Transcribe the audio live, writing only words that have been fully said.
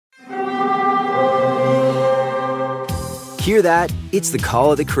Hear that? It's the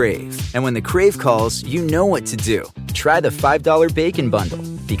call of the Crave. And when the Crave calls, you know what to do. Try the $5 Bacon Bundle,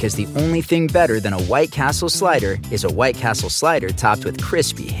 because the only thing better than a White Castle slider is a White Castle slider topped with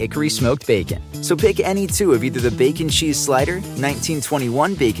crispy hickory smoked bacon. So pick any two of either the Bacon Cheese Slider,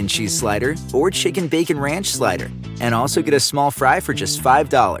 1921 Bacon Cheese Slider, or Chicken Bacon Ranch Slider. And also get a small fry for just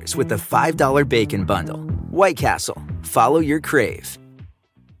 $5 with the $5 Bacon Bundle. White Castle. Follow your Crave.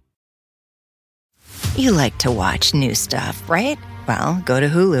 You like to watch new stuff, right? Well, go to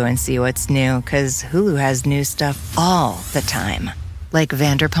Hulu and see what's new, because Hulu has new stuff all the time. Like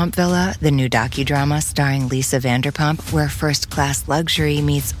Vanderpump Villa, the new docudrama starring Lisa Vanderpump, where first-class luxury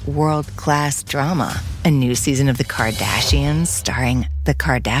meets world-class drama. A new season of The Kardashians starring The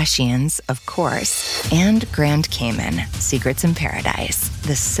Kardashians, of course. And Grand Cayman, Secrets in Paradise,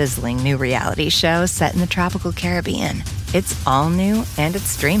 the sizzling new reality show set in the tropical Caribbean. It's all new and it's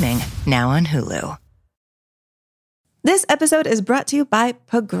streaming now on Hulu. This episode is brought to you by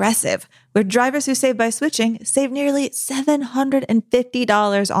Progressive, where drivers who save by switching save nearly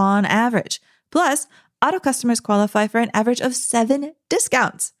 $750 on average. Plus, auto customers qualify for an average of 7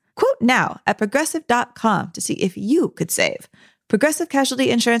 discounts. Quote now at Progressive.com to see if you could save. Progressive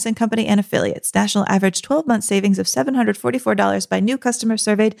Casualty Insurance and Company and Affiliates. National average 12-month savings of $744 by new customers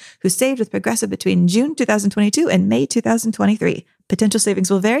surveyed who saved with Progressive between June 2022 and May 2023. Potential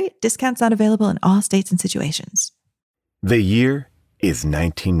savings will vary. Discounts not available in all states and situations. The year is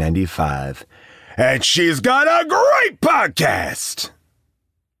 1995, and she's got a great podcast.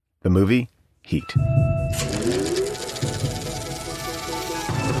 The movie, Heat.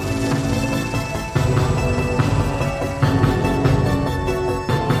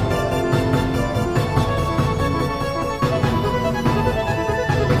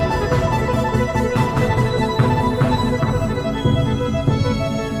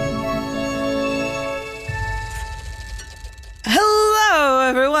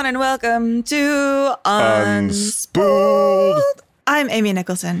 Everyone, and welcome to Unspooled. I'm Amy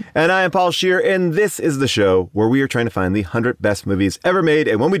Nicholson. And I am Paul Scheer, and this is the show where we are trying to find the 100 best movies ever made,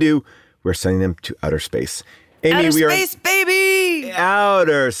 and when we do, we're sending them to outer space. Amy, outer space, baby!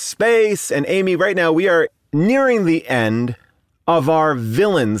 Outer space. And Amy, right now we are nearing the end of our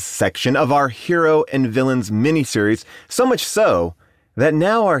villains section of our hero and villains miniseries, so much so that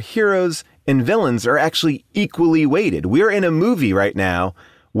now our heroes and villains are actually equally weighted. We're in a movie right now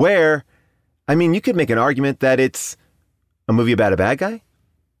where, I mean, you could make an argument that it's a movie about a bad guy,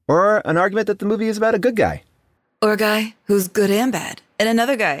 or an argument that the movie is about a good guy. Or a guy who's good and bad, and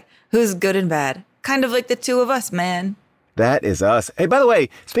another guy who's good and bad. Kind of like the two of us, man. That is us. Hey, by the way,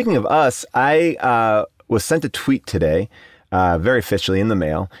 speaking of us, I was sent a tweet today, very officially in the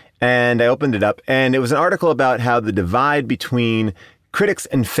mail, and I opened it up, and it was an article about how the divide between critics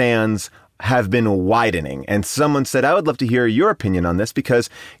and fans have been widening. And someone said, I would love to hear your opinion on this because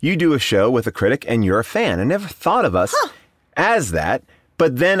you do a show with a critic and you're a fan. I never thought of us as that.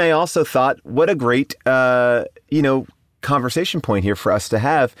 But then I also thought, what a great, conversation point here for us to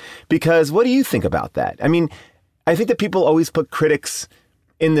have, because what do you think about that? I mean, I think that people always put critics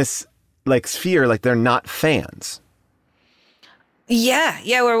in this sphere like they're not fans. Yeah.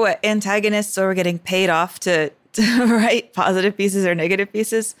 We're what, antagonists, or we're getting paid off to write positive pieces or negative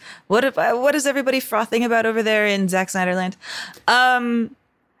pieces. What is everybody frothing about over there in Zack Snyder land? I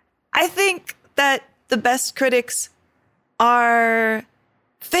think that the best critics are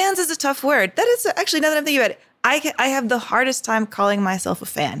fans is a tough word. That is actually, now that I'm thinking about it, I have the hardest time calling myself a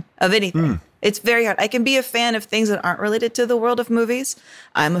fan of anything. It's very hard. I can be a fan of things that aren't related to the world of movies.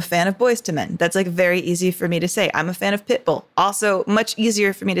 I'm a fan of Boyz II Men. That's very easy for me to say. I'm a fan of Pitbull. Also much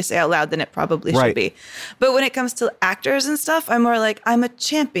easier for me to say out loud than it probably should be. But when it comes to actors and stuff, I'm more like, I'm a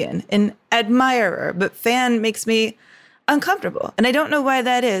champion, an admirer, but fan makes me uncomfortable. And I don't know why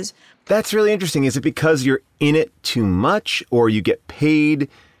that is. That's really interesting. Is it because you're in it too much, or you get paid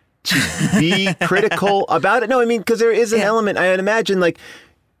to be critical about it? No, I mean, because there is an element, I would imagine,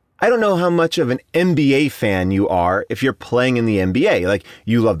 I don't know how much of an NBA fan you are if you're playing in the NBA.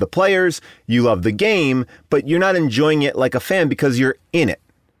 You love the players, you love the game, but you're not enjoying it like a fan because you're in it.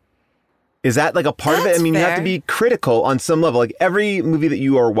 Is that a part of it? I mean, fair. You have to be critical on some level. Every movie that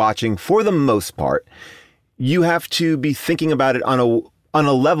you are watching, for the most part, you have to be thinking about it on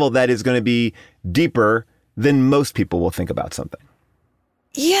a level that is going to be deeper than most people will think about something.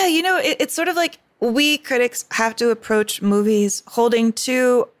 Yeah, it's sort of like we critics have to approach movies holding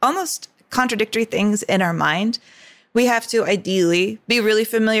two almost contradictory things in our mind. We have to ideally be really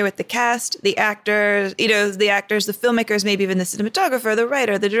familiar with the cast, the actors, the filmmakers, maybe even the cinematographer, the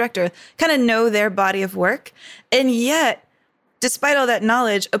writer, the director, kind of know their body of work. And yet despite all that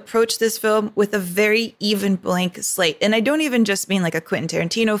knowledge, approach this film with a very even blank slate. And I don't even just mean like a Quentin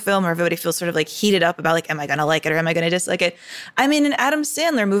Tarantino film where everybody feels sort of like heated up about like, am I going to like it or am I going to dislike it? I mean, an Adam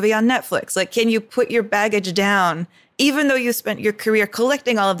Sandler movie on Netflix. Like, can you put your baggage down, even though you spent your career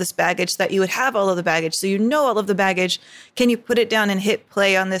collecting all of this baggage, so that you would have all of the baggage, so you know all of the baggage? Can you put it down and hit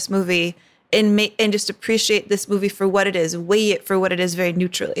play on this movie and just appreciate this movie for what it is, weigh it for what it is very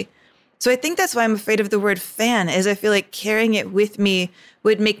neutrally? So I think that's why I'm afraid of the word fan, is I feel like carrying it with me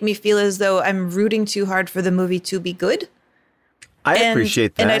would make me feel as though I'm rooting too hard for the movie to be good. I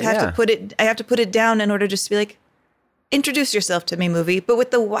appreciate that. And I'd have to put it down in order just to be like, introduce yourself to me, movie, but with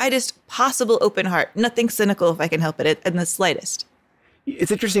the widest possible open heart. Nothing cynical if I can help it in the slightest.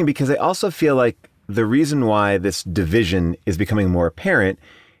 It's interesting because I also feel like the reason why this division is becoming more apparent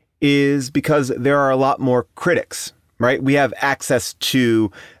is because there are a lot more critics, right? We have access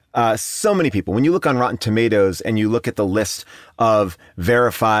to so many people. When you look on Rotten Tomatoes and you look at the list of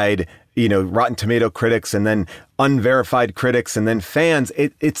verified, Rotten Tomato critics and then unverified critics and then fans,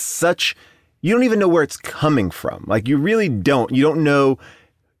 it's such, you don't even know where it's coming from. Like, you really don't. You don't know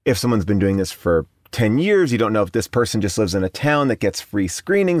if someone's been doing this for 10 years. You don't know if this person just lives in a town that gets free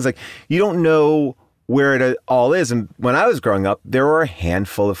screenings. Like, you don't know where it all is. And when I was growing up, there were a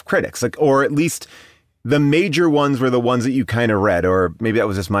handful of critics, like, or at least the major ones were the ones that you kind of read, or maybe that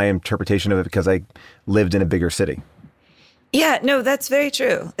was just my interpretation of it because I lived in a bigger city. Yeah, no, that's very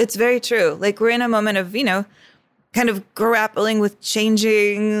true. It's very true. Like, we're in a moment of, kind of grappling with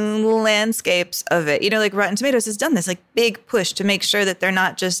changing landscapes of it. Like Rotten Tomatoes has done this like big push to make sure that they're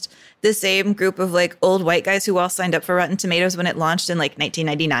not just the same group of like old white guys who all signed up for Rotten Tomatoes when it launched in like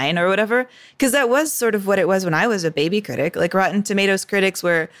 1999 or whatever. Because that was sort of what it was when I was a baby critic. Like, Rotten Tomatoes critics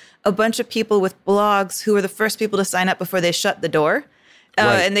were a bunch of people with blogs who were the first people to sign up before they shut the door.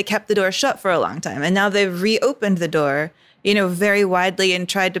 Right. And they kept the door shut for a long time. And now they've reopened the door, very widely, and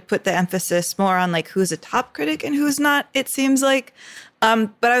tried to put the emphasis more on like who's a top critic and who's not, it seems like.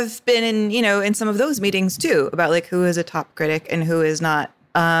 But I've been in, in some of those meetings too about like who is a top critic and who is not,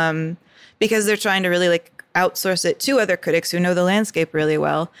 because they're trying to really like outsource it to other critics who know the landscape really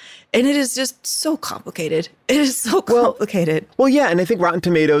well. And it is just so complicated. It is so complicated. Well, yeah. And I think Rotten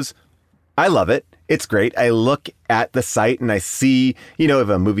Tomatoes, I love it. It's great. I look at the site and I see, if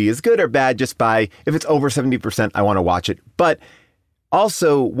a movie is good or bad just by, if it's over 70%, I want to watch it. But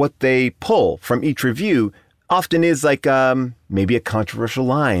also what they pull from each review often is like maybe a controversial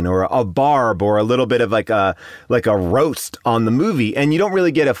line or a barb or a little bit of like a roast on the movie. And you don't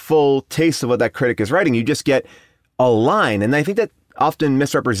really get a full taste of what that critic is writing. You just get a line. And I think that often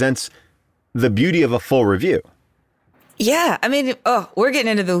misrepresents the beauty of a full review. Yeah, I mean, we're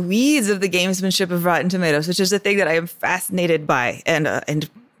getting into the weeds of the gamesmanship of Rotten Tomatoes, which is the thing that I am fascinated by and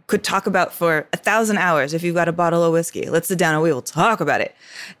could talk about for 1,000 hours if you've got a bottle of whiskey. Let's sit down and we will talk about it.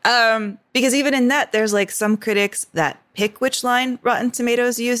 Because even in that, there's like some critics that pick which line Rotten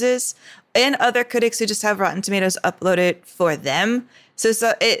Tomatoes uses, and other critics who just have Rotten Tomatoes upload it for them. So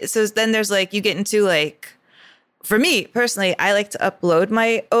then there's like, you get into like, for me personally, I like to upload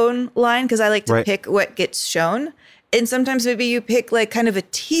my own line because I like to pick what gets shown. And sometimes maybe you pick like kind of a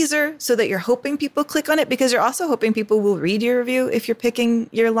teaser so that you're hoping people click on it because you're also hoping people will read your review if you're picking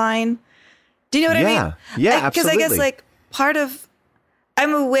your line. Do you know what I mean? Yeah, absolutely. Because I guess like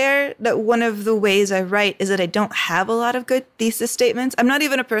I'm aware that one of the ways I write is that I don't have a lot of good thesis statements. I'm not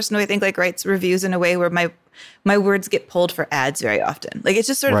even a person who I think like writes reviews in a way where my words get pulled for ads very often. Like, it's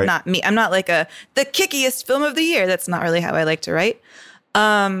just sort of not me. I'm not like the kickiest film of the year. That's not really how I like to write.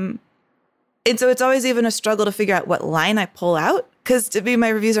 And so it's always even a struggle to figure out what line I pull out, because to me, my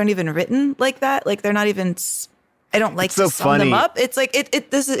reviews aren't even written like that. Like, they're not even, I don't like to sum them up. It's like,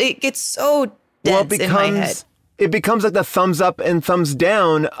 it gets so dense in my head. It becomes like the thumbs up and thumbs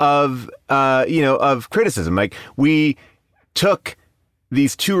down of criticism. Like, we took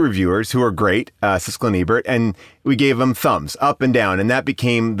these two reviewers who are great, Siskel and Ebert, and we gave them thumbs up and down, and that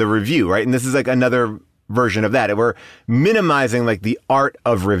became the review, right? And this is like another version of that. We're minimizing like the art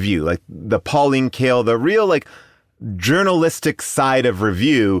of review, like the Pauline Kael, the real like journalistic side of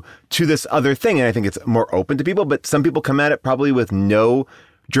review to this other thing. And I think it's more open to people, but some people come at it probably with no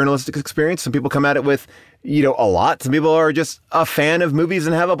journalistic experience. Some people come at it with, a lot. Some people are just a fan of movies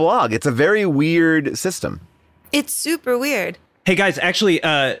and have a blog. It's a very weird system. It's super weird. Hey guys, actually,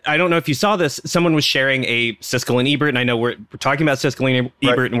 I don't know if you saw this. Someone was sharing a Siskel and Ebert, and I know we're talking about Siskel and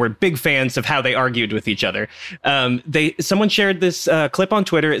Ebert, and we're big fans of how they argued with each other. Someone shared this clip on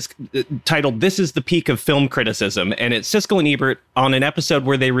Twitter. It's titled "This is the Peak of Film Criticism," and it's Siskel and Ebert on an episode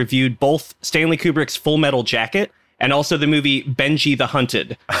where they reviewed both Stanley Kubrick's Full Metal Jacket and also the movie Benji the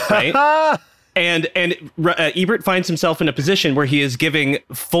Hunted. Right? And Ebert finds himself in a position where he is giving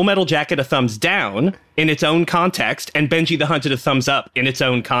Full Metal Jacket a thumbs down in its own context, and Benji the Hunted a thumbs up in its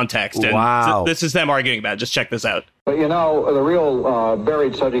own context. And wow. This is them arguing about it. Just check this out. But you know, the real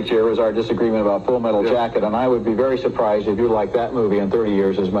buried subject here is our disagreement about Full Metal Jacket, and I would be very surprised if you like that movie in 30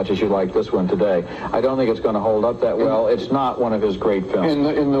 years as much as you like this one today. I don't think it's going to hold up that well. It's not one of his great films.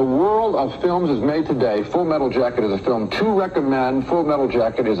 In the world of films as made today, Full Metal Jacket is a film to recommend. Full Metal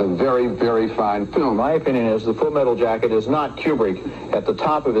Jacket is a very, very fine film. My opinion is the Full Metal Jacket is not Kubrick at the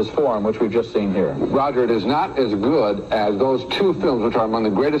top of his form, which we've just seen here. Roger, it is not as good as those two films, which are among the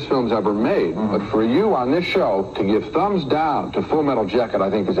greatest films ever made. But for you on this show to give thumbs down to Full Metal Jacket, I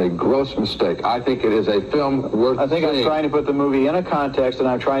think is a gross mistake. I think it is a film worth I think seeing. I'm trying to put the movie in a context, and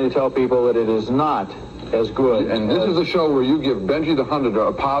I'm trying to tell people that it is not as good. And this is a show where you give Benji the Hunted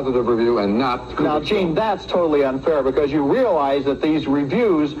a positive review and not... Now, Gene, that's totally unfair because you realize that these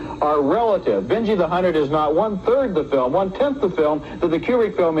reviews are relative. Benji the Hunted is not 1/3 the film, 1/10 the film that the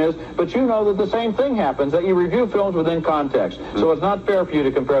Kubrick film is, but you know that the same thing happens, that you review films within context. So it's not fair for you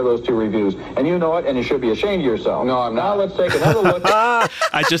to compare those two reviews. And you know it, and you should be ashamed of yourself. No, I'm not. Now let's take another look.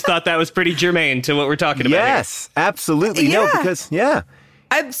 I just thought that was pretty germane to what we're talking about. Yes, absolutely. Yeah. No, because,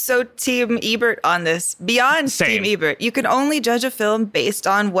 I'm so Team Ebert on this. Beyond Same. Team Ebert. You can only judge a film based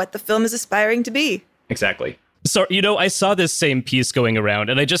on what the film is aspiring to be. Exactly. So, I saw this same piece going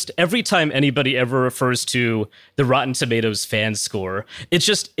around, and every time anybody ever refers to the Rotten Tomatoes fan score,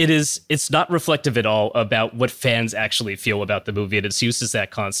 it's not reflective at all about what fans actually feel about the movie, and it's used as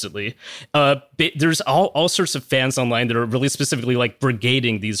that constantly. There's all sorts of fans online that are really specifically like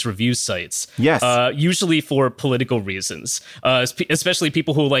brigading these review sites. Yes. Usually for political reasons, especially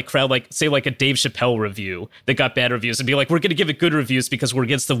people who crowd, say a Dave Chappelle review that got bad reviews and be like, we're going to give it good reviews because we're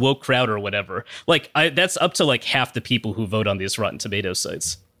against the woke crowd or whatever. That's up to half the people who vote on these Rotten Tomatoes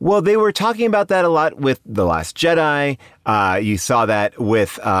sites. Well, they were talking about that a lot with The Last Jedi. You saw that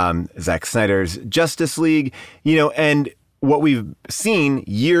with Zack Snyder's Justice League, and what we've seen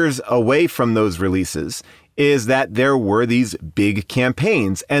years away from those releases is that there were these big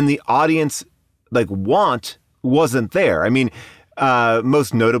campaigns and the audience want wasn't there. I mean,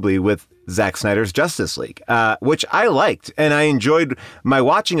 most notably with Zack Snyder's Justice League, which I liked and I enjoyed my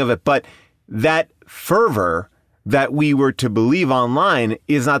watching of it, but that fervor that we were to believe online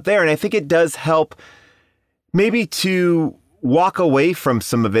is not there. And I think it does help maybe to walk away from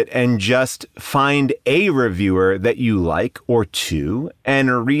some of it and just find a reviewer that you like or two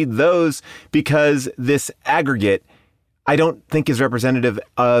and read those, because this aggregate I don't think is representative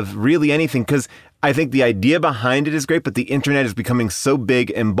of really anything, because I think the idea behind it is great, but the internet is becoming so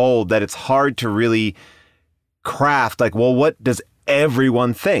big and bold that it's hard to really craft what does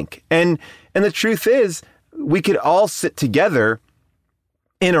everyone think? And the truth is, we could all sit together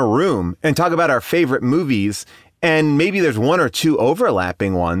in a room and talk about our favorite movies, and maybe there's one or two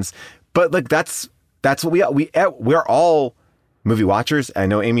overlapping ones, but that's what we're all movie watchers. I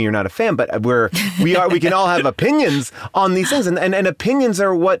know, Amy, you're not a fan, but we can all have opinions on these things, and opinions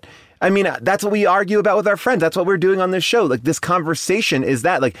are what. I mean, that's what we argue about with our friends. That's what we're doing on this show. This conversation is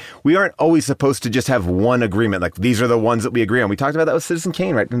that, we aren't always supposed to just have one agreement. These are the ones that we agree on. We talked about that with Citizen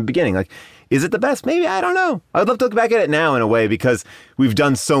Kane right from the beginning. Is it the best? Maybe. I don't know. I would love to look back at it now in a way, because we've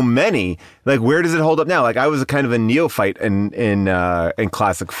done so many. Where does it hold up now? I was a kind of a neophyte in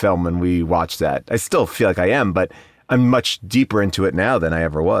classic film when we watched that. I still feel like I am, but I'm much deeper into it now than I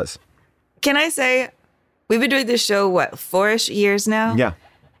ever was. Can I say, we've been doing this show, 4-ish years now? Yeah.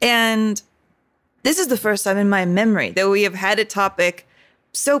 And this is the first time in my memory that we have had a topic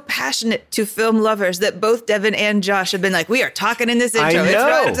so passionate to film lovers that both Devin and Josh have been we are talking in this intro. It's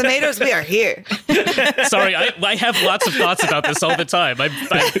Rotten Tomatoes. We are here. Sorry, I have lots of thoughts about this all the time.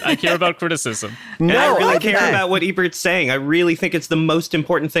 I care about criticism. No, I really care about what Ebert's saying. I really think it's the most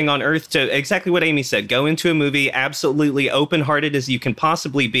important thing on earth to, exactly what Amy said, go into a movie absolutely open-hearted as you can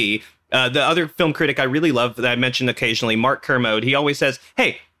possibly be. The other film critic I really love that I mention occasionally, Mark Kermode, he always says,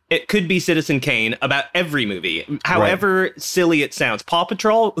 hey, it could be Citizen Kane about every movie, however silly it sounds. Paw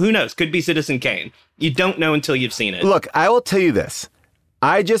Patrol, who knows? Could be Citizen Kane. You don't know until you've seen it. Look, I will tell you this.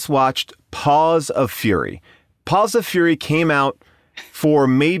 I just watched Paws of Fury. Paws of Fury came out for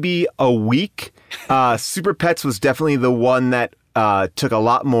maybe a week. Super Pets was definitely the one that took a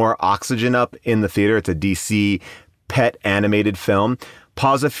lot more oxygen up in the theater. It's a DC pet animated film.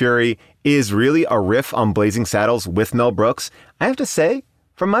 Paws of Fury is really a riff on Blazing Saddles with Mel Brooks. I have to say,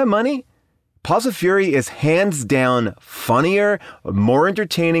 for my money, Paws of Fury is hands down funnier, more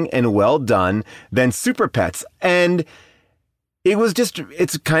entertaining, and well done than Super Pets. And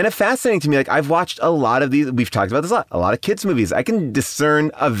it's kind of fascinating to me. Like, I've watched a lot of these. We've talked about this a lot of kids' movies. I can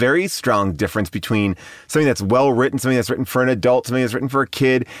discern a very strong difference between something that's well written, something that's written for an adult, something that's written for a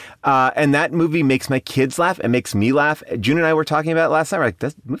kid. And that movie makes my kids laugh and makes me laugh. June and I were talking about it last night. We're like,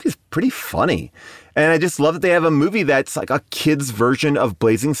 that movie's pretty funny. And I just love that they have a movie that's like a kid's version of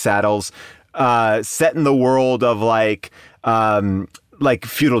Blazing Saddles, set in the world of like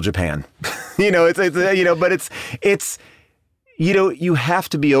feudal Japan. You have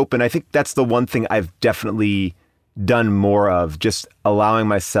to be open. I think that's the one thing I've definitely done more of, just allowing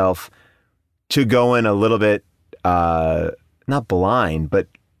myself to go in a little bit, not blind, but,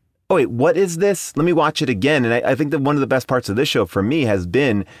 oh wait, what is this? Let me watch it again. And I think that one of the best parts of this show for me has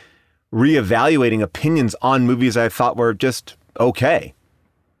been reevaluating opinions on movies I thought were just okay.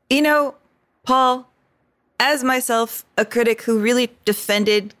 Paul, as myself, a critic who really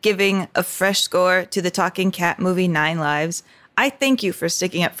defended giving a fresh score to the Talking Cat movie 9 Lives, I thank you for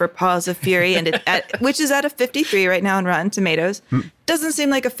sticking up for Paws of Fury, which is at a 53 right now on Rotten Tomatoes. Doesn't seem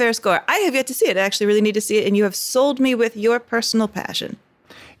like a fair score. I have yet to see it. I actually really need to see it, and you have sold me with your personal passion.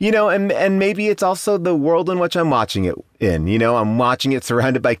 And maybe it's also the world in which I'm watching it in. I'm watching it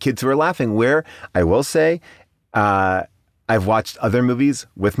surrounded by kids who are laughing, where I will say I've watched other movies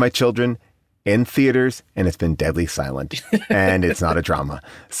with my children in theaters, and it's been deadly silent, and it's not a drama.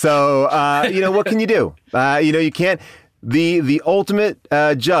 So, what can you do? You can't. The ultimate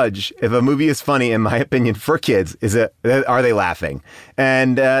judge, if a movie is funny, in my opinion, for kids, is are they laughing?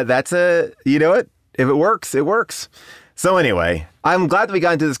 And that's if it works, it works. So anyway, I'm glad that we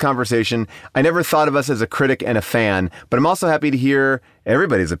got into this conversation. I never thought of us as a critic and a fan, but I'm also happy to hear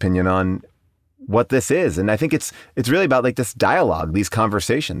everybody's opinion on what this is. And I think it's really about like this dialogue, these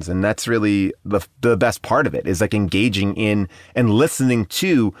conversations. And that's really the best part of it, is like engaging in and listening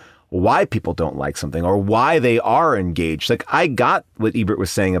to why people don't like something or why they are engaged. Like, I got what Ebert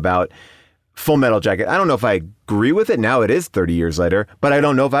was saying about Full Metal Jacket. I don't know if I agree with it. Now it is 30 years later, but I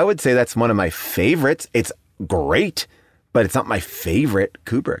don't know if I would say that's one of my favorites. It's great, but it's not my favorite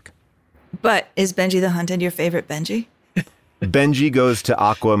Kubrick. But is Benji the Hunted your favorite Benji? Benji Goes to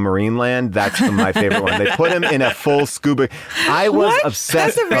Aquamarine Land. That's my favorite one. They put him in a full scuba. I was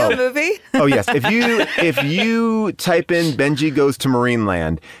obsessed. That's a real movie? Oh, yes. If you type in Benji Goes to Marine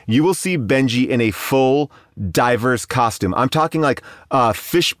Land, you will see Benji in a full diver's costume. I'm talking like a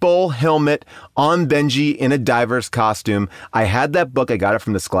fishbowl helmet on Benji in a diver's costume. I had that book. I got it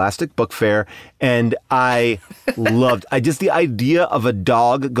from the Scholastic Book Fair, and I loved the idea of a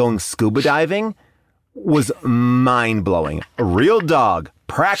dog going scuba diving was mind-blowing. A real dog,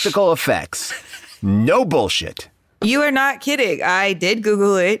 practical effects, no bullshit. You are not kidding. I did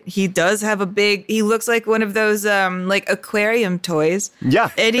Google it. He does have he looks like one of those like aquarium toys. Yeah.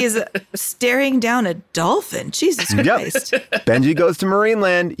 And he's staring down a dolphin. Jesus Christ. Yep. Benji Goes to Marine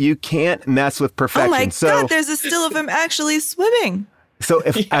Land. You can't mess with perfection. Oh my God, there's a still of him actually swimming. So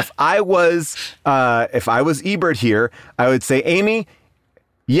if I was Ebert here, I would say, Amy,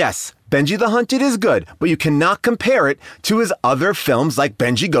 yes, Benji the Hunted is good, but you cannot compare it to his other films like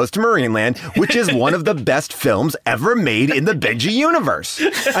Benji Goes to Marine Land, which is one of the best films ever made in the Benji universe.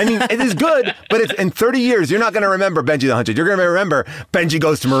 I mean, it is good, but in 30 years, you're not going to remember Benji the Hunted. You're going to remember Benji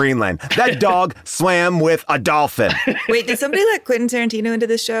Goes to Marine Land. That dog swam with a dolphin. Wait, did somebody let Quentin Tarantino into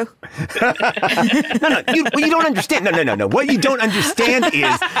this show? No, you don't understand. No. What you don't understand is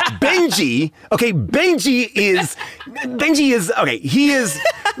Benji, okay, he is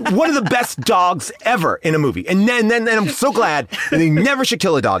one of the best dogs ever in a movie. And then I'm so glad that you never should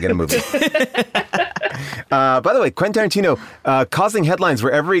kill a dog in a movie. By the way, Quentin Tarantino causing headlines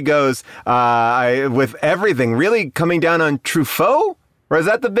wherever he goes with everything, really coming down on Truffaut? Or is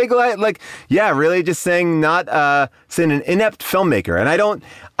that the big light? Like, yeah, really just saying saying an inept filmmaker. And I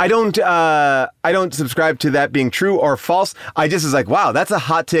don't subscribe to that being true or false. I just was like, wow, that's a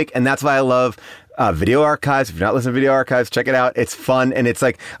hot take. And that's why I love Video Archives. If you're not listening to Video Archives, check it out. It's fun. And it's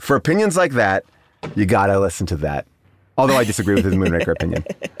like, for opinions like that, you got to listen to that. Although I disagree with his Moonraker opinion.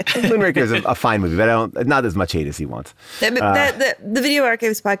 Moonraker is a fine movie, but not as much hate as he wants. The Video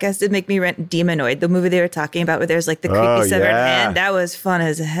Archives podcast did make me rent Demonoid, the movie they were talking about where there's like the creepy severed hand. That was fun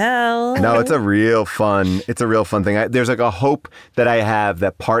as hell. No, it's a real fun thing. There's like a hope that I have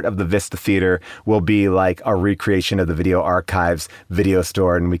that part of the Vista Theater will be like a recreation of the Video Archives video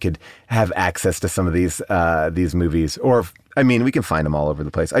store, and we could have access to some of these movies. Or, I mean, we can find them all over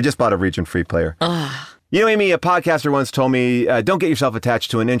the place. I just bought a region-free player. You know, Amy, a podcaster once told me, don't get yourself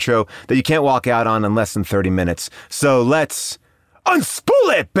attached to an intro that you can't walk out on in less than 30 minutes. So let's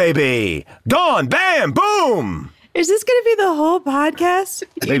unspool it, baby! Gone, bam, boom! Is this going to be the whole podcast?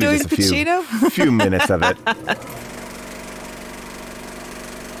 Maybe You're doing just a Pacino? few minutes of it.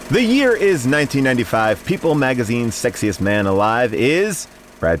 The year is 1995. People magazine's sexiest man alive is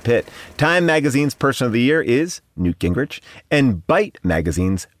Brad Pitt. Time magazine's person of the year is Newt Gingrich. And Byte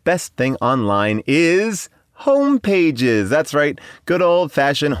magazine's best thing online is homepages. That's right. Good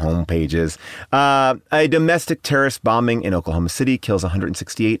old-fashioned homepages. A domestic terrorist bombing in Oklahoma City kills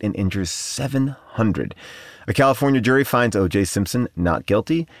 168 and injures 700. A California jury finds O.J. Simpson not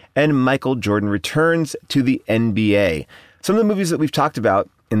guilty. And Michael Jordan returns to the NBA. Some of the movies that we've talked about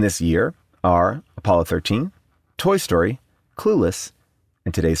in this year are Apollo 13, Toy Story, Clueless,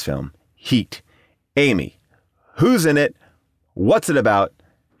 and today's film, Heat. Amy, who's in it? What's it about?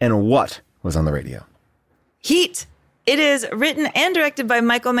 And what was on the radio? Heat. It is written and directed by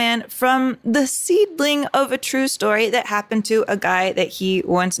Michael Mann from the seedling of a true story that happened to a guy that he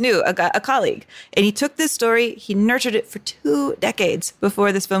once knew, a colleague. And he took this story, he nurtured it for 2 decades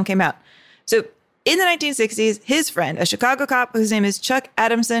before this film came out. So in the 1960s, his friend, a Chicago cop whose name is Chuck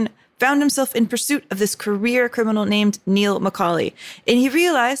Adamson, found himself in pursuit of this career criminal named Neil McCauley. And he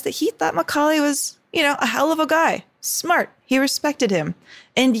realized that he thought McCauley was, a hell of a guy. Smart. He respected him.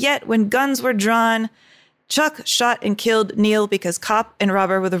 And yet, when guns were drawn, Chuck shot and killed Neil because cop and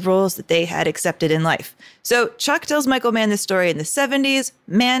robber were the roles that they had accepted in life. So Chuck tells Michael Mann this story in the 70s.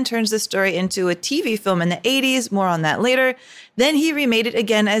 Mann turns this story into a TV film in the 80s. More on that later. Then he remade it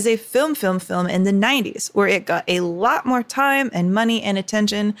again as a film in the 90s, where it got a lot more time and money and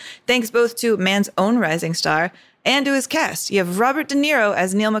attention, thanks both to Mann's own rising star and to his cast. You have Robert De Niro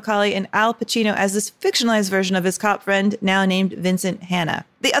as Neil McCauley and Al Pacino as this fictionalized version of his cop friend, now named Vincent Hanna.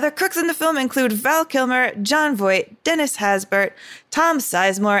 The other crooks in the film include Val Kilmer, Jon Voight, Dennis Haysbert, Tom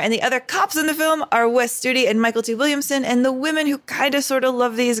Sizemore, and the other cops in the film are Wes Studi and Michael T. Williamson, and the women who kind of sort of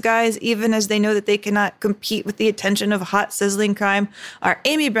love these guys, even as they know that they cannot compete with the attention of hot, sizzling crime, are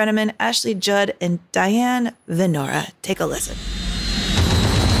Amy Brenneman, Ashley Judd, and Diane Venora. Take a listen.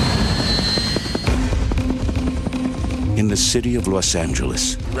 In the city of Los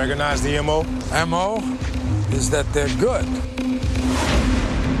Angeles. Recognize the MO? MO is that they're good.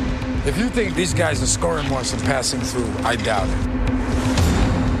 If you think these guys are scoring more than passing through, I doubt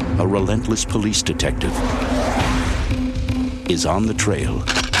it. A relentless police detective is on the trail.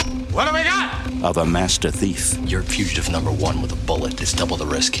 What do we got? Of a master thief. You're fugitive number 1 with a bullet. It's double the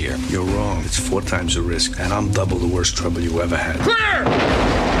risk here. You're wrong. It's 4 times the risk, and I'm double the worst trouble you ever had. Clear!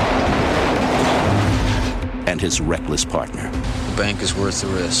 And his reckless partner. The bank is worth the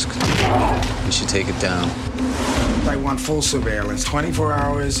risk. We should take it down. I want full surveillance, 24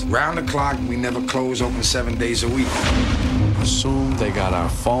 hours, round the clock. We never close, open 7 days a week. Assume they got our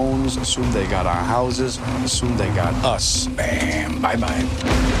phones, assume they got our houses, assume they got us. Bam, bye-bye.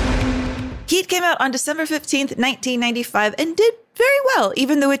 Heat came out on December 15th, 1995, and did very well,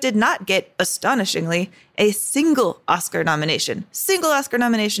 even though it did not get, astonishingly, a single Oscar nomination. Single Oscar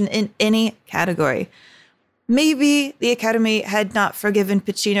nomination in any category. Maybe the Academy had not forgiven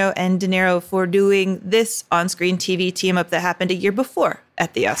Pacino and De Niro for doing this on-screen TV team-up that happened a year before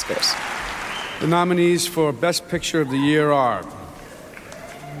at the Oscars. The nominees for Best Picture of the Year are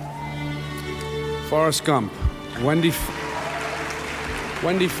Forrest Gump, Wendy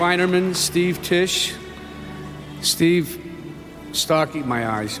Feinerman, Steve Tisch, Steve Starkey, my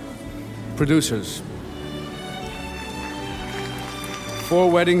eyes, producers. 4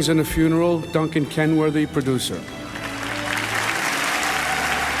 Weddings and a Funeral, Duncan Kenworthy, producer.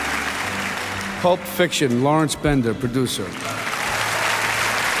 Pulp Fiction, Lawrence Bender, producer.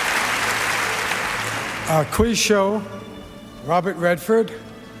 Quiz Show, Robert Redford,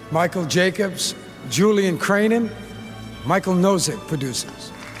 Michael Jacobs, Julian Cranen, Michael Nozick,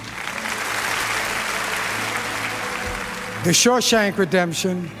 producers. The Shawshank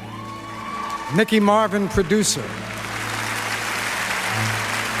Redemption, Nicky Marvin, producer.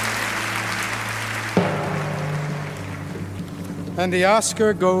 And the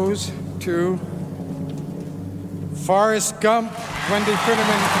Oscar goes to Forrest Gump, Wendy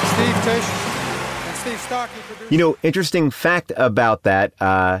Fitterman, Steve Tisch, and Steve Starkey. Interesting fact about that,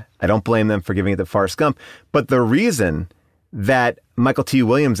 I don't blame them for giving it to Forrest Gump, but the reason that Michael T.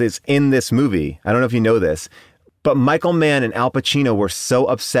 Williams is in this movie, I don't know if you know this, but Michael Mann and Al Pacino were so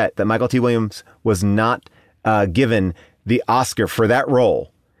upset that Michael T. Williams was not given the Oscar for that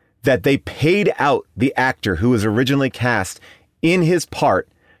role that they paid out the actor who was originally cast in his part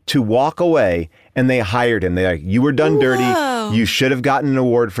to walk away, and they hired him. They're like, you were done dirty. You should have gotten an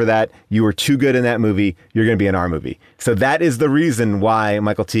award for that. You were too good in that movie. You're going to be in our movie. So that is the reason why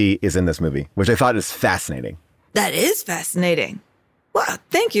Michael T. is in this movie, which I thought is fascinating. That is fascinating. Wow,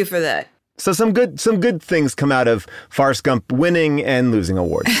 thank you for that. So some good things come out of Forrest Gump winning and losing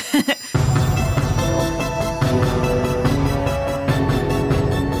awards.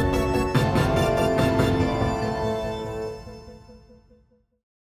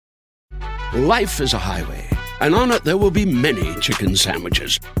 Life is a highway, and on it there will be many chicken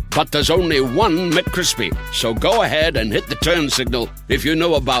sandwiches. But there's only one McCrispy. So go ahead and hit the turn signal if you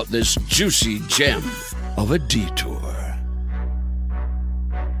know about this juicy gem of a detour.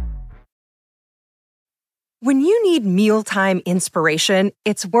 When you need mealtime inspiration,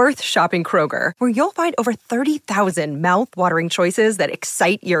 it's worth shopping Kroger, where you'll find over 30,000 mouth-watering choices that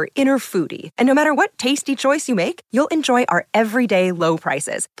excite your inner foodie. And no matter what tasty choice you make, you'll enjoy our everyday low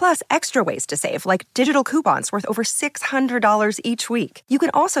prices, plus extra ways to save, like digital coupons worth over $600 each week. You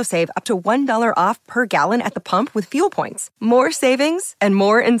can also save up to $1 off per gallon at the pump with fuel points. More savings and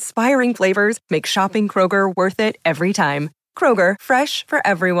more inspiring flavors make shopping Kroger worth it every time. Kroger, fresh for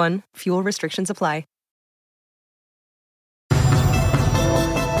everyone. Fuel restrictions apply.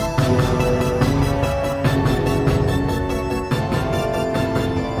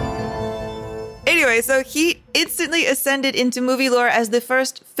 Anyway, so Heat instantly ascended into movie lore as the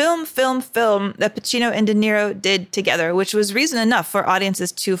first film that Pacino and De Niro did together, which was reason enough for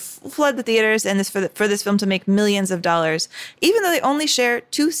audiences to flood the theaters and for this film to make millions of dollars, even though they only share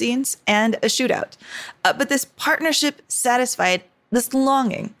 2 scenes and a shootout. But this partnership satisfied this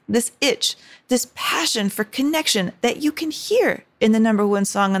longing, this itch, this passion for connection that you can hear in the #1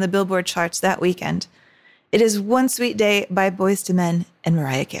 song on the Billboard charts that weekend. It is One Sweet Day by Boyz II Men and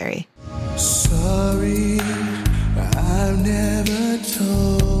Mariah Carey. Sorry, I've never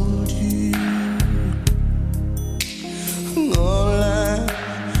told you all I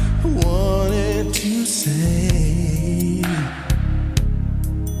wanted to say,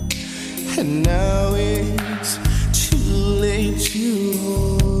 and now it's too late to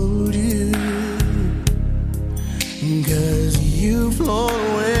hold you, 'cause you've flown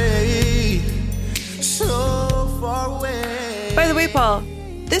away, so far away. By the way, Paul,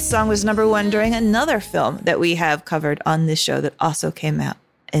 this song was #1 during another film that we have covered on this show that also came out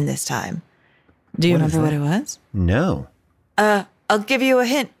in this time. Do you remember what it was? No. I'll give you a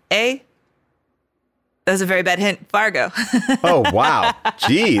hint. That was a very bad hint. Fargo. Oh, wow.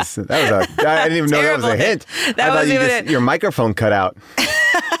 Jeez. I didn't even know that was a hint. I thought your microphone cut out.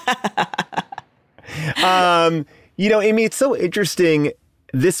 Amy, it's so interesting.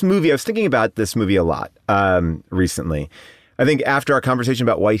 This movie, I was thinking about this movie a lot recently. I think after our conversation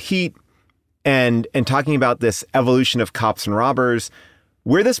about White Heat and talking about this evolution of cops and robbers,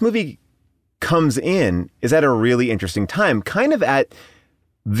 where this movie comes in is at a really interesting time, kind of at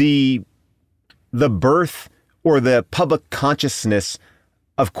the birth or the public consciousness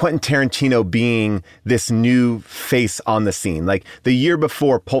of Quentin Tarantino being this new face on the scene. Like the year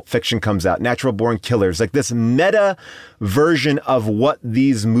before Pulp Fiction comes out, Natural Born Killers, like this meta version of what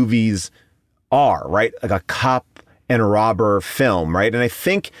these movies are, right? Like a cop and robber film, right? And I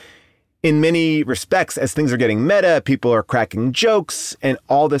think in many respects, as things are getting meta, people are cracking jokes and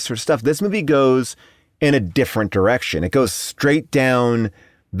all this sort of stuff, this movie goes in a different direction. It goes straight down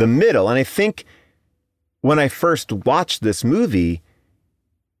the middle. And I think when I first watched this movie,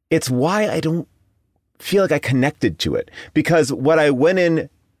 it's why I don't feel like I connected to it. Because what I went in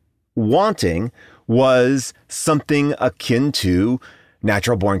wanting was something akin to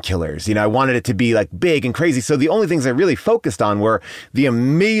Natural Born Killers. I wanted it to be like big and crazy. So the only things I really focused on were the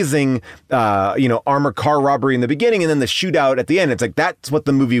amazing, armored car robbery in the beginning and then the shootout at the end. It's like, that's what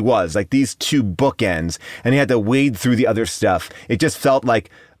the movie was, like these 2 bookends. And you had to wade through the other stuff. It just felt like,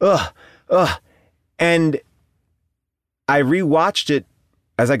 ugh. And I rewatched it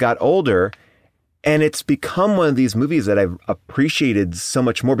as I got older, and it's become one of these movies that I've appreciated so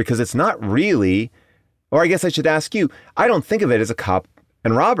much more because it's not really, or I guess I should ask you, I don't think of it as a cop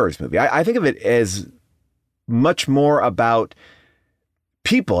and robbers movie. I think of it as much more about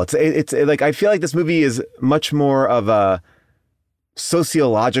people. It's like, I feel like this movie is much more of a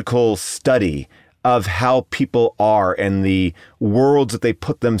sociological study of how people are and the worlds that they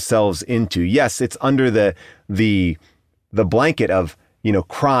put themselves into. Yes, it's under the blanket of,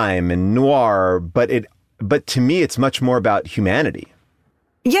 crime and noir, but to me, it's much more about humanity.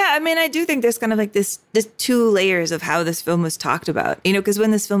 Yeah, I mean, I do think there's kind of like this 2 layers of how this film was talked about, because when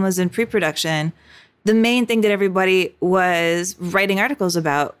this film was in pre-production, the main thing that everybody was writing articles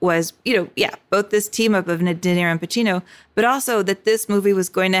about was, both this team up of De Niro and Pacino, but also that this movie was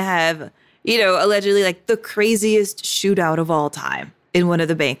going to have, allegedly like the craziest shootout of all time in one of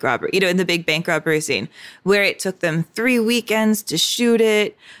the bank robbery, in the big bank robbery scene, where it took them 3 weekends to shoot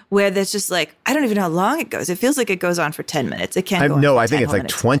it, where there's just like, I don't even know how long it goes. It feels like it goes on for 10 minutes. It can't go on. No, for I think 10 it's whole like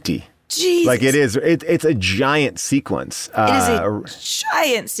minutes. 20. Jesus. Like it is. It's a giant sequence. It is a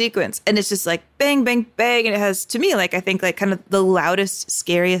giant sequence. And it's just like bang, bang, bang. And it has, to me, like, I think like kind of the loudest,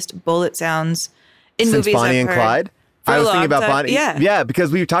 scariest bullet sounds in Since movies Bonnie I've and heard. Clyde? For I was a thinking long about time. Bonnie. Yeah. Yeah,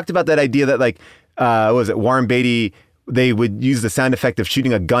 because we talked about that idea that like, what was it, Warren Beatty, they would use the sound effect of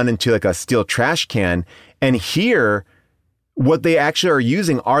shooting a gun into like a steel trash can. And here, what they actually are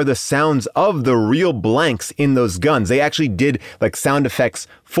using are the sounds of the real blanks in those guns. They actually did like sound effects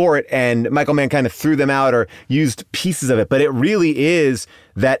for it, and Michael Mann kind of threw them out or used pieces of it. But it really is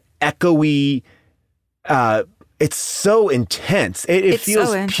that echoey, it's so intense. It feels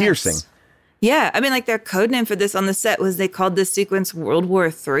so intense. piercing. Yeah, I mean, like their code name for this on the set was they called this sequence World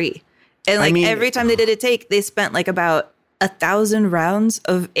War III. And like every time they did a take, they spent like about 1,000 rounds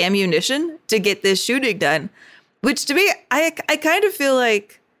of ammunition to get this shooting done, which to me, I kind of feel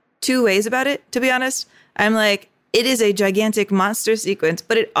like two ways about it, to be honest. I'm like, it is a gigantic monster sequence,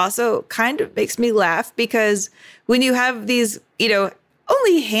 but it also kind of makes me laugh because when you have these,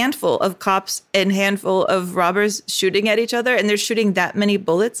 only handful of cops and handful of robbers shooting at each other and they're shooting that many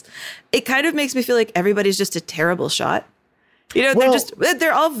bullets, it kind of makes me feel like everybody's just a terrible shot.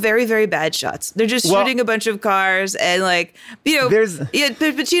 They're all very, very bad shots. They're just shooting a bunch of cars and like,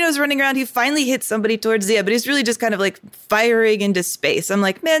 Pacino's running around. He finally hits somebody towards the end, but he's really just kind of like firing into space. I'm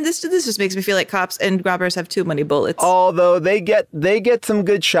like, man, this just makes me feel like cops and robbers have too many bullets. Although they get some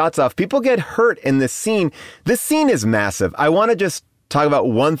good shots off. People get hurt in this scene. This scene is massive. I want to just talk about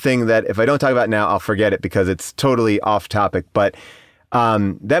one thing that if I don't talk about now, I'll forget it because it's totally off topic. But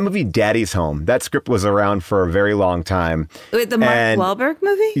that movie, Daddy's Home, that script was around for a very long time. Wait, the Mark Wahlberg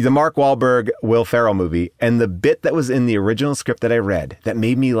movie? The Mark Wahlberg, Will Ferrell movie. And the bit that was in the original script that I read that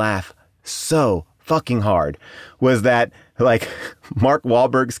made me laugh so fucking hard was that like Mark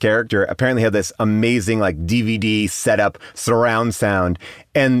Wahlberg's character apparently had this amazing like DVD setup surround sound.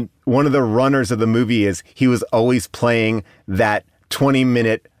 And one of the runners of the movie is he was always playing that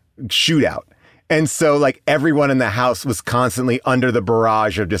 20-minute shootout. And so, like, everyone in the house was constantly under the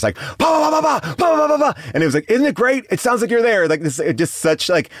barrage of just like, bah, bah, bah, bah, bah, bah, bah, bah. And it was like, isn't it great? It sounds like you're there. Like, this, it just such,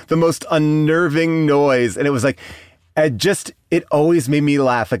 like, the most unnerving noise. And it was like, it always made me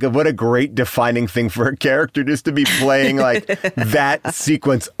laugh. Like, what a great defining thing for a character just to be playing, like, that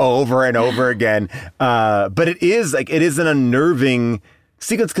sequence over and over again. But it is an unnerving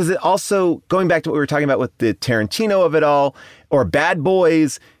sequence because it also, going back to what we were talking about with the Tarantino of it all, or Bad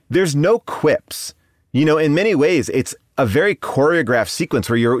Boys, there's no quips. In many ways, it's a very choreographed sequence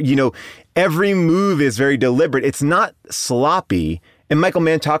where every move is very deliberate. It's not sloppy. And Michael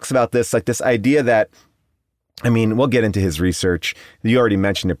Mann talks about this, like this idea that, I mean, we'll get into his research. You already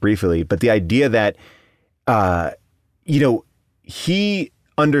mentioned it briefly, but the idea that, he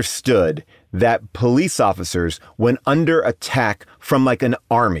understood that police officers, when under attack from like an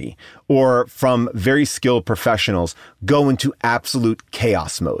army or from very skilled professionals, go into absolute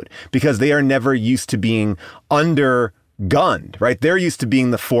chaos mode because they are never used to being undergunned, right? They're used to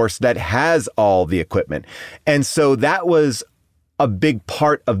being the force that has all the equipment. And so that was a big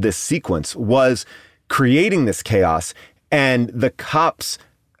part of this sequence, was creating this chaos and the cops'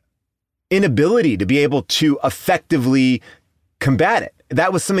 inability to be able to effectively combat it.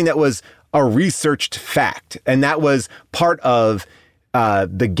 That was something that was a researched fact. And that was part of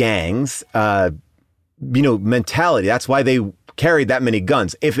the gang's, mentality. That's why they carried that many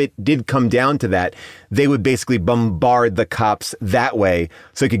guns. If it did come down to that, they would basically bombard the cops that way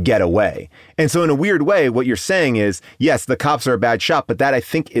so they could get away. And so in a weird way, what you're saying is, yes, the cops are a bad shot, but that I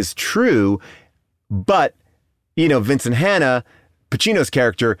think is true. But, Vincent Hanna, Pacino's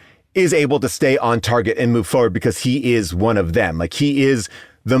character, is able to stay on target and move forward because he is one of them. Like he is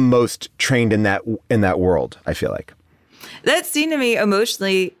the most trained in that world, I feel like. That scene to me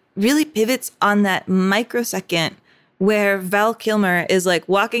emotionally really pivots on that microsecond where Val Kilmer is like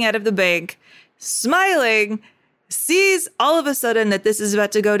walking out of the bank, smiling, sees all of a sudden that this is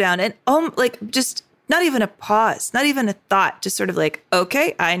about to go down and just not even a pause, not even a thought, just sort of like,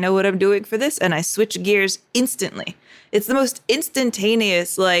 okay, I know what I'm doing for this. And I switch gears instantly. It's the most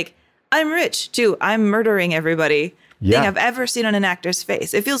instantaneous, like, I'm rich too. I'm murdering everybody. Thing I've ever seen on an actor's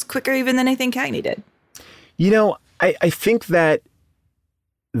face. It feels quicker even than anything Cagney did. I think that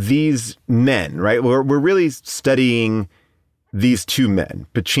these men, right? We're really studying these two men,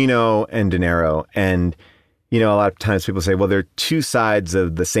 Pacino and De Niro. And, a lot of times people say, well, they're two sides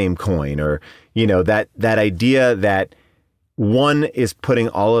of the same coin, or, that idea that one is putting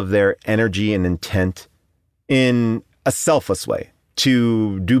all of their energy and intent in a selfless way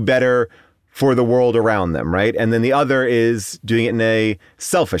to do better for the world around them, right? And then the other is doing it in a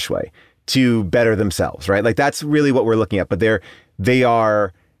selfish way to better themselves, right? Like that's really what we're looking at. But they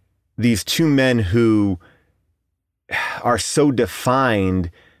are these two men who are so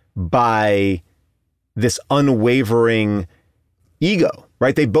defined by this unwavering ego,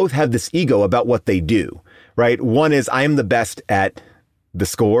 right? They both have this ego about what they do, right? One is I'm the best at the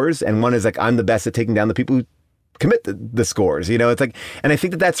scores, and one is like I'm the best at taking down the people who commit the scores. You know, it's like, and I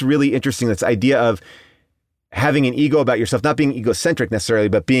think that that's really interesting. This idea of having an ego about yourself, not being egocentric necessarily,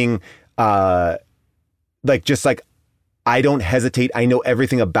 but being like just like I don't hesitate. I know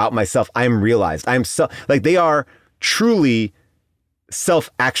everything about myself. I'm realized. I'm so like they are truly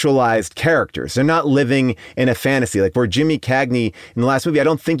self-actualized characters. They're not living in a fantasy. Like where Jimmy Cagney in the last movie, I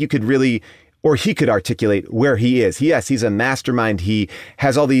don't think you could really, or he could articulate where he is. Yes, he's a mastermind. He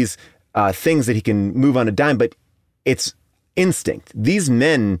has all these things that he can move on a dime, but it's instinct. These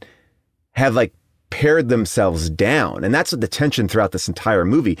men have like pared themselves down. And that's what the tension throughout this entire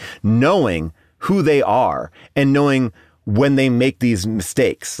movie, knowing who they are and knowing when they make these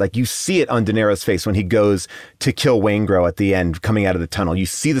mistakes. Like you see it on De Niro's face when he goes to kill Waingro at the end, coming out of the tunnel. You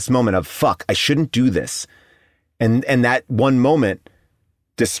see this moment of, fuck, I shouldn't do this. And that one moment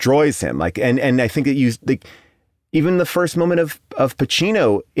destroys him. Like, and I think that you, like, even the first moment of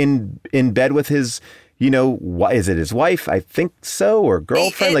Pacino in bed with his, you know, is it his wife? I think so, or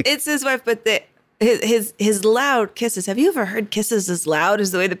girlfriend. It's his wife, but his loud kisses. Have you ever heard kisses as loud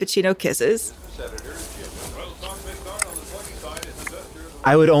as the way that Pacino kisses?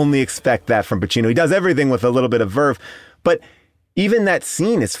 I would only expect that from Pacino. He does everything with a little bit of verve, but even that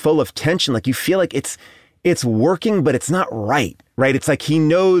scene is full of tension. Like you feel like it's working, but it's not right? It's like he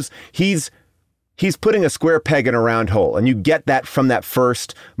knows he's putting a square peg in a round hole, and you get that from that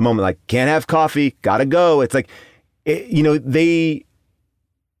first moment. Like, can't have coffee, gotta go. It's like, you know, they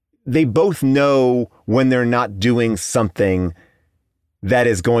both know when they're not doing something that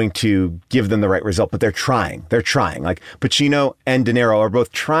is going to give them the right result, but they're trying. Like Pacino and De Niro are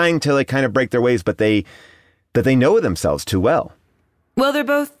both trying to like kind of break their ways, but they know themselves too well. Well, they're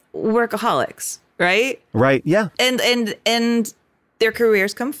both workaholics, right? Right. Yeah. And their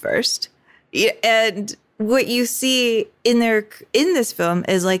careers come first. And what you see in this film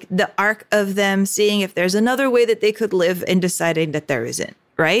is like the arc of them seeing if there's another way that they could live and deciding that there isn't.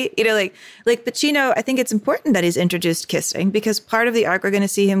 Right? You know, like Pacino, I think it's important that he's introduced kissing, because part of the arc we're going to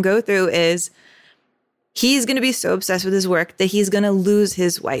see him go through is he's going to be so obsessed with his work that he's going to lose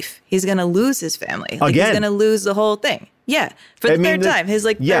his wife. He's going to lose his family. Like, he's going to lose the whole thing. Yeah. For the third time, his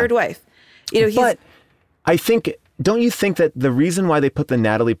third wife. You know, but I think, don't you think that the reason why they put the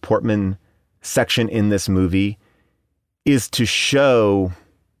Natalie Portman section in this movie is to show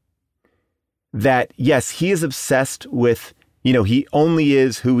that, yes, he is obsessed with, you know, he only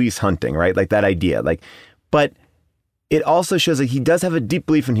is who he's hunting, right? Like that idea. Like, but it also shows that he does have a deep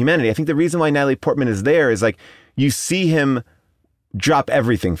belief in humanity. I think the reason why Natalie Portman is there is like, you see him drop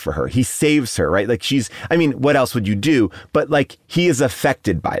everything for her. He saves her, right? Like what else would you do? But like, he is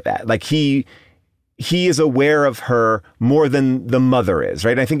affected by that. Like he is aware of her more than the mother is,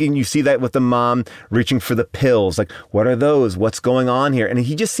 right? And I think you see that with the mom reaching for the pills. Like, what are those? What's going on here? And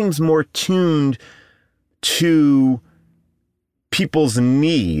he just seems more tuned to people's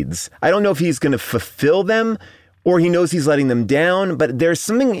needs. I don't know if he's going to fulfill them or he knows he's letting them down, but there's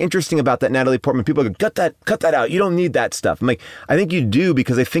something interesting about that Natalie Portman. People go, cut that out. You don't need that stuff. I'm like, I think you do,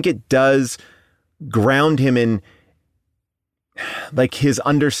 because I think it does ground him in like his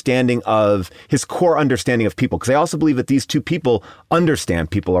core understanding of people. Because I also believe that these two people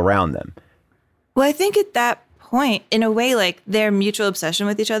understand people around them. Well, I think at that point, in a way, like their mutual obsession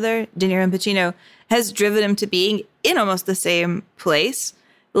with each other, De Niro and Pacino, has driven him to being in almost the same place.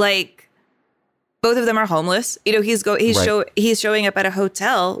 Like, both of them are homeless. You know, he's showing up at a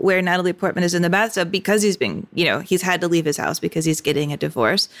hotel where Natalie Portman is in the bathtub because he's had to leave his house because he's getting a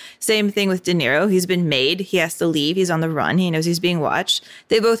divorce. Same thing with De Niro. He's been made. He has to leave. He's on the run. He knows he's being watched.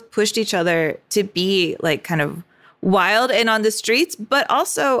 They both pushed each other to be like kind of wild and on the streets. But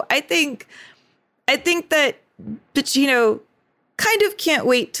also, I think that Pacino kind of can't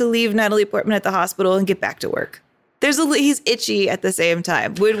wait to leave Natalie Portman at the hospital and get back to work. He's itchy at the same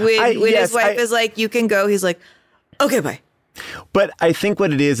time. When his wife is like, you can go, he's like, okay, bye. But I think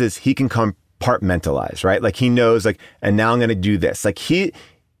what it is he can compartmentalize, right? Like he knows, like, and now I'm going to do this. Like he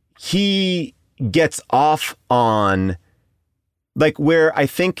gets off on, like, where I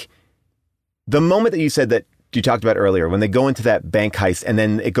think the moment that you said that you talked about earlier, when they go into that bank heist and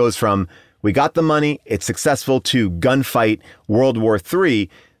then it goes from, we got the money, it's successful, to gunfight, World War III,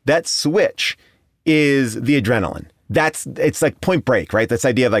 that switch is the adrenaline. It's like Point Break, right? This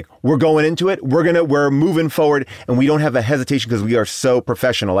idea of like, we're going into it, we're moving forward, and we don't have a hesitation because we are so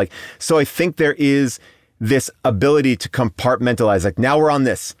professional. Like, so I think there is this ability to compartmentalize. Like, now we're on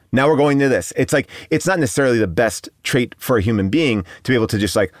this, now we're going to this. It's like, it's not necessarily the best trait for a human being to be able to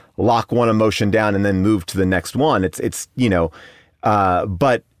just like lock one emotion down and then move to the next one. It's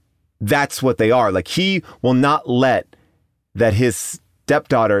but that's what they are. Like, he will not let that his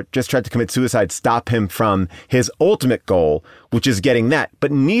stepdaughter just tried to commit suicide stop him from his ultimate goal, which is getting that.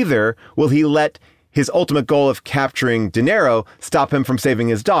 But neither will he let his ultimate goal of capturing De Niro stop him from saving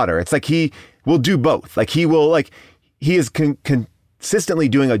his daughter. It's like he will do both. Like, he will, like, he is consistently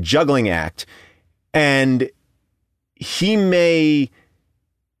doing a juggling act, and he may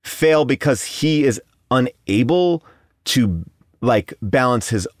fail because he is unable to, like, balance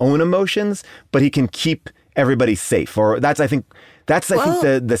his own emotions, but he can keep everybody safe. Or that's, I think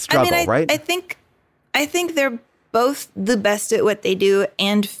the struggle, right? I think they're both the best at what they do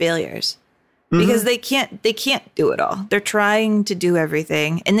and failures, because they can't do it all. They're trying to do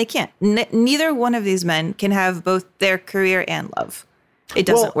everything, and they can't. Neither one of these men can have both their career and love. It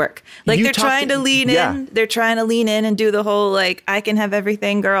doesn't work. Like, they're trying to lean in. They're trying to lean in and do the whole, like, I can have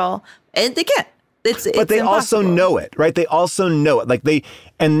everything, girl. And they can't. But they impossible. also know it, right? They also know it. Like,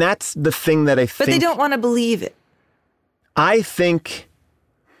 and that's the thing that I think. But they don't want to believe it. I think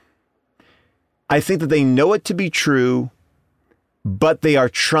that they know it to be true, but they are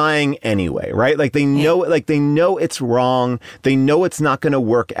trying anyway, right? Like, they know it, like, they know it's wrong. They know it's not going to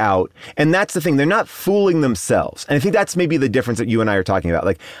work out. And that's the thing. They're not fooling themselves. And I think that's maybe the difference that you and I are talking about.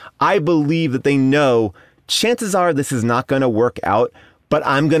 Like, I believe that they know chances are this is not going to work out, but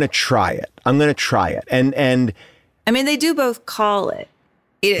I'm going to try it. I'm going to try it. And I mean, they do both call it.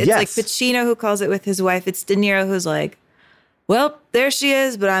 It's like Pacino who calls it with his wife. It's De Niro who's like, well, there she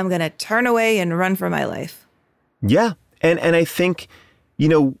is, but I'm going to turn away and run for my life. Yeah. And I think,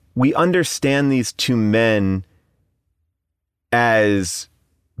 we understand these two men as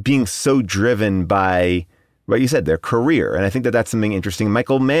being so driven by, what you said, their career. And I think that that's something interesting.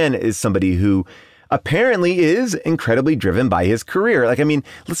 Michael Mann is somebody who apparently is incredibly driven by his career. Like, I mean,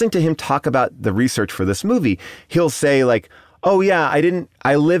 listening to him talk about the research for this movie, he'll say, like, oh yeah,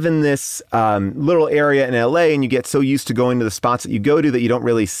 I live in this little area in LA, and you get so used to going to the spots that you go to that you don't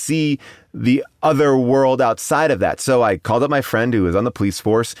really see the other world outside of that. So I called up my friend who was on the police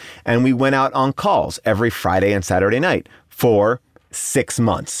force, and we went out on calls every Friday and Saturday night for 6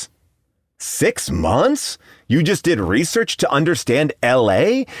 months. 6 months? You just did research to understand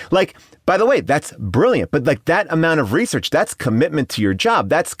LA? Like, by the way, that's brilliant. But like, that amount of research, that's commitment to your job.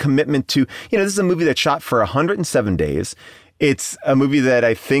 That's commitment to, this is a movie that shot for 107 days. It's a movie that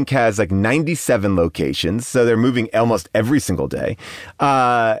I think has like 97 locations. So they're moving almost every single day.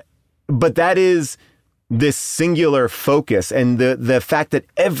 But that is this singular focus, and the fact that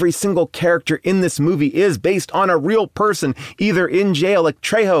every single character in this movie is based on a real person, either in jail, like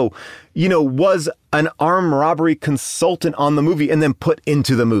Trejo, was an armed robbery consultant on the movie and then put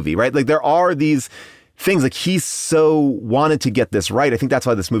into the movie, right? Like, there are these things, like, he so wanted to get this right. I think that's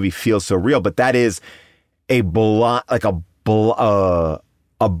why this movie feels so real, but that is a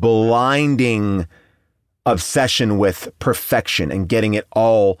blinding obsession with perfection and getting it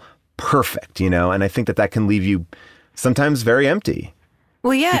all perfect, and I think that can leave you sometimes very empty.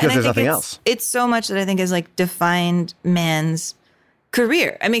 Well, yeah, because there's nothing else. else. It's so much that I think is like defined Mann's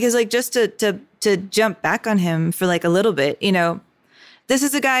career. I mean, because like, just to jump back on him for like a little bit, this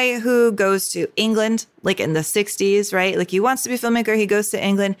is a guy who goes to England, like in the 60s, right? Like, he wants to be a filmmaker. He goes to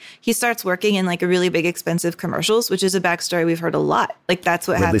England. He starts working in like a really big, expensive commercials, which is a backstory we've heard a lot. Like, that's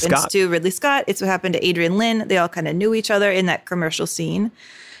what happens to Ridley Scott. It's what happened to Adrian Lyne. They all kind of knew each other in that commercial scene.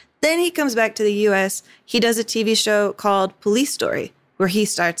 Then he comes back to the US. He does a TV show called Police Story, where he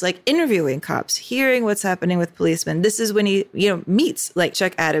starts like interviewing cops, hearing what's happening with policemen. This is when he, meets like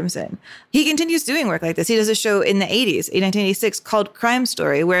Chuck Adamson. He continues doing work like this. He does a show in the 80s, in 1986, called Crime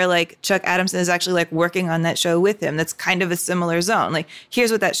Story, where like Chuck Adamson is actually like working on that show with him. That's kind of a similar zone. Like,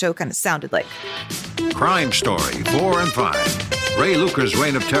 here's what that show kind of sounded like. Crime Story 4 and 5. Ray Lucar's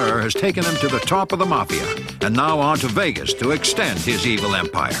reign of terror has taken him to the top of the mafia, and now on to Vegas to extend his evil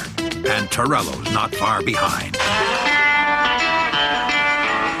empire. And Torello's not far behind.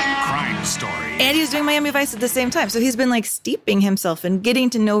 Crime Story. And he's doing Miami Vice at the same time. So he's been like steeping himself in getting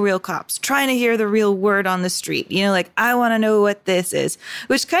to know real cops, trying to hear the real word on the street. Like, I want to know what this is,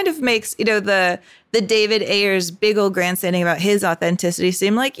 which kind of makes, the David Ayer's big old grandstanding about his authenticity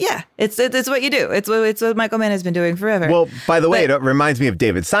seem like, yeah, it's what you do. It's what Michael Mann has been doing forever. Well, by the way, it reminds me of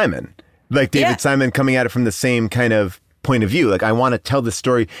David Simon. Like, David Simon coming at it from the same kind of point of view. Like, I want to tell this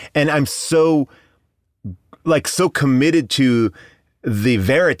story, and I'm so committed to the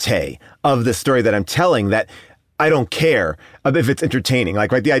verite of the story that I'm telling that I don't care if it's entertaining.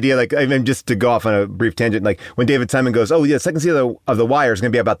 Like, right, the idea, like, I mean, just to go off on a brief tangent, like when David Simon goes, oh yeah, the second season of The Wire is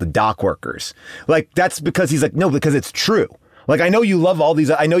going to be about the dock workers. Like, that's because he's like, no, because it's true. Like, I know you love all these,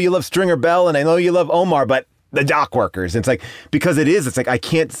 I know you love Stringer Bell and I know you love Omar, but the dock workers. And it's like, because it's like,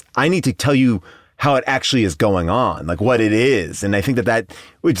 I need to tell you how it actually is going on, like what it is. And I think that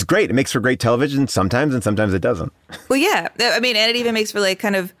it's great. It makes for great television sometimes, and sometimes it doesn't. Well, yeah. I mean, and it even makes for like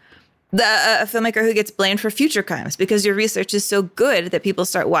kind of a filmmaker who gets blamed for future crimes because your research is so good that people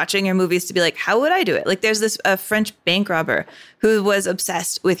start watching your movies to be like, how would I do it? Like there's this French bank robber who was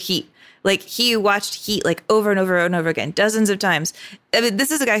obsessed with Heat. Like he watched Heat like over and over and over again, dozens of times. I mean, this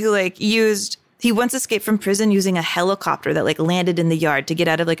is a guy who like he once escaped from prison using a helicopter that like landed in the yard to get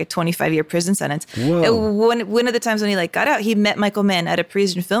out of like a 25-year prison sentence. And one of the times when he like got out, he met Michael Mann at a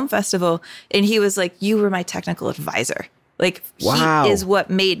Parisian film festival, and he was like, "You were my technical advisor. Like Heat is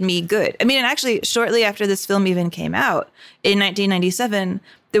what made me good." I mean, and actually, shortly after this film even came out in 1997,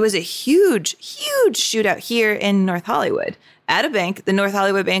 there was a huge shootout here in North Hollywood at a bank, the North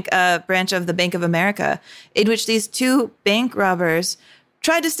Hollywood Bank branch of the Bank of America, in which these two bank robbers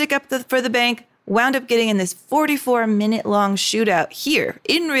tried to stick up for the bank, wound up getting in this 44-minute long shootout here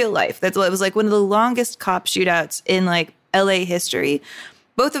in real life. It was like one of the longest cop shootouts in like LA history.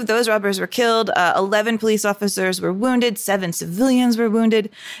 Both of those robbers were killed. 11 police officers were wounded. 7 civilians were wounded.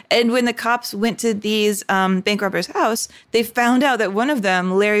 And when the cops went to these bank robbers' house, they found out that one of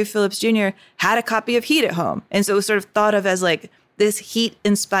them, Larry Phillips Jr., had a copy of Heat at home. And so it was sort of thought of as like this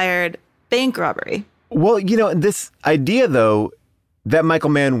Heat-inspired bank robbery. Well, this idea, though, that Michael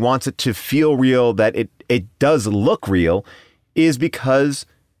Mann wants it to feel real, that it does look real, is because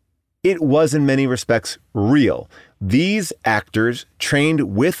it was in many respects real. These actors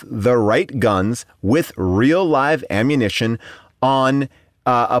trained with the right guns, with real live ammunition on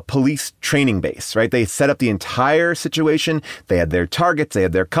a police training base, right? They set up the entire situation. They had their targets. They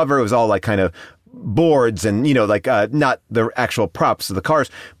had their cover. It was all like kind of boards and, not the actual props of the cars,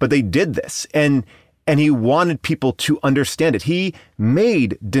 but they did this. And he wanted people to understand it. He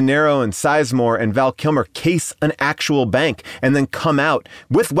made De Niro and Sizemore and Val Kilmer case an actual bank and then come out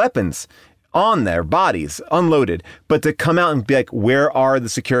with weapons on their bodies, unloaded, but to come out and be like, where are the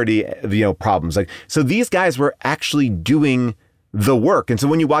security, problems? Like, so these guys were actually doing the work. And so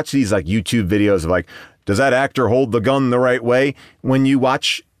when you watch these like YouTube videos of like, does that actor hold the gun the right way? When you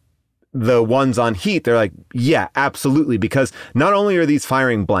watch the ones on Heat, they're like, yeah, absolutely. Because not only are these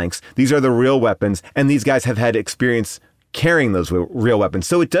firing blanks, these are the real weapons. And these guys have had experience carrying those real weapons.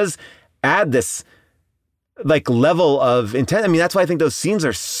 So it does add this like level of intent. I mean, that's why I think those scenes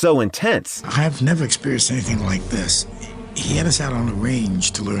are so intense. I've never experienced anything like this. He had us out on the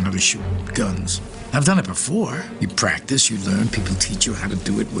range to learn how to shoot guns. I've done it before. You practice, you learn, people teach you how to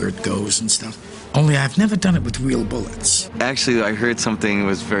do it, where it goes and stuff. Only I've never done it with real bullets. Actually, I heard something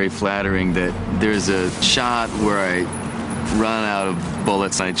was very flattering, that there's a shot where I run out of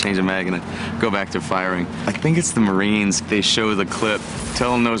bullets and I change the mag and I go back to firing. I think it's the Marines. They show the clip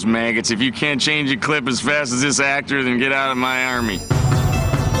telling those maggots, if you can't change your clip as fast as this actor, then get out of my army.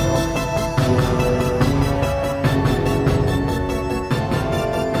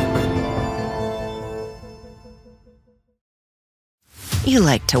 You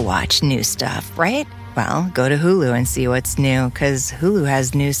like to watch new stuff, right? Well, go to Hulu and see what's new, because Hulu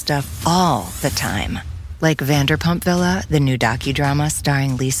has new stuff all the time. Like Vanderpump Villa, the new docudrama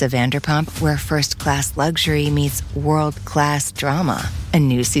starring Lisa Vanderpump, where first-class luxury meets world-class drama. A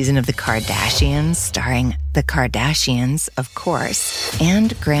new season of The Kardashians starring The Kardashians, of course.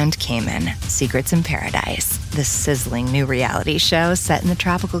 And Grand Cayman, Secrets in Paradise, the sizzling new reality show set in the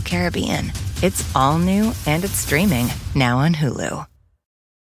tropical Caribbean. It's all new and it's streaming now on Hulu.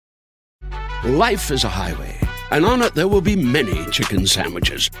 Life is a highway, and on it there will be many chicken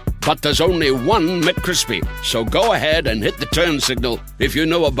sandwiches. But there's only one McCrispy. So go ahead and hit the turn signal if you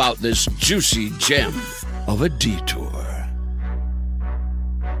know about this juicy gem of a detour.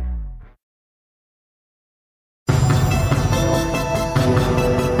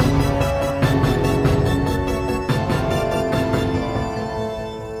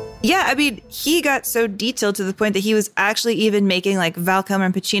 Yeah, I mean, he got so detailed to the point that he was actually even making like Val Kilmer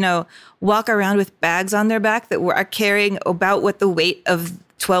and Pacino walk around with bags on their back that were carrying about what the weight of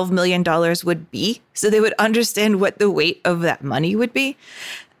 $12 million would be. So they would understand what the weight of that money would be.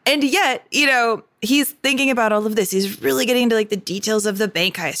 And yet, he's thinking about all of this. He's really getting into like the details of the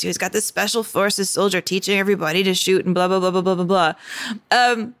bank heist. He's got this special forces soldier teaching everybody to shoot and blah, blah, blah, blah, blah, blah, blah.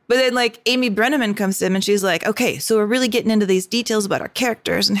 But then like Amy Brenneman comes to him and she's like, okay, so we're really getting into these details about our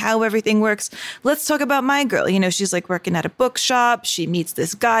characters and how everything works. Let's talk about my girl. She's like working at a bookshop. She meets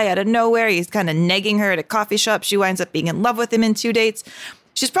this guy out of nowhere. He's kind of negging her at a coffee shop. She winds up being in love with him in 2 dates.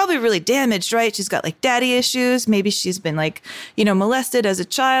 She's probably really damaged, right? She's got like daddy issues. Maybe she's been like, molested as a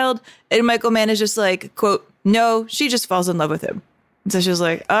child. And Michael Mann is just like, quote, no, she just falls in love with him. And so she was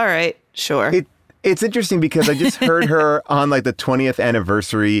like, all right, sure. It's interesting because I just heard her on like the 20th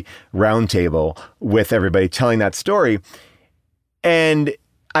anniversary roundtable with everybody telling that story. And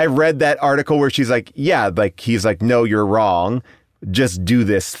I read that article where she's like, yeah, like he's like, no, you're wrong. Just do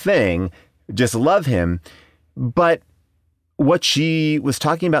this thing. Just love him. But what she was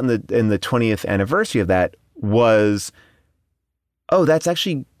talking about in the 20th anniversary of that was, oh, that's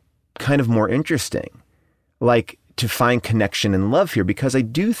actually kind of more interesting. Like to find connection and love here, because I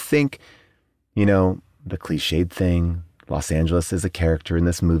do think, you know, the cliched thing, Los Angeles is a character in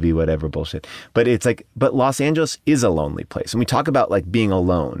this movie, whatever bullshit. But it's like, but Los Angeles is a lonely place. And we talk about like being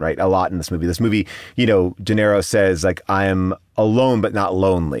alone, right? A lot in this movie. This movie, you know, De Niro says like, I am alone, but not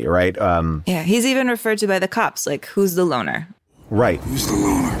lonely, right? Yeah, he's even referred to by the cops, like, who's the loner? Right. Who's the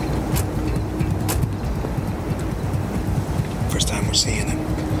loner? First time we're seeing him.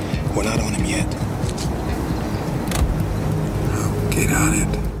 We're not on him yet. Oh, get on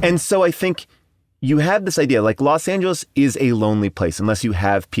it. And so I think you have this idea, like Los Angeles is a lonely place unless you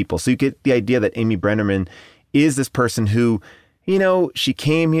have people. So you get the idea that Amy Brenneman is this person who, you know, she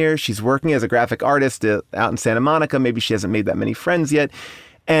came here, she's working as a graphic artist out in Santa Monica. Maybe she hasn't made that many friends yet.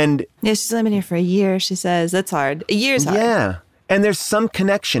 And yeah, she's only been here for a year, she says. That's hard. A year's hard. Yeah. And there's some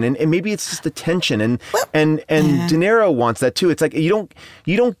connection, and maybe it's just the tension, and De Niro wants that too. It's like you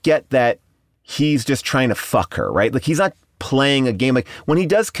don't get that he's just trying to fuck her, right? Like he's not playing a game. Like when he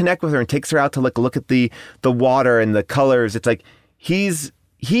does connect with her and takes her out to like look at the water and the colors, it's like he's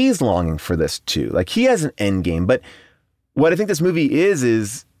longing for this too. Like he has an end game. But what I think this movie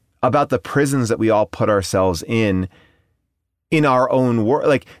is about the prisons that we all put ourselves in our own world.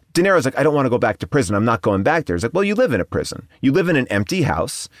 Like De Niro's like, I don't want to go back to prison. I'm not going back there. It's like, well, you live in a prison. You live in an empty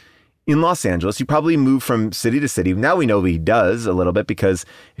house in Los Angeles. You probably move from city to city. Now we know he does a little bit, because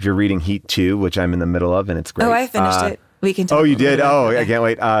if you're reading Heat 2, which I'm in the middle of, and it's great. Oh, I finished it. We can talk. Oh, you did? Oh, I can't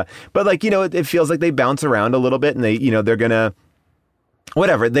wait. But like, you know, it feels like they bounce around a little bit, and they, you know, they're going to,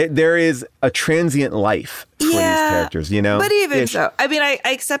 whatever. There is a transient life for these characters, you know? But even so, I mean, I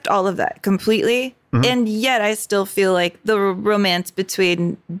accept all of that completely. Mm-hmm. And yet I still feel like the romance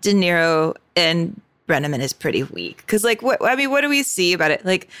between De Niro and Brenneman is pretty weak. Because like, what do we see about it?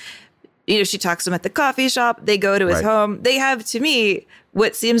 Like, you know, she talks to him at the coffee shop. They go to his home. They have, to me,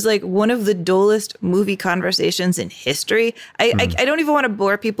 what seems like one of the dullest movie conversations in history. I don't even want to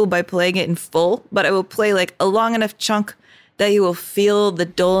bore people by playing it in full, but I will play like a long enough chunk that you will feel the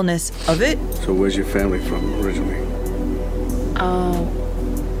dullness of it. So where's your family from originally?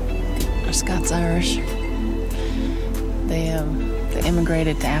 Scots-Irish. They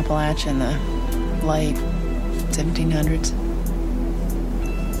immigrated to Appalachia in the late 1700s.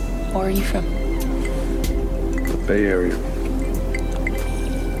 Where are you from? The Bay Area.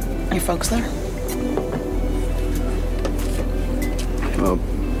 Your folks there? Well,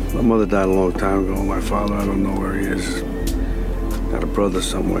 my mother died a long time ago. My father, I don't know where he is. Got a brother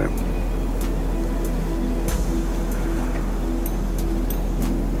somewhere.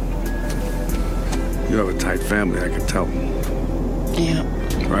 You have a tight family, I can tell. Yeah.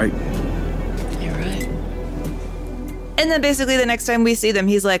 Right? You're right. And then basically the next time we see them,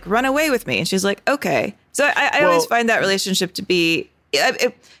 he's like, run away with me. And she's like, okay. So I always find that relationship to be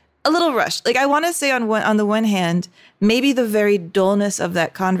a little rushed. Like I want to say on the one hand, maybe the very dullness of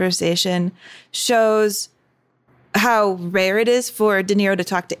that conversation shows how rare it is for De Niro to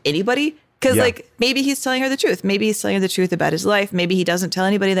talk to anybody. Because like maybe he's telling her the truth. Maybe he's telling her the truth about his life. Maybe he doesn't tell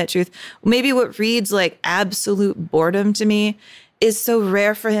anybody that truth. Maybe what reads like absolute boredom to me is so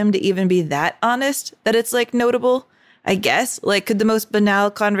rare for him to even be that honest that it's like notable, I guess. Like, could the most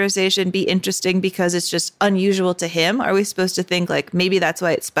banal conversation be interesting because it's just unusual to him? Are we supposed to think like maybe that's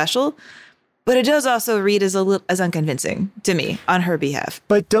why it's special? But it does also read as unconvincing to me on her behalf.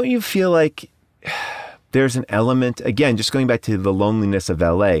 But don't you feel like there's an element, again, just going back to the loneliness of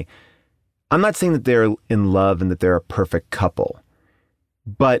LA, I'm not saying that they're in love and that they're a perfect couple,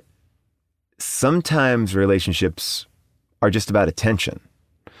 but sometimes relationships are just about attention,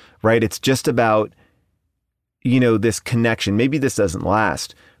 right? It's just about, you know, this connection. Maybe this doesn't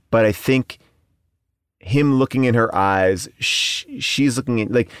last, but I think him looking in her eyes, she's looking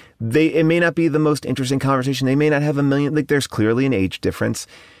in, like, it may not be the most interesting conversation. They may not have a million, like, there's clearly an age difference,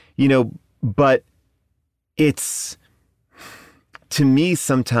 you know, but it's, to me,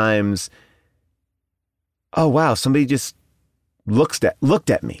 sometimes, oh wow, somebody just looked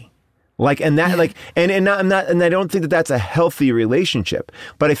at me, like, and that, like, and I don't think that that's a healthy relationship,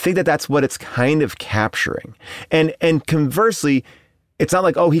 but I think that that's what it's kind of capturing, and conversely, it's not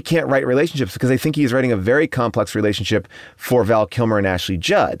like, oh, he can't write relationships, because I think he's writing a very complex relationship for Val Kilmer and Ashley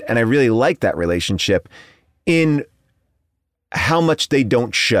Judd, and I really like that relationship in how much they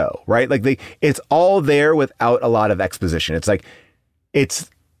don't show, right? Like it's all there without a lot of exposition. It's like,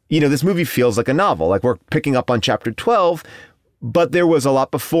 this movie feels like a novel. Like we're picking up on chapter 12, but there was a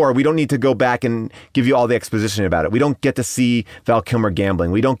lot before. We don't need to go back and give you all the exposition about it. We don't get to see Val Kilmer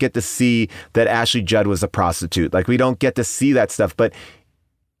gambling. We don't get to see that Ashley Judd was a prostitute. Like we don't get to see that stuff, but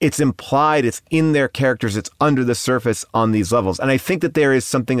it's implied, it's in their characters, it's under the surface on these levels. And I think that there is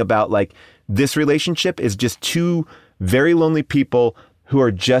something about like this relationship is just two very lonely people who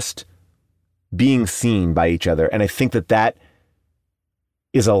are just being seen by each other. And I think that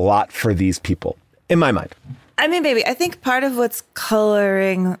is a lot for these people, in my mind. I mean, baby, I think part of what's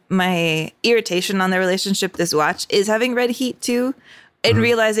coloring my irritation on the relationship this watch is having read Heat 2 and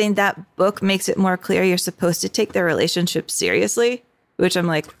realizing that book makes it more clear you're supposed to take their relationship seriously, which I'm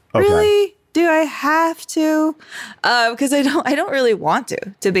like, really? Do I have to? Because I don't really want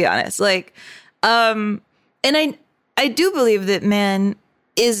to be honest. Like, and I do believe that man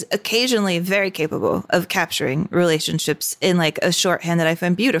is occasionally very capable of capturing relationships in like a shorthand that I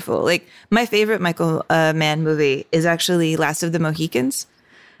find beautiful. Like my favorite Michael Mann movie is actually Last of the Mohicans.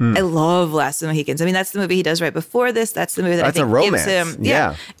 I love Last of the Mohicans. I mean, that's the movie he does right before this. That's the movie that I think gives him,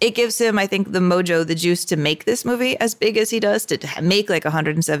 it gives him, I think, the mojo, the juice to make this movie as big as he does, to make like a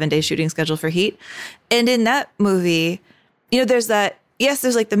 107-day shooting schedule for Heat. And in that movie, there's that, yes,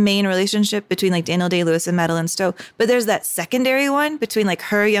 there's like the main relationship between like Daniel Day-Lewis and Madeline Stowe, but there's that secondary one between like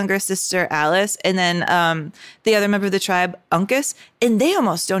her younger sister, Alice, and then the other member of the tribe, Uncas. And they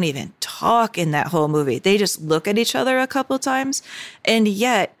almost don't even talk in that whole movie. They just look at each other a couple times. And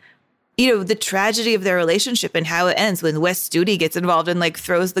yet, the tragedy of their relationship and how it ends when Wes Studi gets involved and like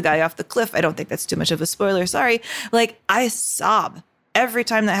throws the guy off the cliff. I don't think that's too much of a spoiler. Sorry. Like I sob every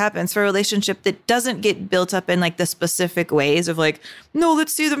time that happens for a relationship that doesn't get built up in like the specific ways of like, no,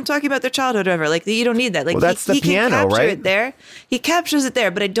 let's see them talking about their childhood or whatever. Like you don't need that. Like that's the piano, can capture right? it there. He captures it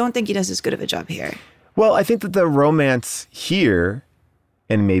there, but I don't think he does as good of a job here. Well, I think that the romance here,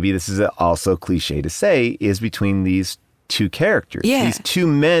 and maybe this is also cliche to say, is between these two characters. Yeah. These two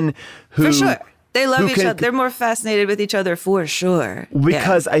men who... For sure. They love each other. They're more fascinated with each other for sure.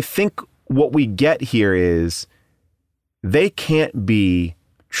 Because I think what we get here is they can't be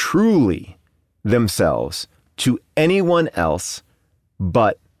truly themselves to anyone else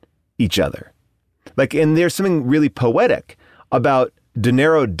but each other. Like, and there's something really poetic about De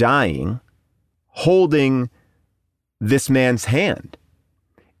Niro dying, holding this man's hand.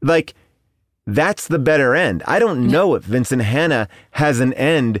 Like, that's the better end. I don't know if Vincent Hanna has an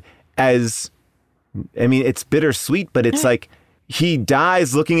end as, I mean, it's bittersweet, but it's like he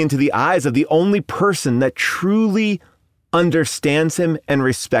dies looking into the eyes of the only person that truly understands him and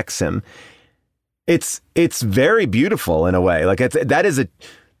respects him. It's very beautiful in a way. Like that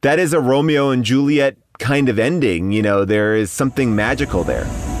is a Romeo and Juliet kind of ending. There is something magical there.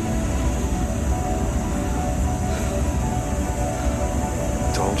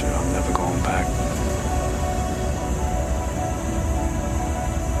 I told you I'm never going back.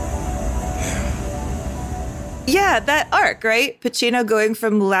 Yeah, that arc, right? Pacino going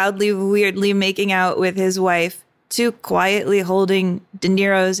from loudly, weirdly making out with his wife to quietly holding De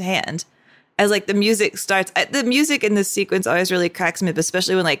Niro's hand as like the music starts. The music in this sequence always really cracks me up,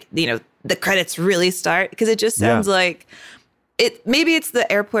 especially when like, the credits really start, because it just sounds like it. Maybe it's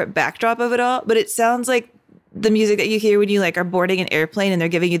the airport backdrop of it all, but it sounds like the music that you hear when you like are boarding an airplane and they're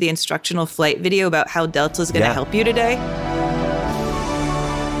giving you the instructional flight video about how Delta is going to help you today.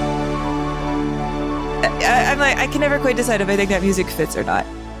 I'm like, I can never quite decide if I think that music fits or not.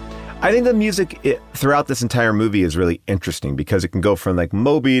 I think the music throughout this entire movie is really interesting because it can go from like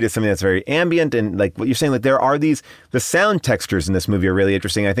Moby to something that's very ambient, and like what you're saying, like there are the sound textures in this movie are really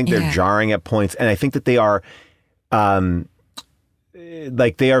interesting. I think they're jarring at points, and I think that they are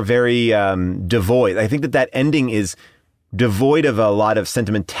very devoid. I think that ending is devoid of a lot of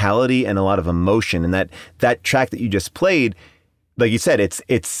sentimentality and a lot of emotion, and that track that you just played, like you said,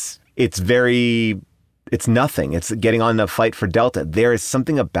 it's nothing. It's getting on a fight for Delta. There is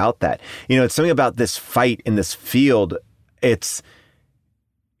something about that. It's something about this fight in this field. It's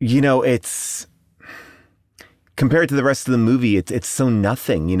compared to the rest of the movie, it's so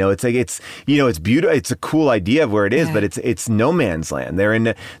nothing. It's like it's beautiful. It's a cool idea of where it is, but it's no man's land.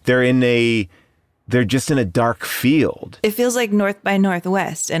 They're just in a dark field. It feels like North by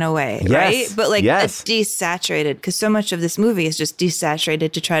Northwest in a way, right? But like it's desaturated, because so much of this movie is just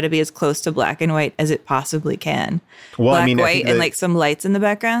desaturated to try to be as close to black and white as it possibly can. Well, black, white, and like some lights in the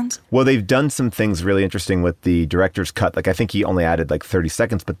background. Well, they've done some things really interesting with the director's cut. Like I think he only added like 30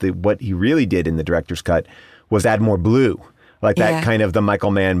 seconds, but what he really did in the director's cut was add more blue. Like that kind of the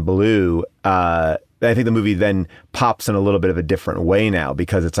Michael Mann blue I think the movie then pops in a little bit of a different way now,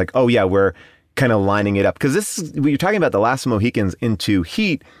 because it's like, oh yeah, we're kind of lining it up. Because this is, what you're talking about, The Last of the Mohicans into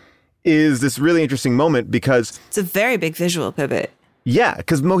Heat, is this really interesting moment, because it's a very big visual pivot. Yeah,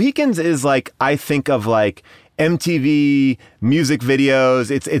 because Mohicans is like, I think of like MTV music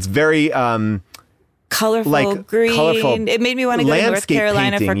videos. It's very colorful, like, green. Colorful it made me want to go to North landscape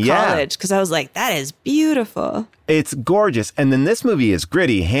Carolina painting, for college, because I was like, that is beautiful. It's gorgeous. And then this movie is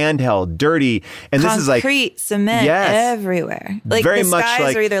gritty, handheld, dirty, and this is like concrete, cement everywhere. Like very the much skies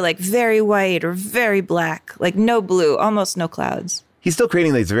like, are either like very white or very black, like no blue, almost no clouds. He's still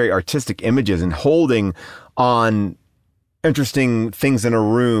creating these very artistic images and holding on interesting things in a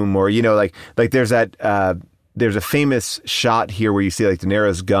room, or, you know, like there's that there's a famous shot here where you see like De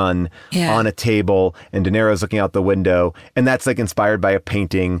Niro's gun on a table, and De Niro's looking out the window, and that's like inspired by a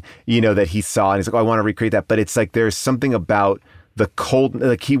painting, you know, that he saw, and he's like, oh, I want to recreate that. But it's like there's something about the cold,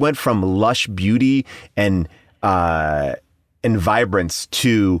 like he went from lush beauty and vibrance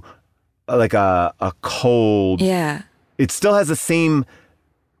to like a cold. Yeah. It still has the same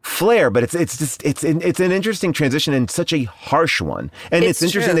flair, but it's an interesting transition, and such a harsh one. And it's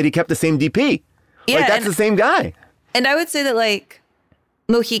interesting that he kept the same DP. Yeah, like that's the same guy. And I would say that like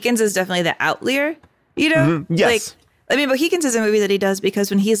Mohicans is definitely the outlier, you know? Mm-hmm. Yes. Like, I mean, Mohicans is a movie that he does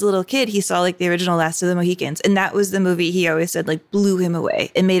because when he's a little kid, he saw like the original Last of the Mohicans. And that was the movie he always said like blew him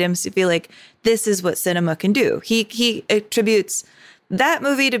away and made him feel like this is what cinema can do. He attributes that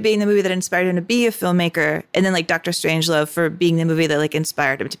movie to being the movie that inspired him to be a filmmaker. And then like Dr. Strangelove for being the movie that like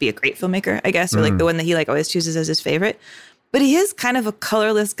inspired him to be a great filmmaker, I guess, or like the one that he like always chooses as his favorite. But he is kind of a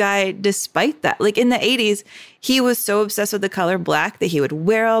colorless guy despite that. Like in the 80s, he was so obsessed with the color black that he would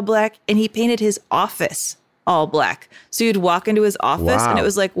wear all black, and he painted his office all black. So you'd walk into his office and it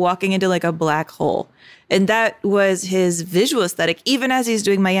was like walking into like a black hole. And that was his visual aesthetic, even as he's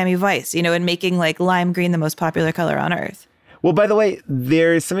doing Miami Vice, you know, and making like lime green the most popular color on earth. Well, by the way,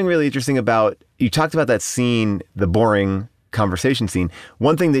 there's something really interesting about, you talked about that scene, the boring conversation scene.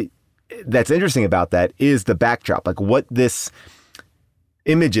 One thing that's interesting about that is the backdrop, like what this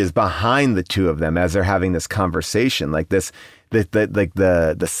image is behind the two of them as they're having this conversation, like this, like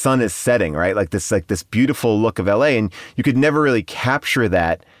the sun is setting, right? Like this beautiful look of LA, and you could never really capture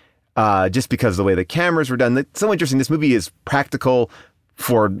that just because of the way the cameras were done. It's so interesting. This movie is practical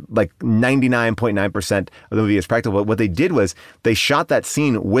for like 99.9% of the movie is practical. But what they did was they shot that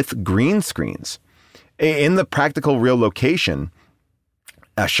scene with green screens in the practical real location.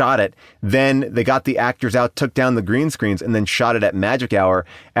 Shot it, then they got the actors out, took down the green screens, and then shot it at magic hour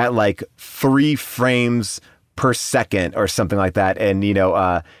at like 3 frames per second or something like that, and you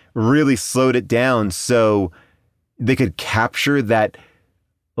know, really slowed it down so they could capture that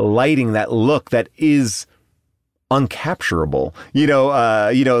lighting, that look that is uncapturable, you know,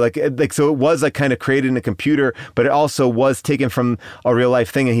 like so it was like kind of created in a computer, but it also was taken from a real life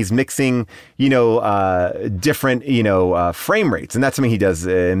thing, and he's mixing, you know, different, you know, frame rates, and that's something he does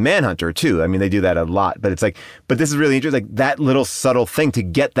in Manhunter too. I mean, they do that a lot, but it's like, but this is really interesting, like that little subtle thing to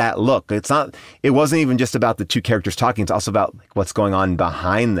get that look. It wasn't even just about the two characters talking; it's also about like what's going on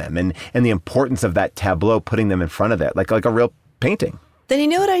behind them, and the importance of that tableau, putting them in front of that, like a real painting. Then you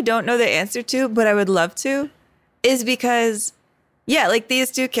know what I don't know the answer to, but I would love to, is because, yeah, like these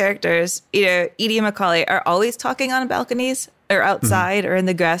two characters, you know, Edie and Macaulay are always talking on balconies or outside or in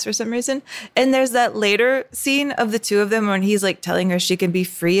the grass for some reason. And there's that later scene of the two of them when he's like telling her she can be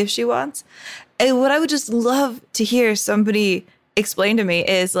free if she wants. And what I would just love to hear somebody explain to me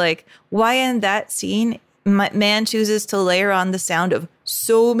is like, why in that scene, man chooses to layer on the sound of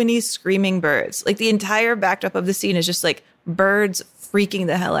so many screaming birds. Like the entire backdrop of the scene is just like birds freaking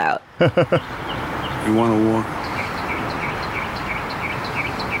the hell out. You want to walk?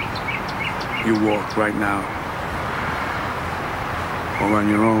 You walk right now. Or on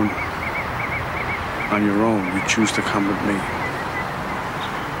your own. On your own, you choose to come with me.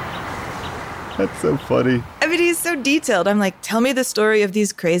 That's so funny. I mean, he's so detailed. I'm like, tell me the story of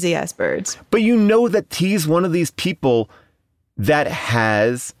these crazy ass birds. But you know that he's one of these people that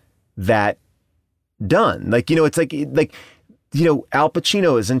has that done. Like, you know, it's like, you know, Al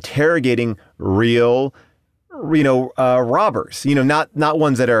Pacino is interrogating real, you know, robbers, you know, not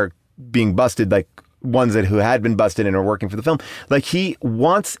ones that are being busted, like ones who had been busted and are working for the film. Like he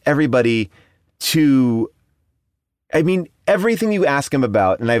wants everybody to, I mean, everything you ask him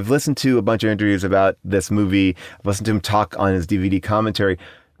about, and I've listened to a bunch of interviews about this movie, I've listened to him talk on his DVD commentary.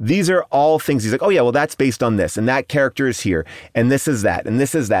 These are all things he's like, oh yeah, well that's based on this, and that character is here, and this is that, and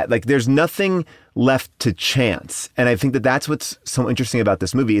this is that. Like there's nothing left to chance. And I think that that's what's so interesting about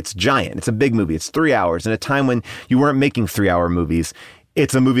this movie. It's giant. It's a big movie. It's 3 hours in a time when you weren't making 3-hour movies.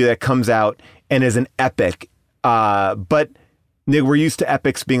 it's a movie that comes out and is an epic. But we're used to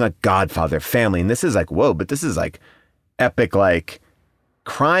epics being like Godfather, Family, and this is like, whoa, but this is like epic, like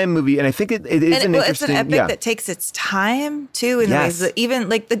crime movie. And I think it is an interesting... It's an epic that takes its time, too, in ways that even,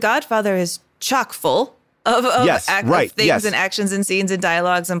 like, The Godfather is chock full of things and actions and scenes and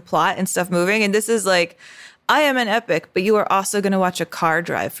dialogues and plot and stuff moving. And this is like, I am an epic, but you are also going to watch a car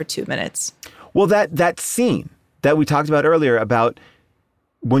drive for 2 minutes. Well, that scene that we talked about earlier about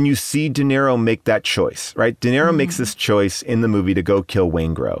when you see De Niro make that choice, right? De Niro makes this choice in the movie to go kill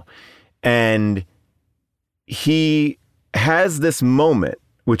Waingro. And he has this moment,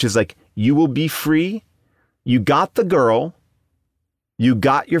 which is like, you will be free. You got the girl. You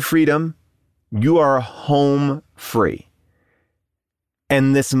got your freedom. You are home free.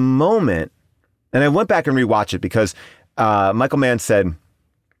 And this moment, and I went back and rewatched it because Michael Mann said,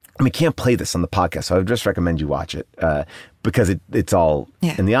 we can't play this on the podcast, so I would just recommend you watch it because it's all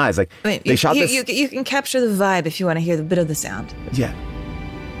in the eyes. Like, they shot this. You can capture the vibe if you want to hear the bit of the sound. Yeah.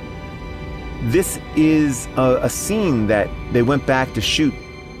 This is a scene that they went back to shoot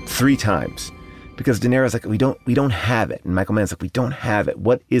 3 times because De Niro's like, we don't have it. And Michael Mann's like, we don't have it.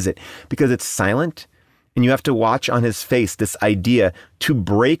 What is it? Because it's silent and you have to watch on his face this idea to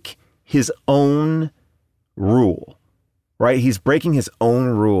break his own rule, right? He's breaking his own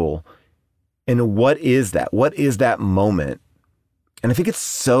rule. And what is that? What is that moment? And I think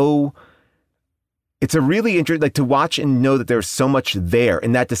it's a really interesting, like, to watch and know that there's so much there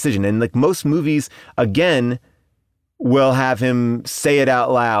in that decision. And like most movies, again, will have him say it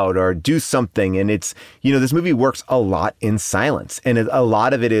out loud or do something. And it's, this movie works a lot in silence. And a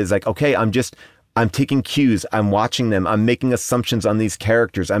lot of it is like, okay, I'm taking cues. I'm watching them. I'm making assumptions on these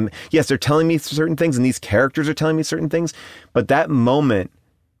characters. Yes, they're telling me certain things and these characters are telling me certain things. But that moment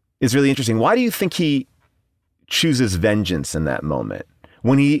is really interesting. Why do you think he chooses vengeance in that moment?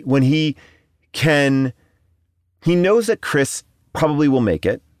 When he knows that Chris probably will make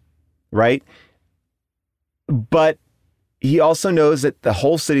it, right? But he also knows that the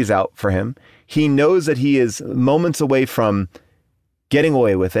whole city's out for him. He knows that he is moments away from getting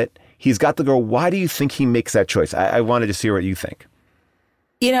away with it. He's got the girl. Why do you think he makes that choice? I wanted to see what you think.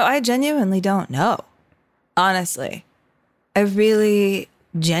 I genuinely don't know. Honestly, I really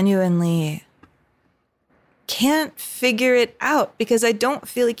genuinely can't figure it out because I don't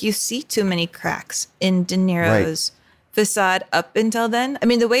feel like you see too many cracks in De Niro's facade up until then. I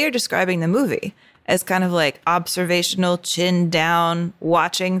mean, the way you're describing the movie as kind of like observational, chin down,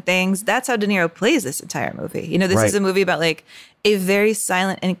 watching things, that's how De Niro plays this entire movie. This is a movie about like a very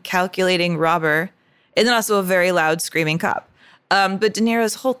silent and calculating robber and then also a very loud screaming cop. But De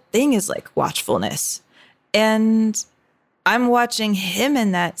Niro's whole thing is like watchfulness. And I'm watching him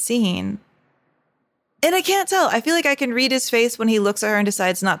in that scene and I can't tell. I feel like I can read his face when he looks at her and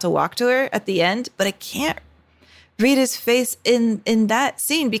decides not to walk to her at the end, but I can't read his face in that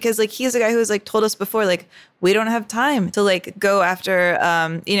scene because like he's a guy who's like told us before, like, we don't have time to like go after,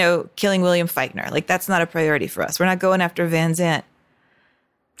 killing William Faulkner. Like, that's not a priority for us. We're not going after Van Zandt.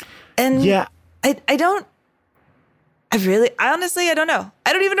 And honestly, I don't know.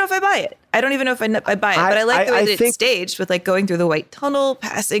 I don't even know if I buy it. I don't even know if I buy it, but I like the way that it's staged with like going through the white tunnel,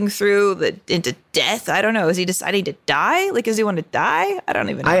 passing through into death. I don't know. Is he deciding to die? Like, does he want to die? I don't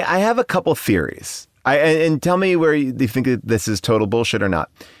even know. I have a couple theories. And tell me where you think that this is total bullshit or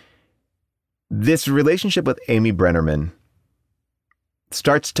not. This relationship with Amy Brennerman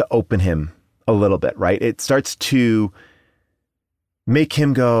starts to open him a little bit, right? It starts to make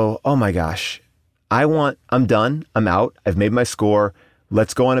him go, oh my gosh, I'm done. I'm out. I've made my score.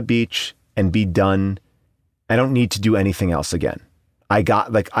 Let's go on a beach and be done. I don't need to do anything else again.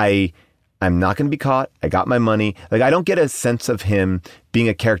 I'm not going to be caught. I got my money. Like, I don't get a sense of him being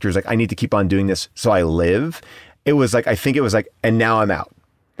a character who's like, I need to keep on doing this so I live. It was like, I think it was like, and now I'm out.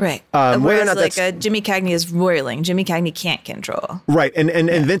 Right. Whereas like Jimmy Cagney is roiling. Jimmy Cagney can't control. Right. And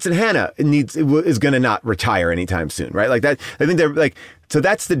Vincent Hanna is going to not retire anytime soon. Right. Like that. I think they're like, so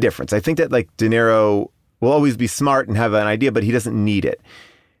that's the difference. I think that like De Niro will always be smart and have an idea, but he doesn't need it.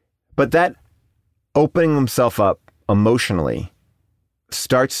 But that opening himself up emotionally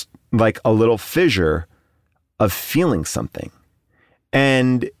starts like a little fissure of feeling something.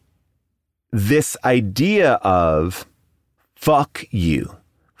 And this idea of fuck you,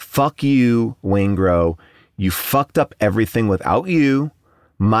 Waingro, you fucked up everything without you.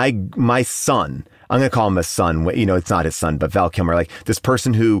 My son, I'm going to call him a son. It's not his son, but Val Kilmer, like this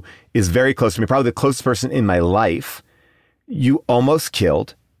person who is very close to me, probably the closest person in my life, you almost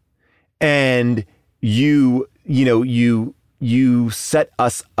killed. And you set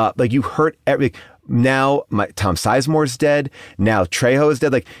us up, like you hurt Now Tom Sizemore's dead. Now Trejo is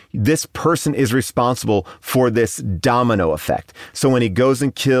dead. Like, this person is responsible for this domino effect. So when he goes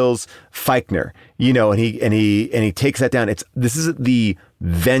and kills Feichner, you know, and he takes that down, this is the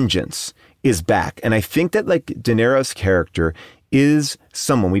vengeance is back. And I think that, like, De Niro's character is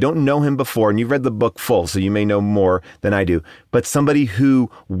someone, we don't know him before, and you've read the book full, so you may know more than I do, but somebody who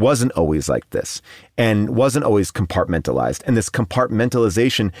wasn't always like this and wasn't always compartmentalized. And this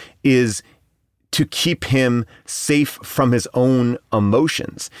compartmentalization is to keep him safe from his own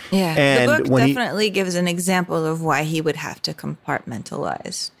emotions. Yeah, and the book when definitely gives an example of why he would have to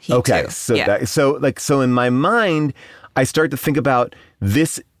compartmentalize. Okay, so in my mind, I start to think about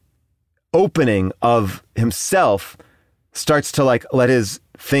this opening of himself starts to, like, let his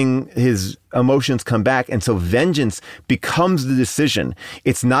emotions come back. And so vengeance becomes the decision.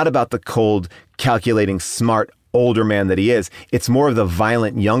 It's not about the cold, calculating, smart, older man that he is. It's more of the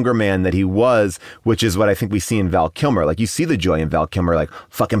violent, younger man that he was, which is what I think we see in Val Kilmer. Like, you see the joy in Val Kilmer, like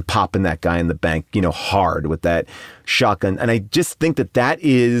fucking popping that guy in the bank, you know, hard with that shotgun. And I just think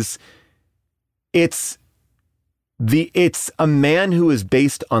it's a man who is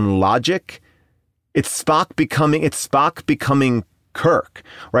based on logic. It's Spock becoming Kirk,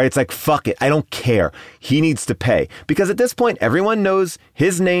 right? It's like, fuck it, I don't care. He needs to pay. Because at this point, everyone knows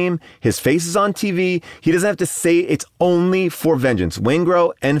his name, his face is on TV. He doesn't have to say it's only for vengeance.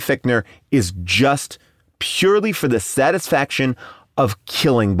 Waingro and Fichtner is just purely for the satisfaction of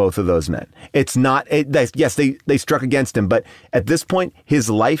killing both of those men. It's not, yes, they struck against him, but at this point, his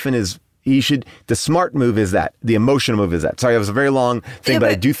life and the smart move is that. The emotional move is that. Sorry, that was a very long thing, but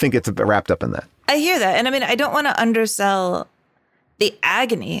I do think it's wrapped up in that. I hear that. And I mean, I don't want to undersell the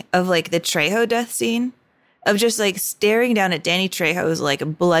agony of, like, the Trejo death scene, of just, like, staring down at Danny Trejo's,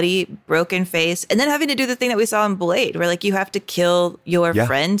 like, bloody, broken face, and then having to do the thing that we saw in Blade, where, like, you have to kill your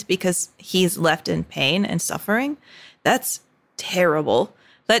friend because he's left in pain and suffering. That's terrible.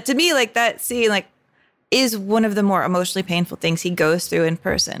 But to me, like, that scene, like, is one of the more emotionally painful things he goes through in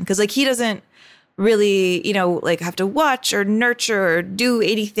person. Because, like, he doesn't really, you know, like, have to watch or nurture or do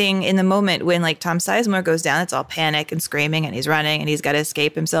anything in the moment when, like, Tom Sizemore goes down. It's all panic and screaming and he's running and he's got to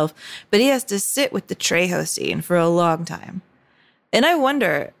escape himself. But he has to sit with the Trejo scene for a long time. And I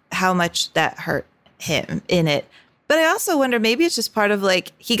wonder how much that hurt him in it. But I also wonder, maybe it's just part of,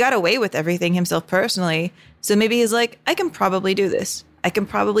 like, he got away with everything himself personally. So maybe he's like, I can probably do this. I can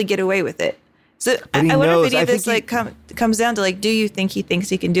probably get away with it. So I wonder if any of this, like, comes down to, like, do you think he thinks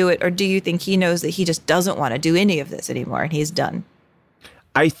he can do it? Or do you think he knows that he just doesn't want to do any of this anymore and he's done?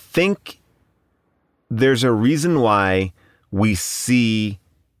 I think there's a reason why we see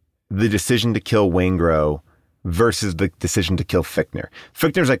the decision to kill Waingro versus the decision to kill Fichtner.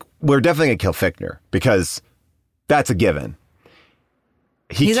 Fichtner's like, we're definitely going to kill Fichtner because that's a given.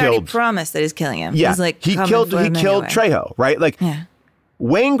 He's already promised that he's killing him. Yeah, he's like, he killed Trejo, right? Like,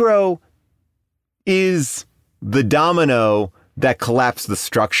 Waingro is the domino that collapsed the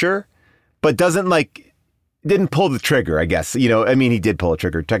structure, but didn't pull the trigger, I guess. You know, I mean, he did pull a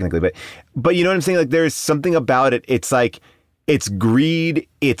trigger technically, but you know what I'm saying? Like, there's something about it. It's like, it's greed.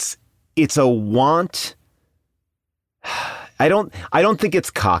 It's a want. I don't think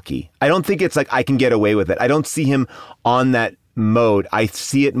it's cocky. I don't think it's like, I can get away with it. I don't see him on that mode. I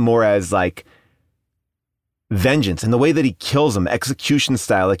see it more as, like, vengeance and the way that he kills him, execution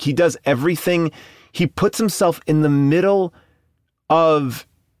style. Like, he does everything. He puts himself in the middle of,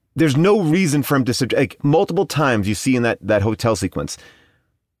 there's no reason for him to, like, multiple times you see in that hotel sequence,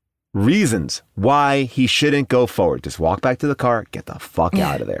 reasons why he shouldn't go forward. Just walk back to the car, get the fuck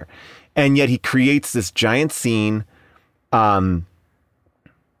out of there. And yet he creates this giant scene, and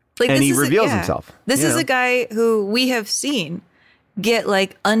he reveals himself. This is a guy who we have seen get,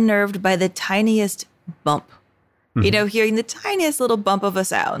 like, unnerved by the tiniest bump. You know, hearing the tiniest little bump of a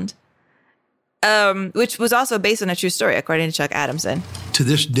sound, which was also based on a true story, according to Chuck Adamson. To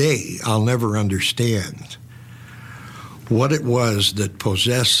this day, I'll never understand what it was that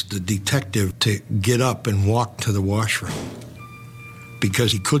possessed the detective to get up and walk to the washroom,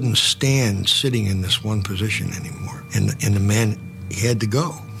 because he couldn't stand sitting in this one position anymore. And the man, he had to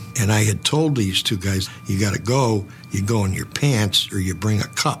go. And I had told these two guys, you got to go, you go in your pants or you bring a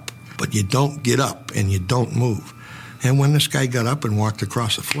cup, but you don't get up and you don't move. And when this guy got up and walked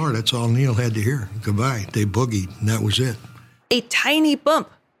across the floor, that's all Neil had to hear. Goodbye. They boogied, and that was it. A tiny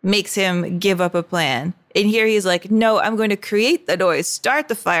bump makes him give up a plan. And here he's like, no, I'm going to create the noise, start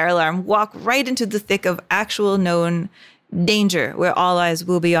the fire alarm, walk right into the thick of actual known danger where all eyes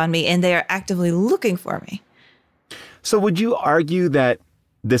will be on me, and they are actively looking for me. So would you argue that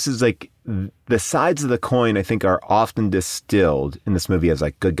this is, like, the sides of the coin, I think, are often distilled in this movie as,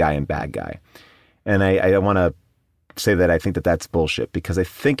 like, good guy and bad guy? And I want to say that I think that that's bullshit, because I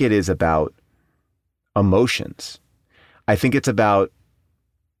think it is about emotions. I think it's about,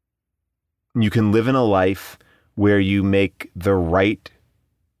 you can live in a life where you make the right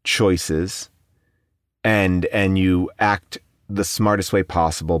choices and you act the smartest way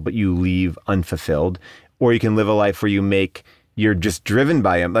possible, but you leave unfulfilled. Or you can live a life where you're just driven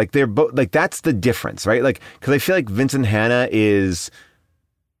by him. Like, they're both, like, that's the difference, right? Like, because I feel like Vincent Hanna is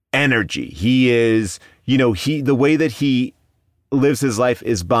energy. He is, the way that he lives his life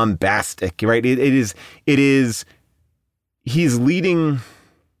is bombastic, right? It is, he's leading,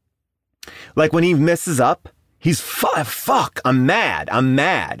 like, when he messes up, he's fuck, I'm mad,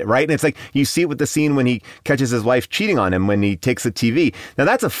 right? And it's like, you see it with the scene when he catches his wife cheating on him when he takes the TV. Now,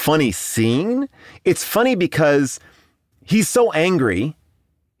 that's a funny scene. It's funny because he's so angry.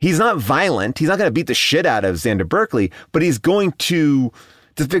 He's not violent. He's not going to beat the shit out of Xander Berkeley, but he's going to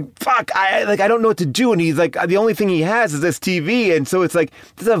just think, fuck, I don't know what to do. And he's like, the only thing he has is this TV. And so it's like,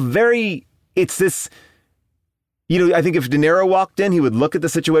 I think if De Niro walked in, he would look at the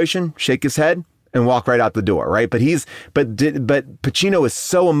situation, shake his head, and walk right out the door, right? But Pacino is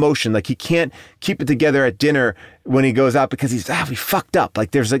so emotional, like he can't keep it together at dinner when he goes out because we fucked up.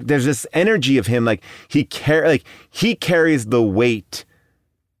 Like there's this energy of him, like he carries the weight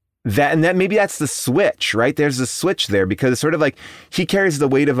that maybe that's the switch, right? There's a switch there, because it's sort of like he carries the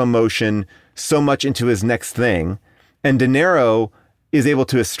weight of emotion so much into his next thing, and De Niro is able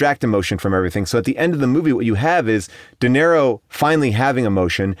to extract emotion from everything. So at the end of the movie, what you have is De Niro finally having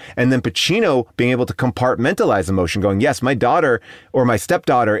emotion, and then Pacino being able to compartmentalize emotion, going, yes, my daughter or my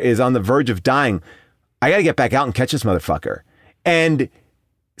stepdaughter is on the verge of dying. I got to get back out and catch this motherfucker. And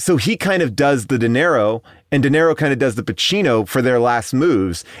so he kind of does the De Niro, and De Niro kind of does the Pacino for their last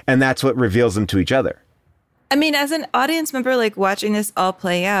moves, and that's what reveals them to each other. I mean, as an audience member, like watching this all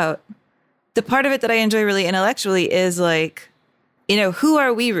play out, the part of it that I enjoy really intellectually is like, who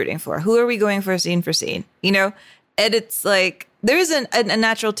are we rooting for? Who are we going for scene? And it's like, there is a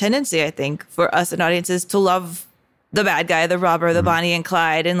natural tendency, I think, for us and audiences to love the bad guy, the robber, the Bonnie and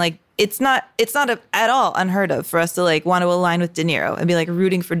Clyde. And like, it's not at all unheard of for us to like want to align with De Niro and be like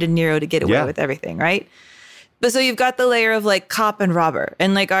rooting for De Niro to get away with everything, right? But so you've got the layer of like cop and robber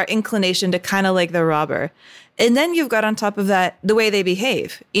and like our inclination to kind of like the robber. And then you've got on top of that, the way they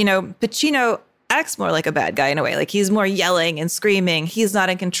behave. Pacino acts more like a bad guy in a way. Like he's more yelling and screaming. He's not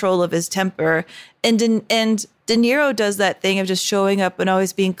in control of his temper. And De Niro does that thing of just showing up and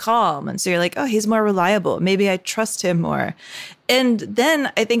always being calm. And so you're like, oh, he's more reliable. Maybe I trust him more. And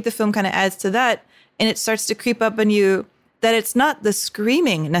then I think the film kind of adds to that, and it starts to creep up on you that it's not the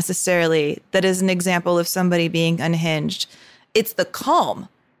screaming necessarily that is an example of somebody being unhinged. It's the calm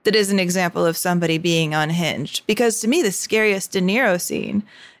that is an example of somebody being unhinged. Because to me, the scariest De Niro scene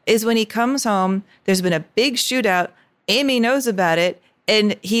is when he comes home, there's been a big shootout, Amy knows about it,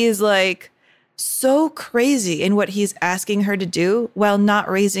 and he is like so crazy in what he's asking her to do while not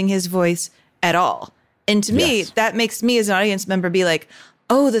raising his voice at all. And to me, that makes me as an audience member be like,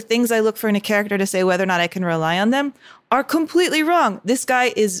 oh, the things I look for in a character to say whether or not I can rely on them are completely wrong. This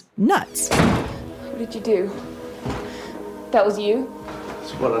guy is nuts. What did you do? That was you?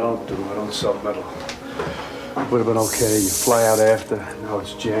 That's what I don't do. I don't sell metal. Would have been okay. You fly out after. Now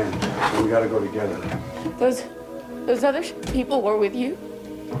it's jammed. So we gotta go together. Those other people were with you?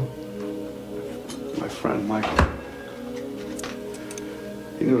 My friend Michael.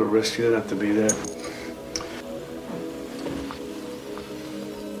 He knew the risk. He didn't have to be there.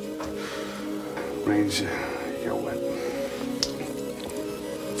 Range, you got wet.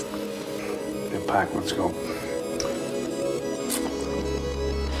 Get packed. Let's go.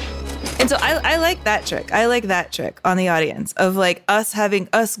 And so I like that trick. I like that trick on the audience of like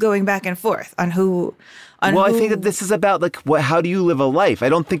us going back and forth on who. I think that this is about like how do you live a life? I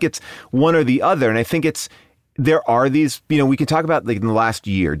don't think it's one or the other. And I think there are these, we can talk about like in the last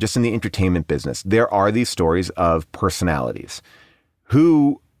year, just in the entertainment business, there are these stories of personalities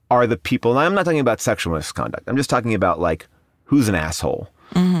who are the people. And I'm not talking about sexual misconduct. I'm just talking about like who's an asshole.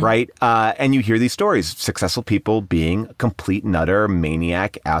 Mm-hmm. Right. And you hear these stories, successful people being a complete nutter,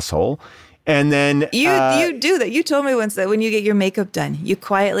 maniac, asshole. And then you do that. You told me once that when you get your makeup done, you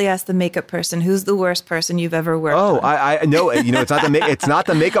quietly ask the makeup person, who's the worst person you've ever worked on? I know. It's not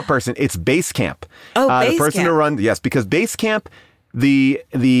the makeup person. It's Basecamp. The person who runs. Yes, because Basecamp, the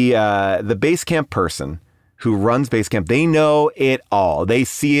Basecamp person who runs Basecamp, they know it all. They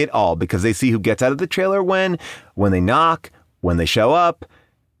see it all because they see who gets out of the trailer when they knock, when they show up.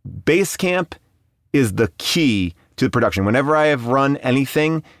 Basecamp is the key to the production. Whenever I have run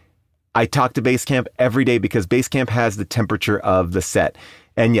anything, I talk to Basecamp every day because Basecamp has the temperature of the set.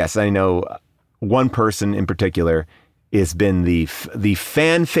 And yes, I know one person in particular has been the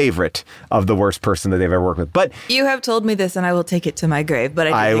fan favorite of the worst person that they've ever worked with. But you have told me this, and I will take it to my grave. But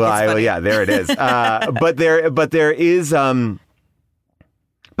I think it's funny. Yeah, there it is. But there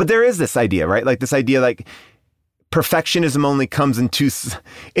is this idea, right? Like this idea, like perfectionism only comes in two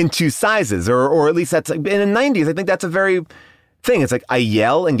sizes, or at least that's like in the 90s. I think that's a very thing. It's like I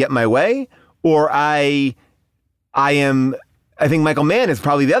yell and get my way, or I think Michael Mann is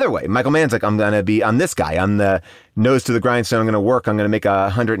probably the other way. Michael Mann's like, I'm this guy. I'm the nose to the grindstone. I'm going to work. I'm going to make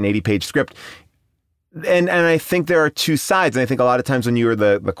a 180-page script. And I think there are two sides. And I think a lot of times when you're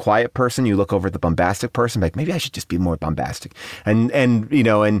the quiet person, you look over at the bombastic person, like maybe I should just be more bombastic. And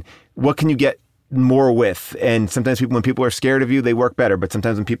what can you get more with? And sometimes when people are scared of you, they work better. But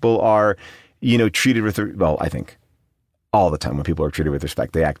sometimes when people are, treated with, well, I think all the time when people are treated with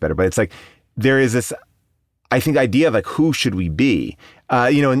respect, they act better. But it's like, there is this, I think, idea of like, who should we be?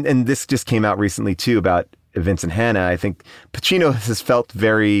 And this just came out recently too about Vincent Hanna. I think Pacino has felt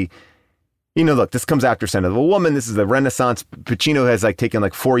very, look, this comes after Scent of a Woman. This is the Renaissance. Pacino has like taken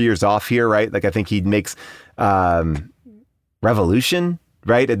like 4 years off here, right? Like I think he makes Revolution,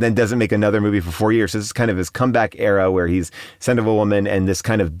 right? And then doesn't make another movie for 4 years. So this is kind of his comeback era where he's Scent of a Woman and this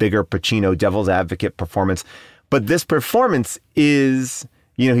kind of bigger Pacino devil's advocate performance. But this performance is,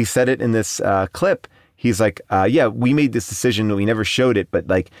 he said it in this clip. He's like, we made this decision. We never showed it, but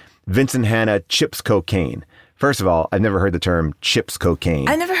like Vincent Hanna chips cocaine. First of all, I've never heard the term chips cocaine.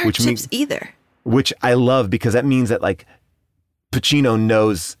 I never heard chips either. Which I love because that means that like Pacino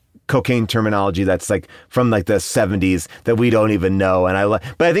knows cocaine terminology that's like from like the 70s that we don't even know.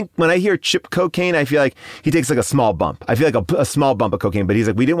 But I think when I hear chip cocaine, I feel like he takes like a small bump. I feel like a small bump of cocaine, but he's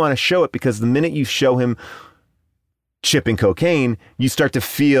like, we didn't want to show it because the minute you show him chipping cocaine, you start to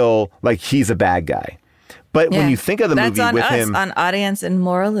feel like he's a bad guy. But when you think of the movie with him, on audience and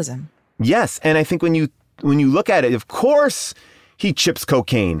moralism. Yes, and I think when you look at it, of course he chips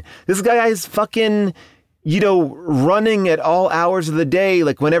cocaine. This guy is fucking, running at all hours of the day.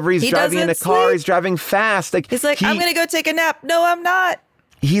 Like whenever he's driving in a car, he's driving fast. Like he's like, I'm gonna go take a nap. No, I'm not.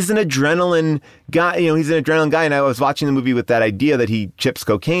 He's an adrenaline guy. And I was watching the movie with that idea that he chips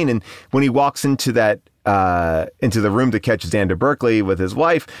cocaine. And when he walks into that into the room to catch Xander Berkeley with his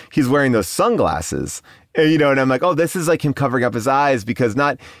wife, he's wearing those sunglasses. And I'm like, oh, this is like him covering up his eyes because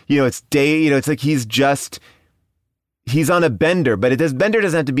it's day, it's like he's on a bender, but bender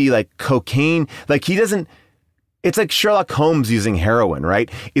doesn't have to be like cocaine. Like it's like Sherlock Holmes using heroin,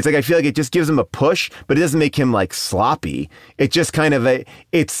 right? It's like, I feel like it just gives him a push, but it doesn't make him like sloppy. It just kind of,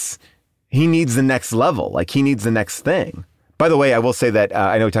 he needs the next level. Like he needs the next thing. By the way, I will say that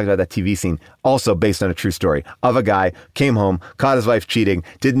I know we talked about that TV scene, also based on a true story of a guy came home, caught his wife cheating,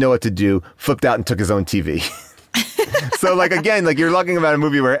 didn't know what to do, flipped out and took his own TV. So like, again, like you're talking about a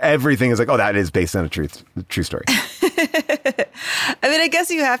movie where everything is like, oh, that is based on a true story. I mean, I guess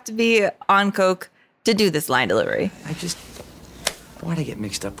you have to be on coke to do this line delivery. Why'd I get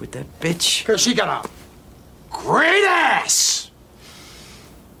mixed up with that bitch? Because she got a great ass.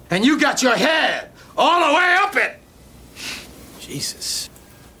 And you got your head all the way up it. Jesus.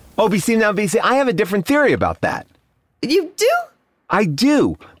 Oh, BC, I have a different theory about that. You do? I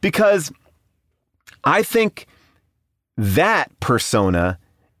do, because I think that persona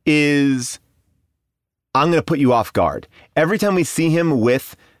is, I'm going to put you off guard. Every time we see him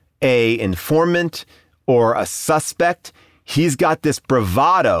with a informant or a suspect, he's got this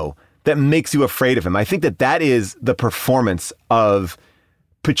bravado that makes you afraid of him. I think that is the performance of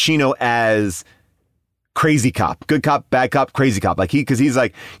Pacino as crazy cop, good cop, bad cop, crazy cop. Like because he's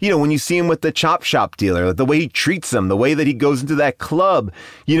like, when you see him with the chop shop dealer, like the way he treats them, the way that he goes into that club,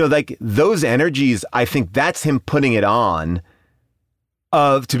 like those energies, I think that's him putting it on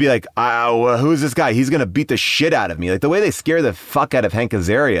to be like, who's this guy? He's going to beat the shit out of me. Like the way they scare the fuck out of Hank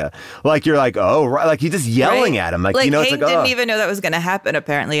Azaria. Like you're like, oh, right. Like he's just yelling at him. Like Hank it's like, didn't even know that was going to happen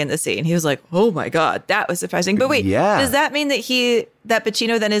apparently in the scene. He was like, oh my God, that was surprising. But wait, does that mean that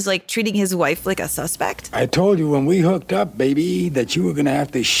Pacino then is like treating his wife like a suspect? I told you when we hooked up, baby, that you were going to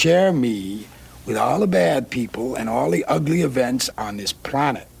have to share me with all the bad people and all the ugly events on this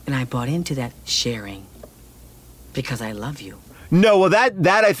planet. And I bought into that sharing because I love you. No, well,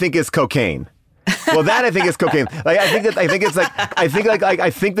 that I think is cocaine. Well, that I think is cocaine. Like I think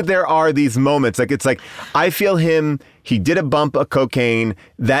that there are these moments. Like it's like I feel him. He did a bump of cocaine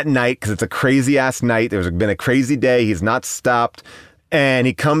that night because it's a crazy ass night. There's been a crazy day. He's not stopped, and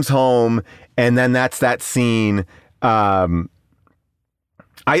he comes home, and then that's that scene. I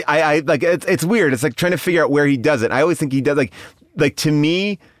like it's weird. It's like trying to figure out where he does it. I always think he does like to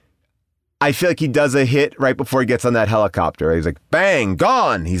me. I feel like he does a hit right before he gets on that helicopter. He's like, bang,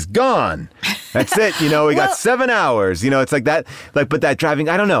 gone. He's gone. That's it. We got 7 hours. It's like that. Like, but that driving,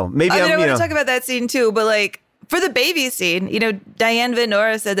 I don't know. Maybe I want to talk about that scene too, but like for the baby scene, Diane Van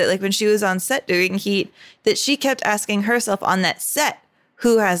Nora said that like when she was on set doing Heat, that she kept asking herself on that set,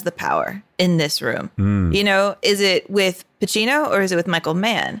 who has the power in this room? Is it with Pacino or is it with Michael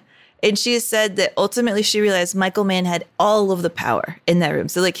Mann? And she said that ultimately she realized Michael Mann had all of the power in that room.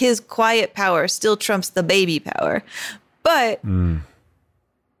 So like his quiet power still trumps the baby power. But, to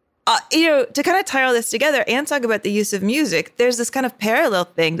kind of tie all this together and talk about the use of music, there's this kind of parallel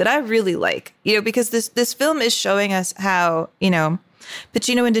thing that I really like, because this film is showing us how, Pacino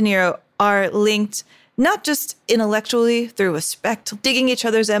and De Niro are linked not just intellectually through respect, digging each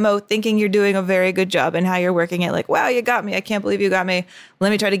other's MO, thinking you're doing a very good job and how you're working it. Like, wow, you got me. I can't believe you got me.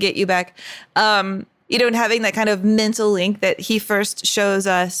 Let me try to get you back. And having that kind of mental link that he first shows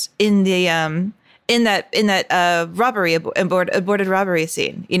us in the in that robbery, aborted robbery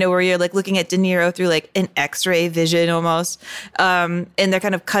scene, where you're like looking at De Niro through like an X-ray vision almost. And they're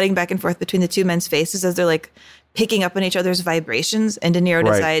kind of cutting back and forth between the two men's faces as they're like picking up on each other's vibrations. And De Niro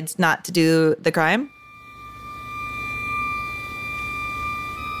decides not to do the crime.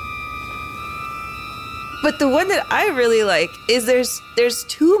 But the one that I really like is there's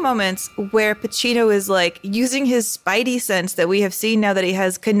two moments where Pacino is like using his spidey sense that we have seen now that he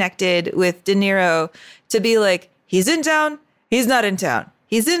has connected with De Niro to be like, he's in town, he's not in town.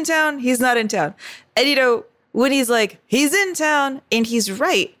 He's in town, he's not in town. And when he's like, he's in town and he's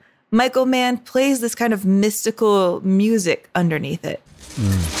right, Michael Mann plays this kind of mystical music underneath it.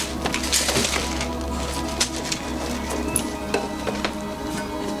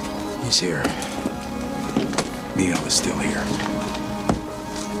 He's here. Neil is still here.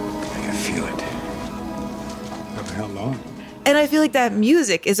 I can feel it. What the hell, Lord? And I feel like that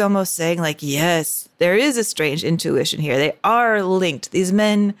music is almost saying like, yes, there is a strange intuition here. They are linked. These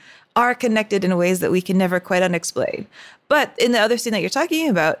men are connected in ways that we can never quite unexplain. But in the other scene that you're talking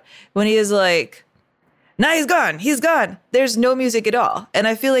about, when he is like, nah, he's gone. There's no music at all. And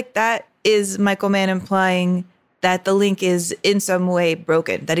I feel like that is Michael Mann implying that the link is in some way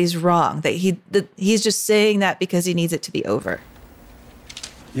broken, that he's wrong, that he's just saying that because he needs it to be over.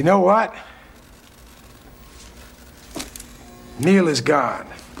 You know what? Neil is gone.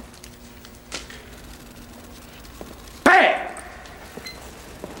 Bam!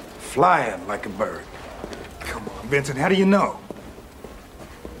 Flying like a bird. Come on, Vincent, how do you know?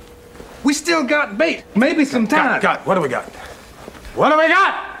 We still got bait. Maybe some time. Got. What do we got? What do we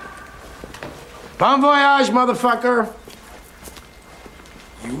got? Bon voyage, motherfucker.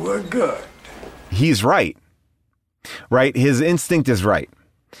 You were good. He's right. Right? His instinct is right.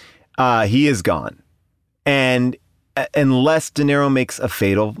 He is gone. And unless De Niro makes a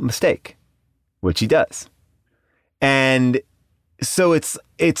fatal mistake, which he does. And so it's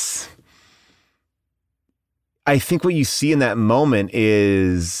I think what you see in that moment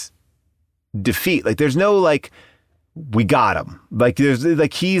is defeat. Like there's no like, we got him. Like there's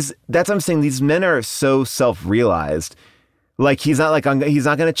like that's what I'm saying. These men are so self-realized. Like he's not going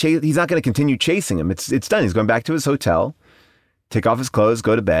to continue chasing him. It's done. He's going back to his hotel, take off his clothes,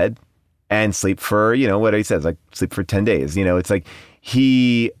 go to bed, and sleep for what he says, like sleep for 10 days. It's like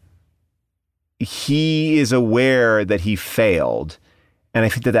he is aware that he failed, and I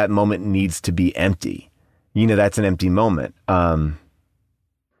think that moment needs to be empty. That's an empty moment.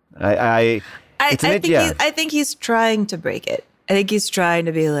 I think he's trying to break it. I think he's trying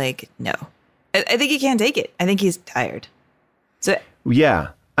to be like, no. I think he can't take it. I think he's tired. So yeah.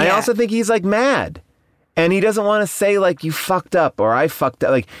 I also think he's like mad. And he doesn't want to say like you fucked up or I fucked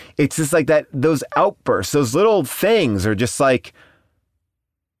up. Like it's just like that, those outbursts, those little things are just like,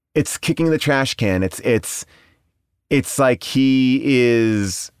 it's kicking the trash can. It's like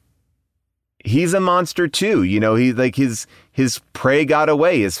he's a monster too. He like his prey got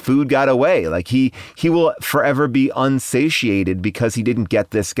away, his food got away. Like he will forever be unsatiated because he didn't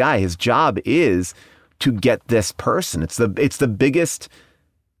get this guy. His job is to get this person. It's the biggest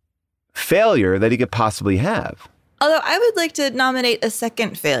failure that he could possibly have. Although I would like to nominate a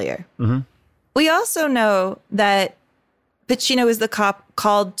second failure. Mm-hmm. We also know that Pacino is the cop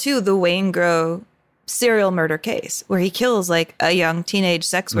called to the Waingro serial murder case where he kills like a young teenage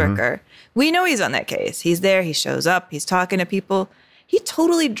sex worker. Mm-hmm. We know he's on that case. He's there. He shows up. He's talking to people. He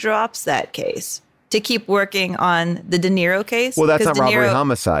totally drops that case to keep working on the De Niro case. Well, that's not robbery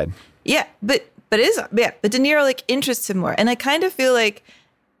homicide. Yeah, but De Niro like interests him more. And I kind of feel like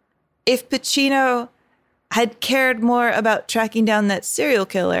if Pacino had cared more about tracking down that serial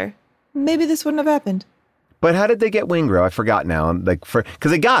killer, maybe this wouldn't have happened. But how did they get Waingro? I forgot now.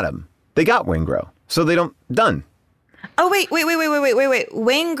 Because they got him. They got Waingro. So they done. Oh, wait.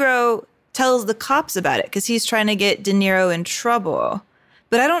 Waingro tells the cops about it because he's trying to get De Niro in trouble.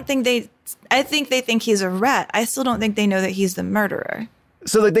 But I think they think he's a rat. I still don't think they know that he's the murderer.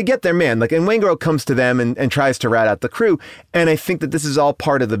 So like they get their man, like, and Waingro comes to them and tries to rat out the crew. And I think that this is all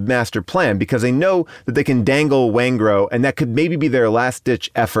part of the master plan because they know that they can dangle Waingro and that could maybe be their last ditch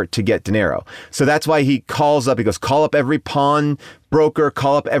effort to get De Niro. So that's why he goes, call up every pawn broker,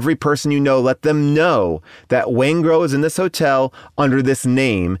 call up every person you know, let them know that Waingro is in this hotel under this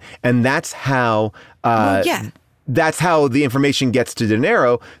name. And that's how, that's how the information gets to De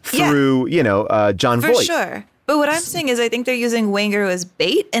Niro through, John Voight. For sure. But what I'm saying is I think they're using Waingro as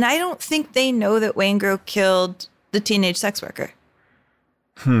bait, and I don't think they know that Waingro killed the teenage sex worker.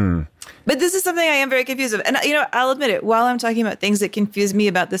 But this is something I am very confused of. And, I'll admit it, while I'm talking about things that confuse me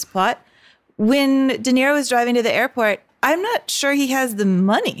about this plot, when De Niro was driving to the airport, I'm not sure he has the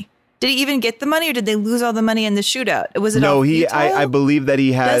money. Did he even get the money, or did they lose all the money in the shootout? Was it all futile? I believe that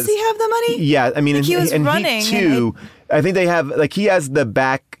he has. Does he have the money? Yeah, I mean, he was running. Heat 2, I think they have, like, he has the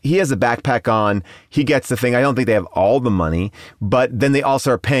backpack on. He gets the thing. I don't think they have all the money, but then they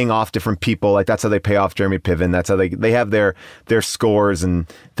also are paying off different people. Like, that's how they pay off Jeremy Piven. That's how they have their scores and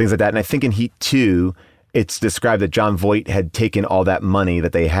things like that. And I think in Heat 2, it's described that John Voight had taken all that money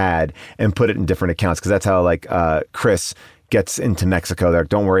that they had and put it in different accounts, because that's how, like, Chris gets into Mexico. They're like,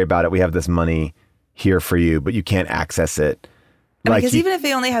 don't worry about it. We have this money here for you, but you can't access it. Because even if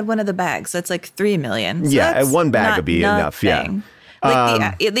they only had one of the bags, that's like $3 million. So yeah, one bag would be enough. Yeah.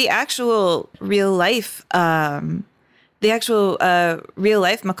 Like the actual real life, Macaulay,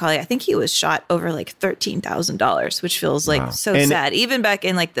 I think he was shot over like $13,000, which feels like so sad. Even back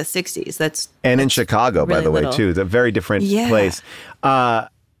in like the 60s, in Chicago, really by the way, too. It's a very different place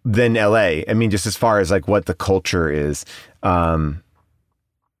than LA. I mean, just as far as like what the culture is. But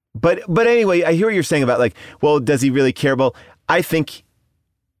anyway, I hear what you're saying about like, well, does he really care? Well, I think,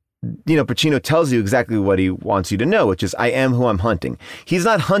 Pacino tells you exactly what he wants you to know, which is, I am who I'm hunting. He's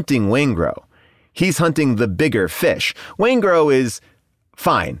not hunting Waingro. He's hunting the bigger fish. Waingro is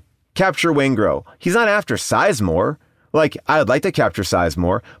fine. Capture Waingro. He's not after Sizemore. Like, I would like to capture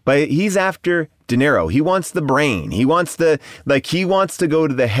Sizemore, but he's after De Niro. He wants the brain. He wants to go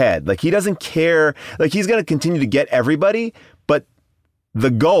to the head. Like, he doesn't care. Like, he's going to continue to get everybody, but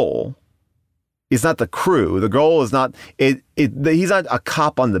the goal is not the crew. The goal is not he's not a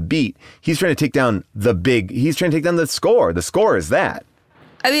cop on the beat. He's trying to take down he's trying to take down the score. The score is that.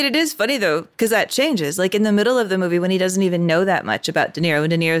 I mean, it is funny though, because that changes. Like in the middle of the movie when he doesn't even know that much about De Niro,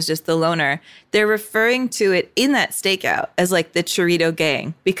 when De Niro's just the loner, they're referring to it in that stakeout as like the Chorito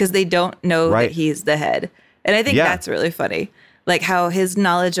gang because they don't know that he's the head. And I think that's really funny. Like how his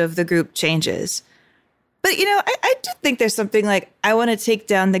knowledge of the group changes. But, I do think there's something like, I want to take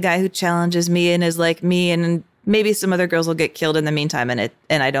down the guy who challenges me and is like me, and maybe some other girls will get killed in the meantime, and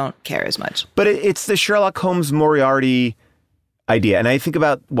I don't care as much. But it's the Sherlock Holmes Moriarty idea. And I think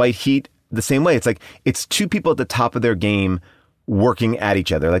about White Heat the same way. It's like, it's two people at the top of their game working at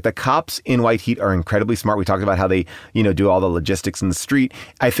each other. Like the cops in White Heat are incredibly smart. We talked about how they, do all the logistics in the street.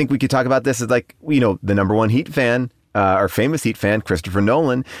 I think we could talk about this as like, the number one Heat fan, our famous Heat fan, Christopher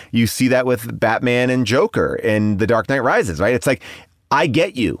Nolan. You see that with Batman and Joker in The Dark Knight Rises, right? It's like, I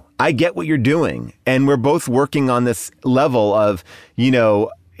get you. I get what you're doing. And we're both working on this level of,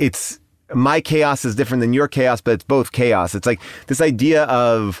 it's my chaos is different than your chaos, but it's both chaos. It's like this idea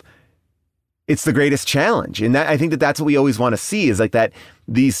of it's the greatest challenge. And I think that's what we always want to see is like that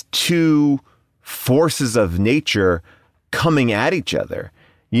these two forces of nature coming at each other,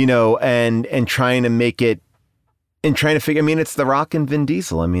 and trying to make it, and trying to figure, it's The Rock and Vin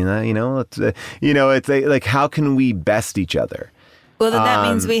Diesel. It's like, how can we best each other? Well, then that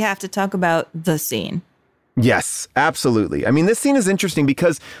means we have to talk about the scene. Yes, absolutely. This scene is interesting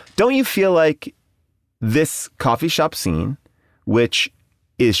because don't you feel like this coffee shop scene, which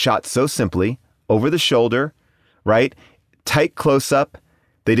is shot so simply, over the shoulder, right? Tight close up.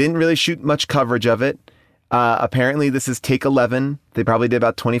 They didn't really shoot much coverage of it. Apparently, this is take 11. They probably did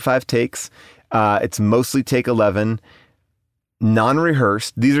about 25 takes. It's mostly take 11,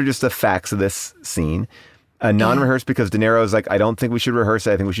 non-rehearsed. These are just the facts of this scene. Non-rehearsed because De Niro is like, I don't think we should rehearse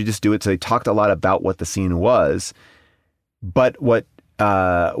it. I think we should just do it. So they talked a lot about what the scene was. But what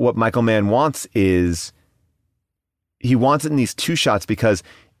Michael Mann wants is he wants it in these two shots because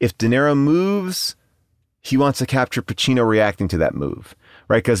if De Niro moves, he wants to capture Pacino reacting to that move.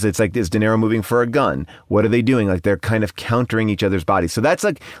 Right, because it's like, is De Niro moving for a gun? What are they doing? Like they're kind of countering each other's bodies. So that's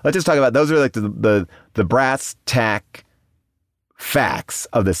like, let's just talk about those are like the brass tack facts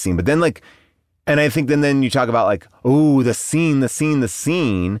of the scene. But then like, and I think then you talk about like, oh, the scene,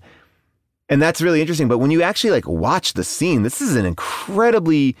 and that's really interesting. But when you actually like watch the scene, this is an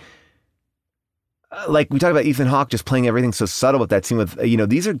incredibly like we talked about Ethan Hawke just playing everything so subtle with that scene with,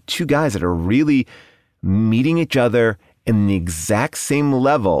 these are two guys that are really meeting each other in the exact same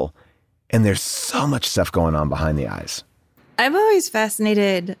level. And there's so much stuff going on behind the eyes. I'm always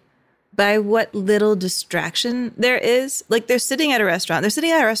fascinated by what little distraction there is. Like they're sitting at a restaurant. They're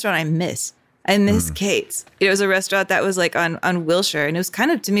sitting at a restaurant I miss. Kate's. It was a restaurant that was like on Wilshire. And it was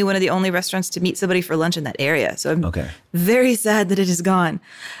kind of, to me, one of the only restaurants to meet somebody for lunch in that area. So I'm very sad that it is gone.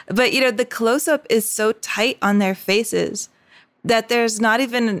 But, the close-up is so tight on their faces that there's not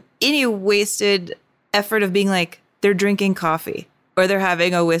even any wasted effort of being like, they're drinking coffee or they're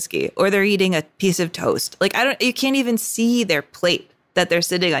having a whiskey or they're eating a piece of toast. Like, you can't even see their plate that they're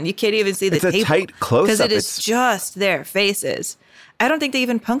sitting on. You can't even see the table. It's a tight close-up. Because it is just their faces. I don't think they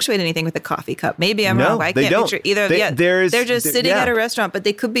even punctuate anything with a coffee cup. Maybe I'm wrong. I can't picture either. They're just sitting at a restaurant, but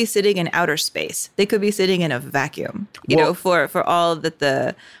they could be sitting in outer space. They could be sitting in a vacuum, for all that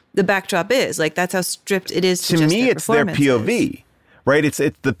the backdrop is. Like, that's how stripped it is to just me, it's their POV, right? It's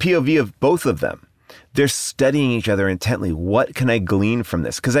the POV of both of them. They're studying each other intently. What can I glean from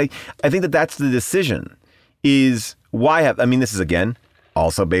this? Because I think that's the decision is why this is, again,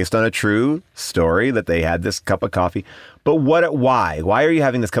 also based on a true story that they had this cup of coffee. But why? Why are you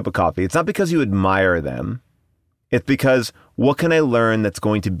having this cup of coffee? It's not because you admire them. It's because what can I learn that's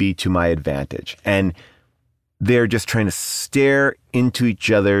going to be to my advantage? And they're just trying to stare into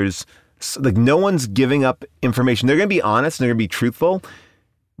each other's, like no one's giving up information. They're going to be honest and they're going to be truthful,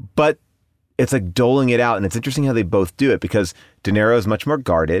 but it's like doling it out. And it's interesting how they both do it because De Niro is much more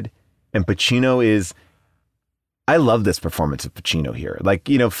guarded and Pacino is, I love this performance of Pacino here. Like,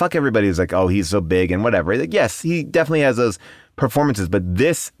 fuck everybody who's like, oh, he's so big and whatever. Like, yes, he definitely has those performances, but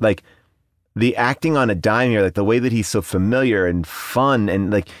this, like, the acting on a dime here, like the way that he's so familiar and fun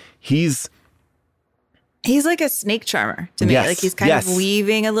and like he's like a snake charmer to me. Yes, like he's kind of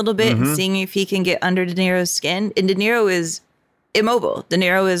weaving a little bit and seeing if he can get under De Niro's skin. And De Niro is immobile. De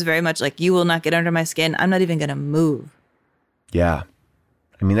Niro is very much like, you will not get under my skin. I'm not even going to move. Yeah.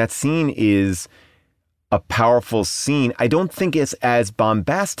 I mean, that scene is a powerful scene. I don't think it's as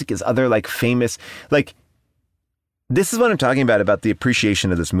bombastic as other like famous, like this is what I'm talking about the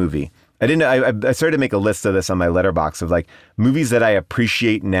appreciation of this movie. I started to make a list of this on my letterbox of like movies that I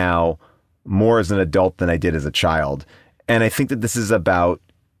appreciate now more as an adult than I did as a child. And I think that this is about,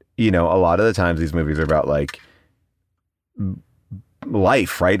 a lot of the times these movies are about like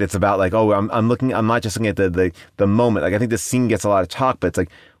life, right? It's about like, oh, I'm not just looking at the moment. Like I think this scene gets a lot of talk, but it's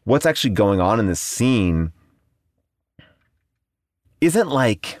like, what's actually going on in this scene isn't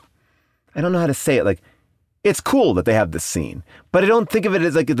like, I don't know how to say it. Like, it's cool that they have this scene, but I don't think of it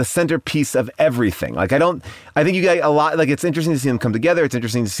as like the centerpiece of everything. Like, I think you get a lot, like it's interesting to see them come together. It's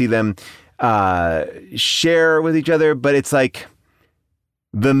interesting to see them share with each other, but it's like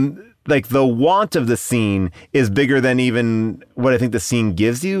the want of the scene is bigger than even what I think the scene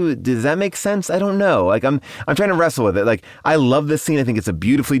gives you. Does that make sense? I don't know. Like I'm trying to wrestle with it. Like I love this scene. I think it's a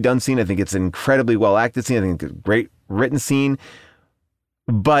beautifully done scene. I think it's an incredibly well acted scene. I think it's a great written scene,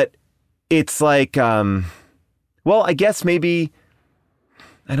 but it's like, well, I guess maybe,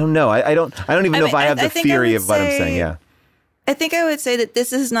 I don't know. I don't even know if I have the theory of what I'm saying. Yeah. I think I would say that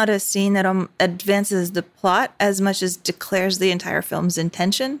this is not a scene that advances the plot as much as declares the entire film's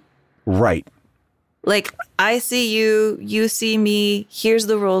intention. Right. Like, I see you, you see me, here's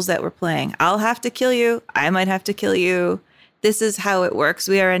the rules that we're playing. I'll have to kill you. I might have to kill you. This is how it works.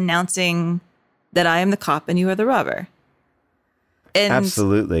 We are announcing that I am the cop and you are the robber. And,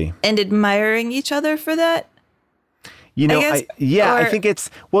 absolutely. And admiring each other for that. I think it's,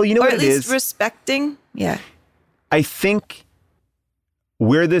 well, you know what it is? Or at least respecting. Yeah. I think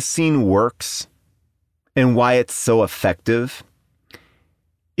where this scene works and why it's so effective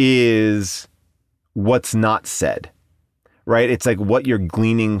is what's not said, right? It's like what you're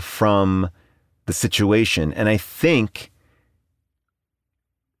gleaning from the situation. And I think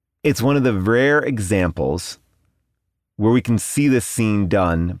it's one of the rare examples where we can see this scene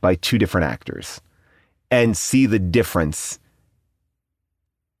done by two different actors and see the difference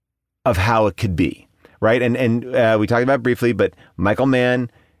of how it could be, right? And we talked about it briefly, but Michael Mann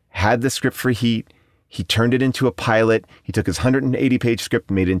had the script for Heat. He turned it into a pilot. He took his 180-page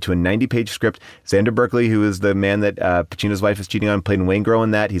script, made it into a 90-page script. Xander Berkeley, who is the man that Pacino's wife is cheating on, played Waingro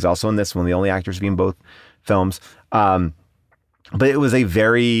in that. He's also in this, one of the only actors to be in both films. But it was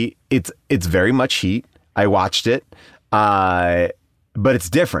it's very much Heat. I watched it. But it's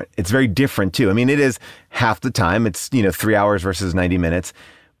different. It's very different too. I mean, it is half the time. It's, 3 hours versus 90 minutes.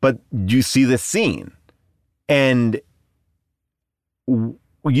 But you see this scene and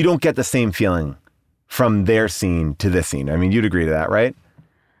you don't get the same feeling from their scene to this scene. I mean, you'd agree to that, right?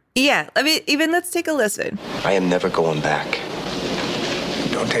 Yeah, I mean, even let's take a listen. I am never going back.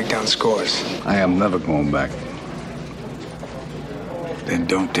 Don't take down scores. I am never going back. Then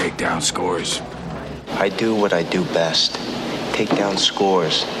don't take down scores. I do what I do best. Take down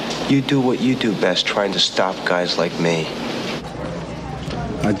scores. You do what you do best, trying to stop guys like me.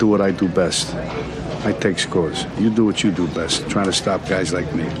 I do what I do best. I take scores. You do what you do best, trying to stop guys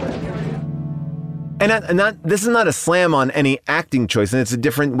like me. And this is not a slam on any acting choice, and it's a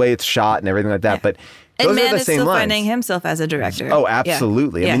different way it's shot and everything like that. But those And are Mann the is same still lines. finding himself as a director. Oh,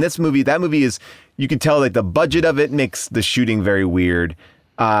 absolutely. Yeah. I mean, that movie is, you can tell like the budget of it makes the shooting very weird.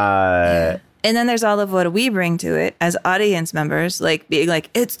 And then there's all of what we bring to it as audience members, like being like,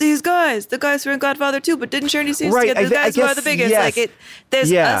 it's these guys, the guys who are in Godfather 2, but didn't share any scenes Right, together, the I guys who are guess, the biggest. yes. Like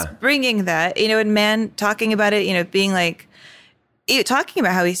there's Yeah. us bringing that, and Mann talking about it, being like, talking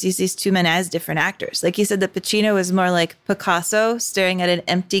about how he sees these two men as different actors. Like he said that Pacino is more like Picasso staring at an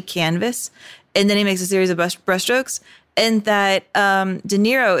empty canvas, and then he makes a series of brushstrokes, and that De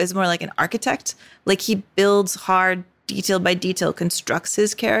Niro is more like an architect. Like he builds hard, detail by detail, constructs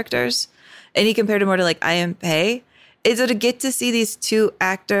his characters. And he compared it more to like I Am Pei. And so to get to see these two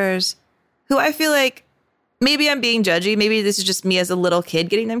actors who I feel like, maybe I'm being judgy. Maybe this is just me as a little kid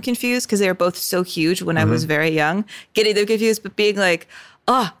getting them confused because they were both so huge when I was very young, getting them confused, but being like,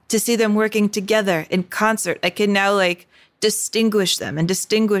 to see them working together in concert, I can now like distinguish them and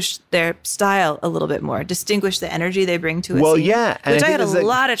distinguish their style a little bit more, distinguish the energy they bring to a scene. Yeah. And which I think had a it's like-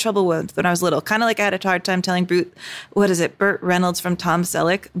 lot of trouble with when I was little. Kind of like I had a hard time telling Burt Reynolds from Tom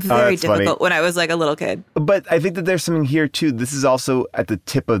Selleck. Very that's funny. difficult when I was like a little kid. But I think that there's something here too. This is also at the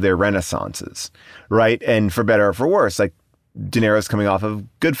tip of their renaissances, right? And for better or for worse, like De Niro's coming off of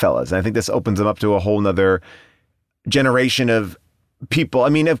Goodfellas. And I think this opens them up to a whole nother generation of people. I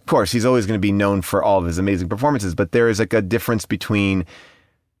mean, of course, he's always going to be known for all of his amazing performances, but there is like a difference between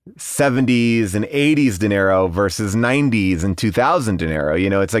 70s and 80s De Niro versus 90s and 2000 De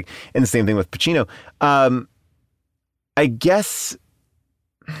Niro. It's like, and the same thing with Pacino. I guess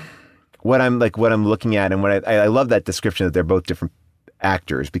what I'm looking at, and what I love that description that they're both different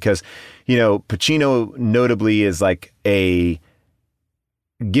actors, because, Pacino notably is like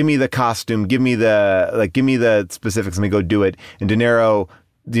give me the costume, give me the specifics, let me go do it. And De Niro,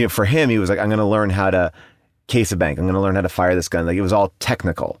 for him, he was like, I'm going to learn how to case a bank. I'm going to learn how to fire this gun. Like it was all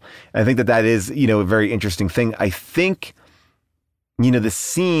technical. And I think that is, a very interesting thing. I think, the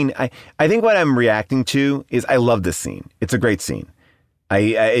scene, I think what I'm reacting to is I love this scene. It's a great scene.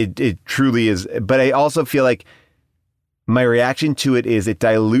 It truly is. But I also feel like my reaction to it is it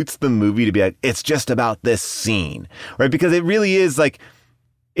dilutes the movie to be like, it's just about this scene, right? Because it really is like,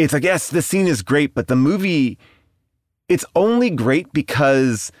 it's like, yes, the scene is great, but the movie, it's only great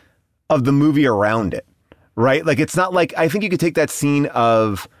because of the movie around it, right? Like, it's not like, I think you could take that scene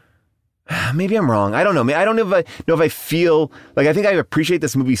of, maybe I'm wrong. I don't know. I don't know if I feel like, I think I appreciate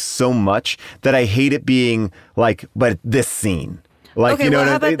this movie so much that I hate it being like, but this scene. Like, okay, well,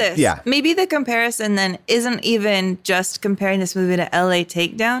 how about this? Yeah. Maybe the comparison then isn't even just comparing this movie to LA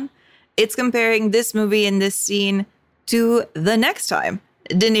Takedown. It's comparing this movie and this scene to The Next Time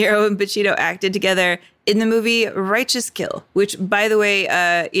De Niro and Pacino acted together in the movie Righteous Kill, which, by the way,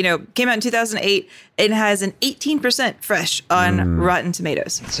 came out in 2008 and has an 18% fresh on Rotten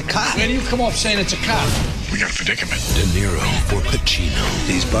Tomatoes. It's a cop. Where do you come off saying it's a cop? We got a predicament. De Niro for Pacino.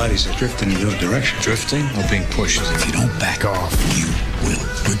 These bodies are drifting in your direction. Drifting or being pushed? If you don't back off, you will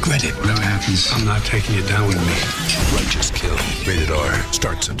regret it. Whatever happens, I'm not taking you down with me. Righteous Kill. Rated R.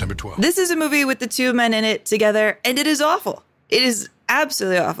 Starts September 12th. This is a movie with the two men in it together, and it is awful. It is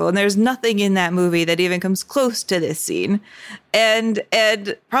absolutely awful. And there's nothing in that movie that even comes close to this scene. And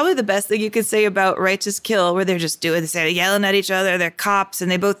probably the best thing you could say about Righteous Kill, where they're just doing this, they're yelling at each other, they're cops,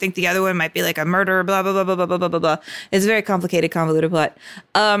 and they both think the other one might be like a murderer, blah, blah, blah, blah, blah, blah, blah, blah, blah. It's a very complicated, convoluted plot.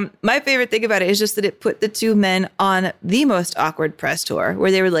 My favorite thing about it is just that it put the two men on the most awkward press tour,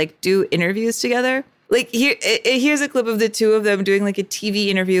 where they would like do interviews together. Like here's a clip of the two of them doing like a TV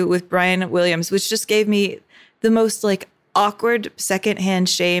interview with Brian Williams, which just gave me the most like awkward secondhand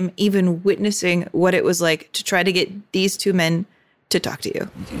shame, even witnessing what it was like to try to get these two men to talk to you.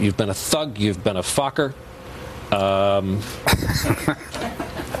 You've been a thug. You've been a fucker.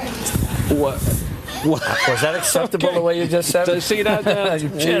 What? Was that acceptable the way you just said it? See that?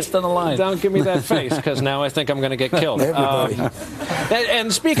 Just on the line. Don't give me that face, because now I think I'm going to get killed.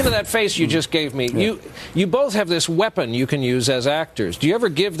 And speaking of that face you just gave me, you both have this weapon you can use as actors. Do you ever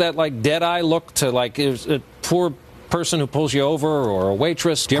give that like dead eye look to like a poor person who pulls you over or a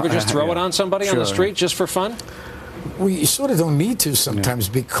waitress? Do you ever just throw it on somebody on the street just for fun? We sort of don't need to sometimes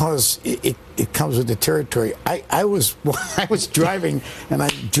because it comes with the territory. I was driving and I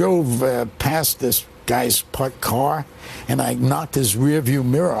drove past this guy's parked car and I knocked his rear view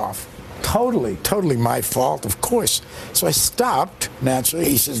mirror off. Totally my fault, of course. So I stopped, naturally.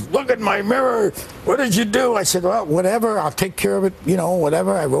 He says, look at my mirror. What did you do? I said, well, whatever. I'll take care of it,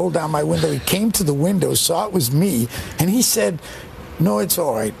 whatever. I rolled down my window. He came to the window, saw it was me, and he said, no, it's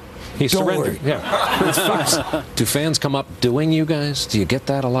all right. He Don't surrendered. worry. Yeah. It's fine. Do fans come up doing you guys? Do you get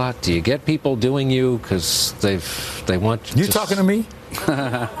that a lot? Do you get people doing you because they want you talking to me?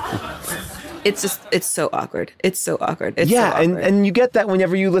 It's so awkward. It's so awkward. And you get that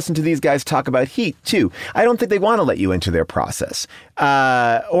whenever you listen to these guys talk about Heat, too. I don't think they want to let you into their process.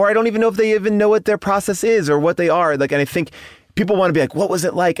 Or I don't even know if they even know what their process is or what they are. And I think people want to be like, what was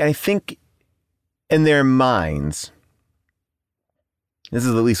it like? And I think in their minds, this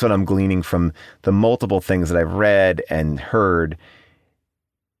is at least what I'm gleaning from the multiple things that I've read and heard,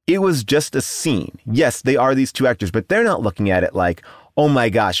 it was just a scene. Yes, they are these two actors, but they're not looking at it like, oh my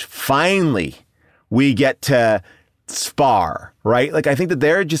gosh, finally we get to spar, right? I think that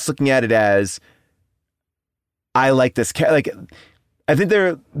they're just looking at it as, I like this character. I think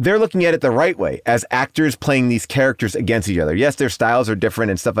they're looking at it the right way as actors playing these characters against each other. Yes, their styles are different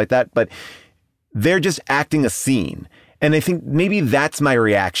and stuff like that, but they're just acting a scene. And I think maybe that's my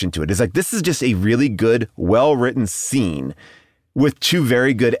reaction to it. Is this is just a really good, well-written scene with two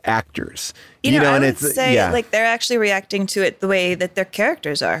very good actors. I would say they're actually reacting to it the way that their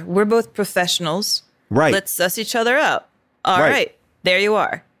characters are. We're both professionals. Right. Let's suss each other out. All right. There you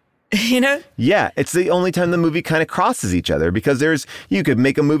are. Yeah. It's the only time the movie kind of crosses each other because you could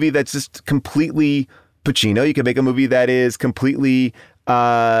make a movie that's just completely Pacino. You could make a movie that is completely,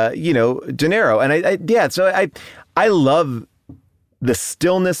 De Niro. And so I love the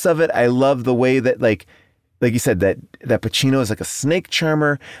stillness of it. I love the way that like you said, that Pacino is like a snake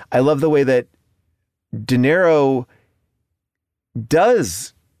charmer. I love the way that De Niro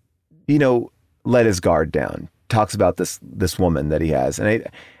does, let his guard down. Talks about this woman that he has, and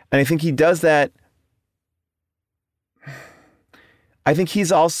I think he does that. I think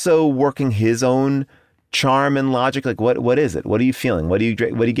he's also working his own charm and logic. What is it? What are you feeling? What are you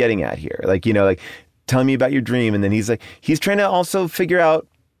getting at here? Tell me about your dream. And then he's trying to also figure out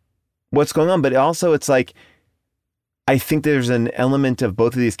what's going on, but also it's I think there's an element of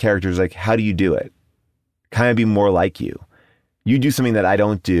both of these characters, how do you do it? Kind of be more like you. You do something that I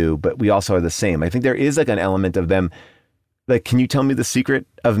don't do, but we also are the same. I think there is an element of them, can you tell me the secret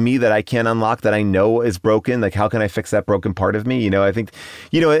of me that I can't unlock, that I know is broken? How can I fix that broken part of me? I think,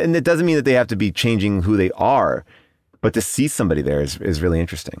 and it doesn't mean that they have to be changing who they are, but to see somebody there is really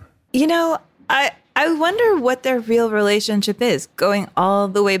interesting. I wonder what their real relationship is going all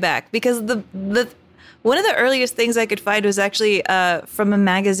the way back, because the one of the earliest things I could find was actually from a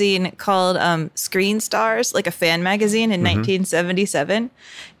magazine called Screen Stars, a fan magazine in 1977.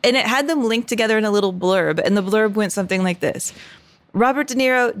 And it had them linked together in a little blurb. And the blurb went something like this. Robert De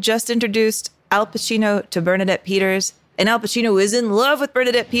Niro just introduced Al Pacino to Bernadette Peters. And Al Pacino is in love with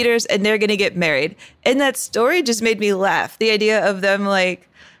Bernadette Peters and they're going to get married. And that story just made me laugh. The idea of them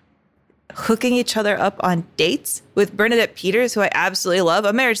hooking each other up on dates with Bernadette Peters, who I absolutely love,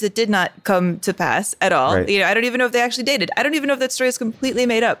 a marriage that did not come to pass at all. Right. I don't even know if they actually dated. I don't even know if that story is completely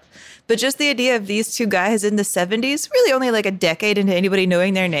made up. But just the idea of these two guys in the 70s, really only a decade into anybody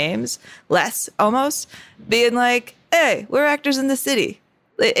knowing their names, less almost, being hey, we're actors in the city.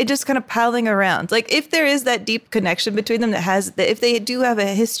 It just kind of piling around. If there is that deep connection between them if they do have a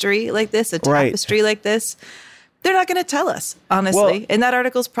history like this, a tapestry like this, they're not going to tell us, honestly. Well, and that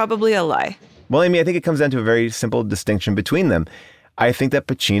article's probably a lie. Well, I think it comes down to a very simple distinction between them. I think that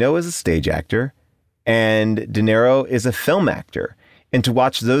Pacino is a stage actor and De Niro is a film actor. And to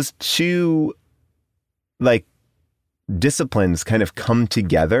watch those two, disciplines kind of come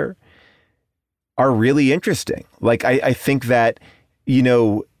together are really interesting. I think that,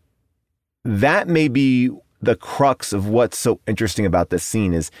 that may be the crux of what's so interesting about this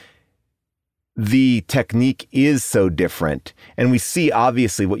scene is the technique is so different. And we see,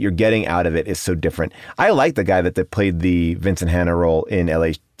 obviously, what you're getting out of it is so different. I like the guy that played the Vincent Hanna role in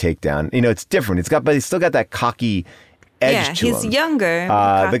LA Takedown. It's different. But he's still got that cocky edge to him. Yeah, he's younger.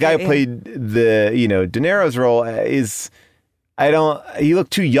 The guy who played the, De Niro's role he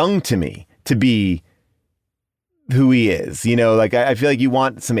looked too young to me to be who he is. I feel like you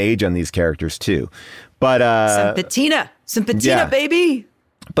want some age on these characters too. But some patina, baby.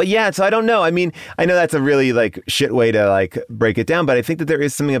 But yeah, so I don't know. I know that's a really shit way to break it down, but I think that there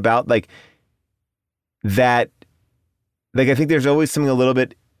is something about that. I think there's always something a little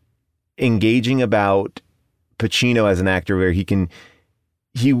bit engaging about Pacino as an actor where he's going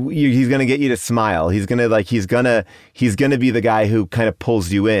to get you to smile. He's going to be the guy who kind of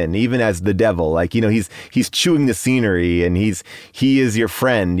pulls you in, even as the devil. Like, he's chewing the scenery and he is your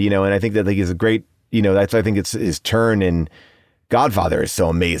friend, and I think that he's a great, that's why I think it's his turn in Godfather is so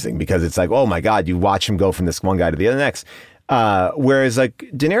amazing because it's like, oh my God, you watch him go from this one guy to the other next. Whereas like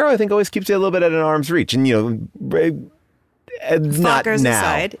De Niro, I think always keeps you a little bit at an arm's reach, and not Fockers now.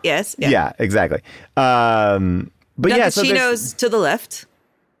 aside, yes, yeah, exactly. But yeah, so Pacino's to the left.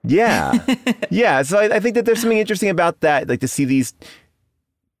 Yeah, yeah. So I think that there's something interesting about that, like to see these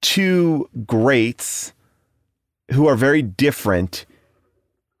two greats who are very different,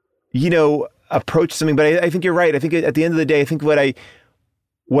 approach something. But I think you're right. I think at the end of the day, I think what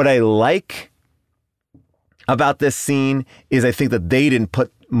I like about this scene is I think that they didn't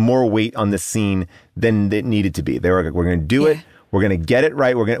put more weight on this scene than it needed to be. They were, we're going to do it. We're going to get it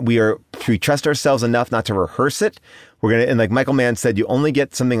right. We trust ourselves enough not to rehearse it. And like Michael Mann said, you only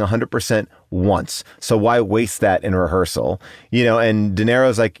get something 100% once. So why waste that in rehearsal? And De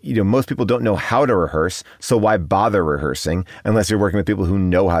Niro's like, most people don't know how to rehearse. So why bother rehearsing unless you're working with people who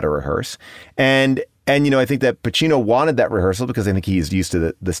know how to rehearse? And I think that Pacino wanted that rehearsal because I think he's used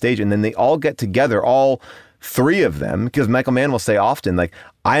to the stage. And then they all get together, all three of them, because Michael Mann will say often, like,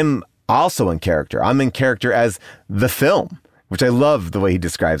 I'm also in character. I'm in character as the film, which I love the way he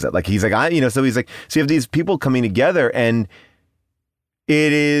describes it. Like, he's like, so he's like, so you have these people coming together and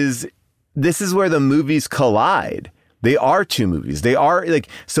this is where the movies collide. They are two movies. They are like,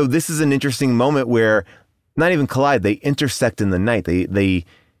 so this is an interesting moment where not even collide, they intersect in the night. They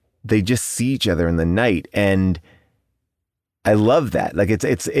just see each other in the night. And I love that. Like it's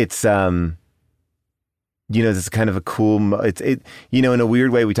this is kind of a cool, in a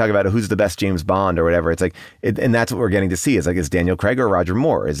weird way, we talk about who's the best James Bond or whatever. It's like, and that's what we're getting to see. It's like, is Daniel Craig or Roger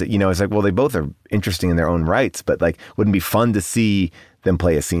Moore? Is it, it's like, well, they both are interesting in their own rights, but like, wouldn't it be fun to see them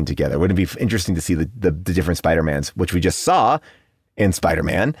play a scene together? Wouldn't it be interesting to see the different Spider-Mans, which we just saw in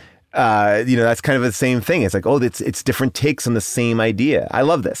Spider-Man? That's kind of the same thing. It's like, oh, it's different takes on the same idea. I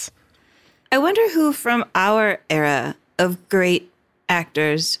love this. I wonder who from our era of great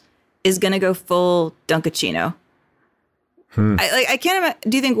actors is going to go full Dunkachino. I can't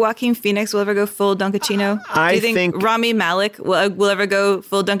imagine. Do you think Joaquin Phoenix will ever go full Dunkachino? Do you think Rami Malek will ever go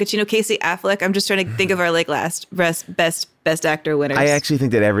full Dunkachino? Casey Affleck? I'm just trying to think of our best actor winners. I actually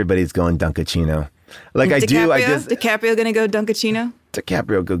think that everybody's going Dunkachino. Like DiCaprio going to go Dunkachino?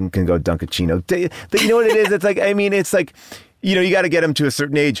 DiCaprio can go Dunkachino. But you know what it is? It's like, it's like, you got to get him to a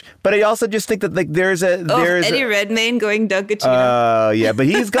certain age. But I also just think that like there's Eddie Redmayne going Dunkachino. Yeah, but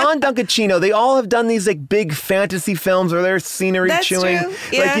he's gone Dunkachino. They all have done these like big fantasy films where they're scenery That's chewing. True.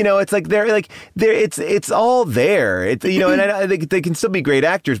 Yeah. Like it's like it's all there. It's and I think they can still be great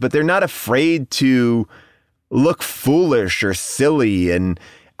actors, but they're not afraid to look foolish or silly. And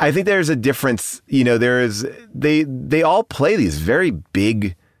I think there's a difference. They all play these very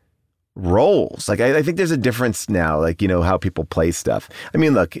big roles. Like I think there's a difference now, like, how people play stuff. I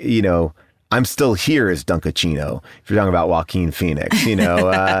mean, look, I'm still here as Dunkachino. If you're talking about Joaquin Phoenix,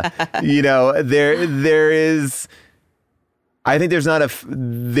 there is, I think there's not if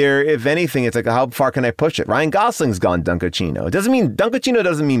anything, it's like, how far can I push it? Ryan Gosling's gone Dunkachino. Dunkachino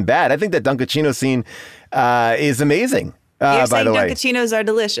doesn't mean bad. I think that Dunkachino scene is amazing. You're by the way, Dunkachinos are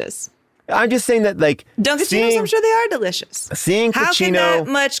delicious. I'm just saying that, like, Dunkachinos, I'm sure they are delicious. Seeing Pacino, how can that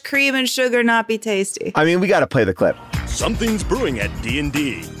much cream and sugar not be tasty? I mean, we got to play the clip. Something's brewing at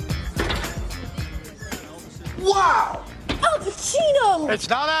D&D. Wow! Al Pacino! It's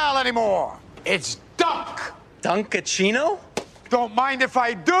not Al anymore. It's Dunk. Dunkachino? Don't mind if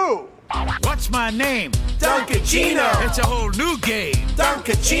I do. What's my name? Dunkachino. It's a whole new game.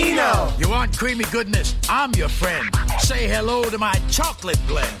 Dunkachino. You want creamy goodness? I'm your friend. Say hello to my chocolate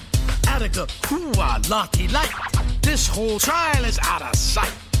blend. Attica, hoo-ah, lottie light. This whole trial is out of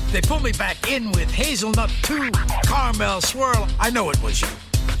sight. They pull me back in with hazelnut too. Caramel swirl, I know it was you.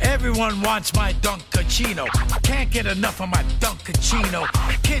 Everyone wants my Dunkachino. Can't get enough of my Dunkachino.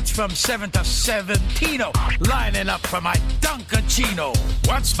 Kids from 7 to 17 lining up for my Dunkachino.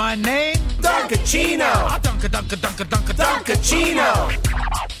 What's my name? Dunkachino. Dunkachino.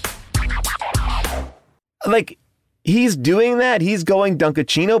 Like, he's doing that. He's going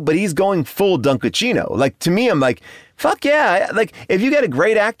Dunkachino, but he's going full Dunkachino. Like, to me, I'm like, fuck yeah. Like, if you get a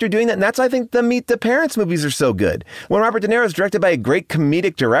great actor doing that, and that's why I think the Meet the Parents movies are so good. When Robert De Niro is directed by a great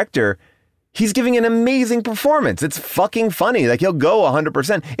comedic director, he's giving an amazing performance. It's fucking funny. Like, he'll go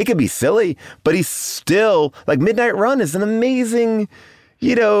 100%. It could be silly, but he's still, like, Midnight Run is an amazing,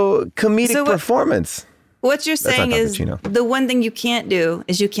 comedic performance. What you're saying is the one thing you can't do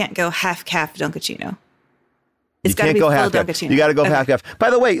is you can't go half-calf Dunkachino. It's got to be full Don Cochino. You got to go half-gaff. By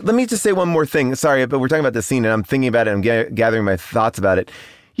the way, let me just say one more thing. Sorry, but we're talking about the scene, and I'm thinking about it. I'm gathering my thoughts about it.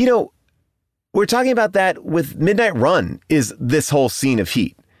 You know, we're talking about that with Midnight Run is this whole scene of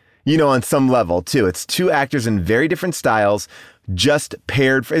Heat, you know, on some level, too. It's two actors in very different styles, just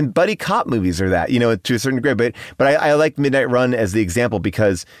paired for, and buddy cop movies are that, you know, to a certain degree. But I like Midnight Run as the example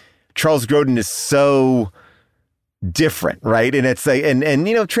because Charles Grodin is so different, right? And it's like, and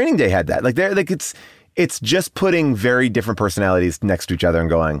you know, Training Day had that. Like it's just putting very different personalities next to each other and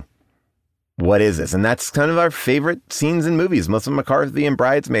going, what is this? And that's kind of our favorite scenes in movies. Melissa McCarthy and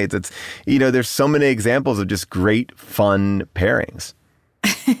Bridesmaids. It's, you know, there's so many examples of just great, fun pairings.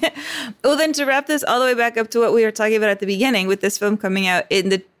 Well, then to wrap this all the way back up to what we were talking about at the beginning with this film coming out in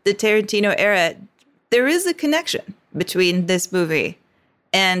the Tarantino era, there is a connection between this movie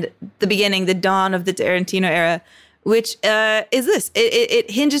and the beginning, the dawn of the Tarantino era, which is this.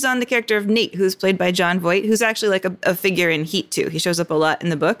 It hinges on the character of Nate, who's played by Jon Voight, who's actually like a figure in Heat, too. He shows up a lot in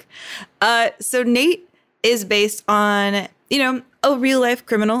the book. So Nate is based on, you know, a real-life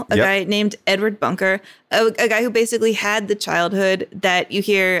criminal, a guy named Edward Bunker, a guy who basically had the childhood that you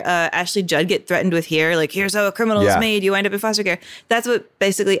hear Ashley Judd get threatened with here. Like, here's how a criminal is made. You wind up in foster care. That's what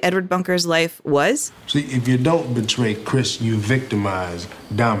basically Edward Bunker's life was. See, if you don't betray Chris, you victimize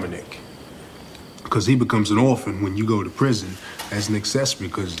Dominic. Because he becomes an orphan when you go to prison as an accessory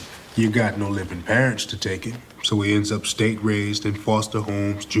because you got no living parents to take it. So he ends up state-raised in foster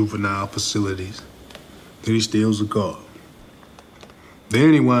homes, juvenile facilities. Then he steals a car.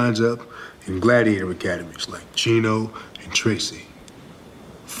 Then he winds up in gladiator academies like Chino and Tracy.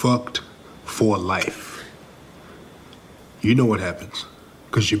 Fucked for life. You know what happens,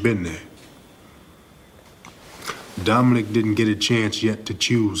 because you've been there. Dominic didn't get a chance yet to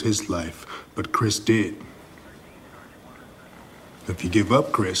choose his life, but Chris did. If you give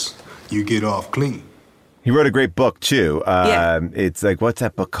up Chris, you get off clean. He wrote a great book, too. It's like, what's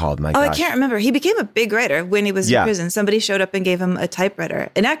that book called? My gosh. I can't remember. He became a big writer when he was in prison. Somebody showed up and gave him a typewriter.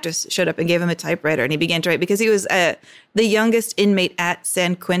 An actress showed up and gave him a typewriter, and he began to write because he was the youngest inmate at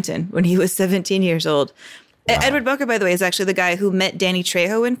San Quentin when he was 17 years old. Wow. Edward Bunker, by the way, is actually the guy who met Danny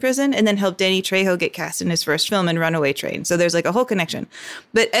Trejo in prison and then helped Danny Trejo get cast in his first film in Runaway Train. So there's like a whole connection.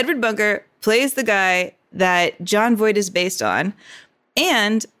 But Edward Bunker plays the guy that Jon Voight is based on.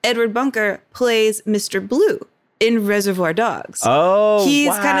 And Edward Bunker plays Mr. Blue in Reservoir Dogs. Oh,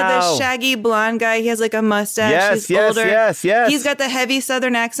 he's kind of the shaggy blonde guy. He has like a mustache. He's older. Yes. He's got the heavy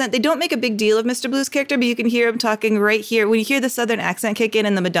Southern accent. They don't make a big deal of Mr. Blue's character, but you can hear him talking right here. When you hear the Southern accent kick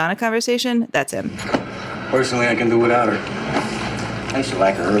in the Madonna conversation, that's him. Personally, I can do without her. I used to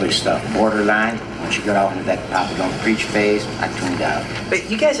like her early stuff, Borderline. When she got out into that Papa Don't Preach phase, I tuned out. But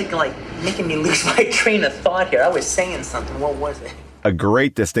you guys are like making me lose my train of thought here. I was saying something. What was it? A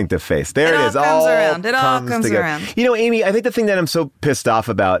great distinctive face. There it is. It all comes around. You know, Amy, I think the thing that I'm so pissed off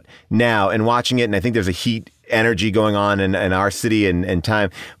about now and watching it, and I think there's a Heat energy going on in our city and time,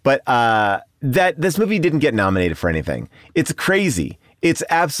 but that this movie didn't get nominated for anything. It's crazy. It's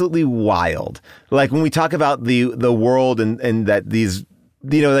absolutely wild. Like when we talk about the world and that these,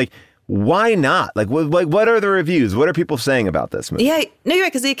 you know, like, why not? Like, what are the reviews? What are people saying about this movie? Yeah, no, you're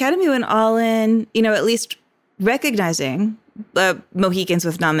right, because the Academy went all in, you know, at least recognizing Mohicans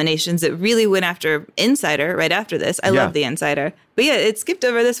with nominations. It really went after Insider right after this. I love The Insider. But yeah, it skipped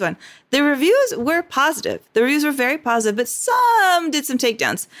over this one. The reviews were positive. The reviews were very positive, but some did some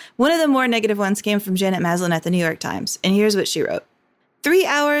takedowns. One of the more negative ones came from Janet Maslin at the New York Times. And here's what she wrote. 3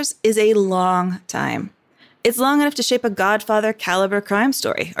 hours is a long time. It's long enough to shape a Godfather caliber crime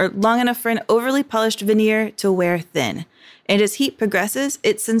story, or long enough for an overly polished veneer to wear thin. And as Heat progresses,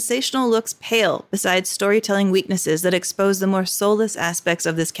 its sensational looks pale beside storytelling weaknesses that expose the more soulless aspects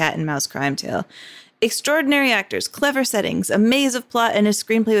of this cat and mouse crime tale. Extraordinary actors, clever settings, a maze of plot, and a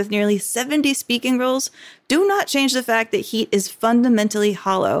screenplay with nearly 70 speaking roles do not change the fact that Heat is fundamentally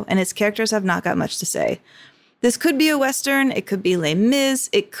hollow, and its characters have not got much to say. This could be a Western, it could be Les Mis,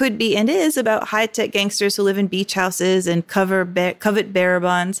 it could be and is about high-tech gangsters who live in beach houses and covet bearer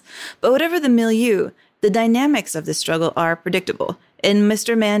bonds. But whatever the milieu, the dynamics of this struggle are predictable, and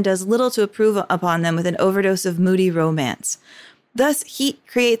Mr. Mann does little to improve upon them with an overdose of moody romance. Thus, Heat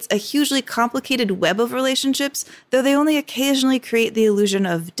creates a hugely complicated web of relationships, though they only occasionally create the illusion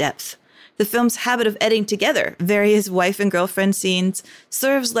of depth. The film's habit of editing together various wife and girlfriend scenes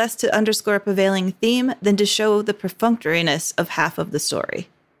serves less to underscore a prevailing theme than to show the perfunctoriness of half of the story.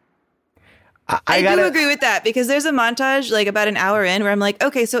 I do agree with that, because there's a montage like about an hour in where I'm like,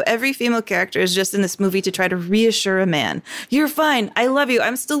 okay, so every female character is just in this movie to try to reassure a man. You're fine. I love you.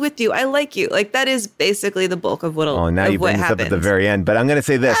 I'm still with you. I like you. Like, that is basically the bulk of now you bring this up at the very end. But I'm going to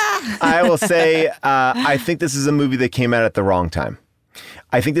say this. I will say I think this is a movie that came out at the wrong time.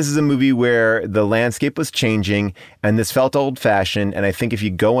 I think this is a movie where the landscape was changing and this felt old-fashioned. And I think if you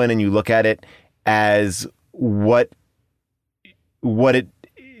go in and you look at it as what it,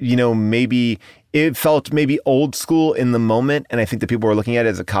 maybe it felt maybe old school in the moment. And I think that people were looking at it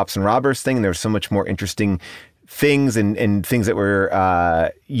as a cops and robbers thing. And there was so much more interesting things and things that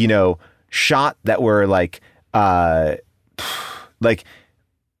were, shot that were like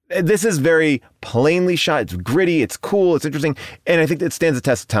this is very plainly shot. It's gritty. It's cool. It's interesting. And I think it stands the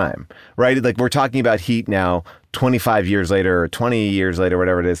test of time, right? Like, we're talking about Heat now, 25 years later or 20 years later,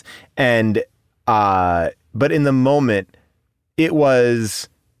 whatever it is. And, but in the moment, it was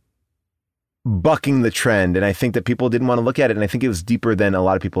bucking the trend. And I think that people didn't want to look at it. And I think it was deeper than a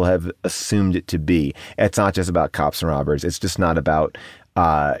lot of people have assumed it to be. It's not just about cops and robbers. It's just not about,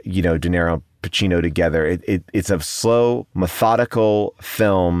 De Niro and Pacino together. It's a slow, methodical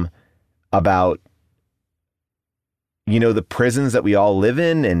film about, the prisons that we all live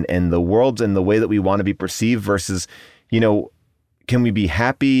in and the worlds and the way that we want to be perceived versus, can we be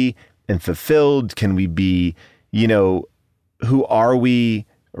happy and fulfilled? Can we be, who are we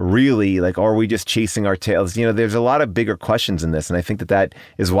really? Like, are we just chasing our tails? There's a lot of bigger questions in this. And I think that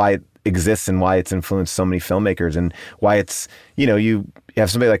is why it exists and why it's influenced so many filmmakers and why it's, you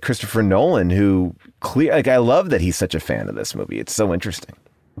have somebody like Christopher Nolan who I love that he's such a fan of this movie. It's so interesting.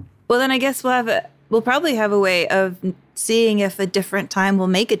 Well, then I guess we'll probably have a way of seeing if a different time will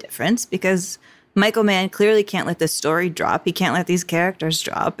make a difference, because Michael Mann clearly can't let this story drop. He can't let these characters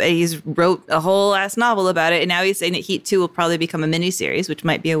drop. He's wrote a whole ass novel about it, and now he's saying that Heat 2 will probably become a miniseries, which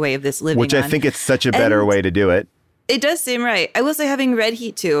might be a way of this living Which I think it's such a better way to do it. It does seem right. I will say, having read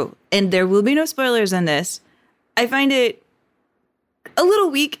Heat 2, and there will be no spoilers in this, I find it a little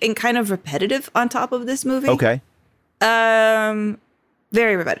weak and kind of repetitive on top of this movie. Okay.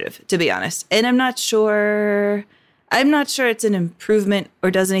 Very repetitive, to be honest. And I'm not sure it's an improvement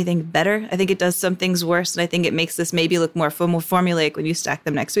or does anything better. I think it does some things worse, and I think it makes this maybe look more formulaic when you stack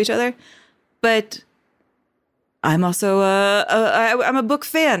them next to each other. But I'm also I'm a book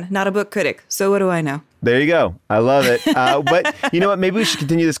fan, not a book critic. So what do I know? There you go. I love it. But you know what? Maybe we should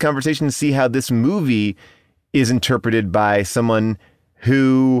continue this conversation and see how this movie is interpreted by someone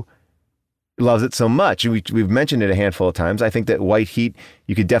who loves it so much. We've mentioned it a handful of times. I think that White Heat,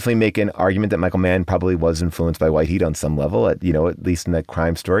 you could definitely make an argument that Michael Mann probably was influenced by White Heat on some level, at least in that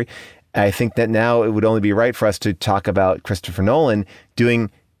crime story. I think that now it would only be right for us to talk about Christopher Nolan doing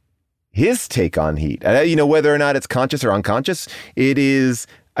his take on Heat. Whether or not it's conscious or unconscious, it is,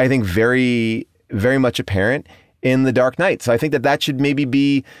 I think, very, very much apparent in The Dark Knight. So I think that should maybe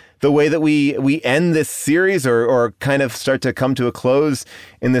be the way that we end this series or kind of start to come to a close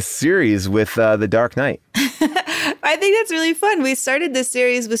in this series with The Dark Knight. I think that's really fun. We started this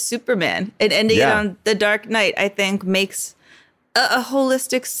series with Superman, and ending it on The Dark Knight, I think, makes a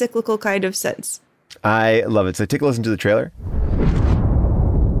holistic, cyclical kind of sense. I love it. So take a listen to the trailer.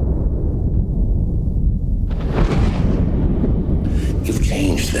 You've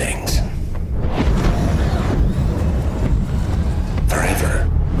changed things. Forever.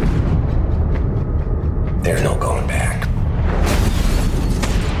 There's no going back.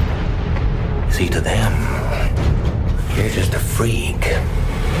 See, to them, you're just a freak.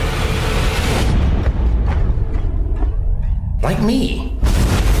 Like me.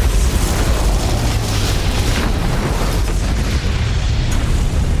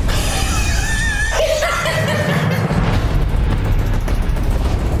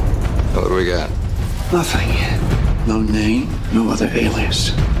 What do we got? Nothing. No name, no other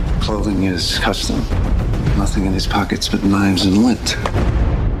alias. Clothing is custom. Nothing in his pockets but knives and lint.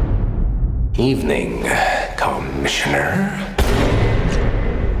 Evening, Commissioner.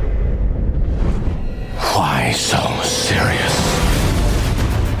 Why so serious?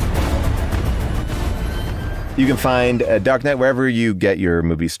 You can find Dark Knight wherever you get your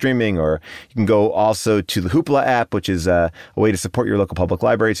movies streaming, or you can go also to the Hoopla app, which is a way to support your local public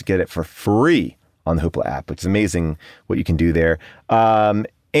library to get it for free on the Hoopla app, which is amazing what you can do there.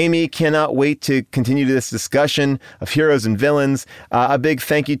 Amy, cannot wait to continue this discussion of heroes and villains. A big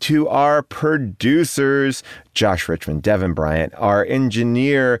thank you to our producers, Josh Richmond, Devin Bryant, our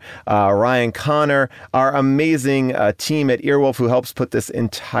engineer, Ryan Connor, our amazing team at Earwolf who helps put this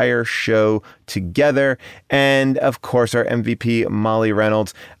entire show together, and of course our MVP, Molly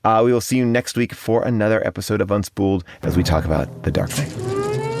Reynolds. We will see you next week for another episode of Unspooled as we talk about The Dark Knight.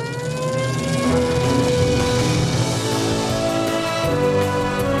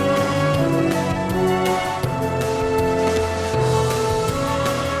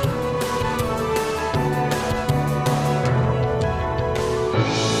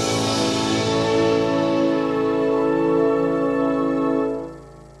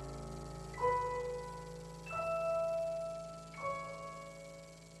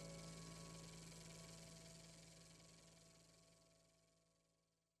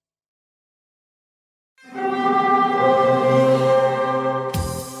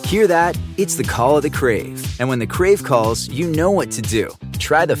 Hear that? It's the call of the Crave. And when the Crave calls, you know what to do.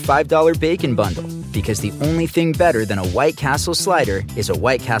 Try the $5 Bacon Bundle, because the only thing better than a White Castle slider is a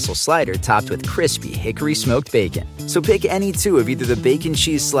White Castle slider topped with crispy hickory smoked bacon. So pick any two of either the Bacon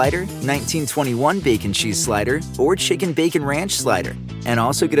Cheese Slider, 1921 Bacon Cheese Slider, or Chicken Bacon Ranch Slider. And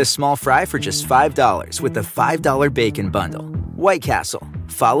also get a small fry for just $5 with the $5 Bacon Bundle. White Castle.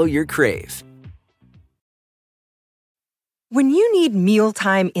 Follow your Crave. When you need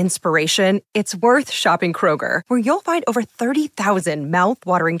mealtime inspiration, it's worth shopping Kroger, where you'll find over 30,000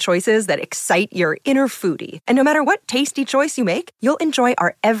 mouth-watering choices that excite your inner foodie. And no matter what tasty choice you make, you'll enjoy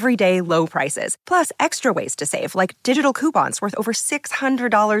our everyday low prices, plus extra ways to save, like digital coupons worth over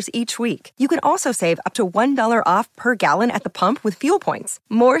 $600 each week. You can also save up to $1 off per gallon at the pump with fuel points.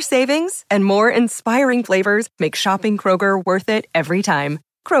 More savings and more inspiring flavors make shopping Kroger worth it every time.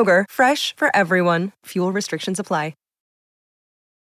 Kroger, fresh for everyone. Fuel restrictions apply.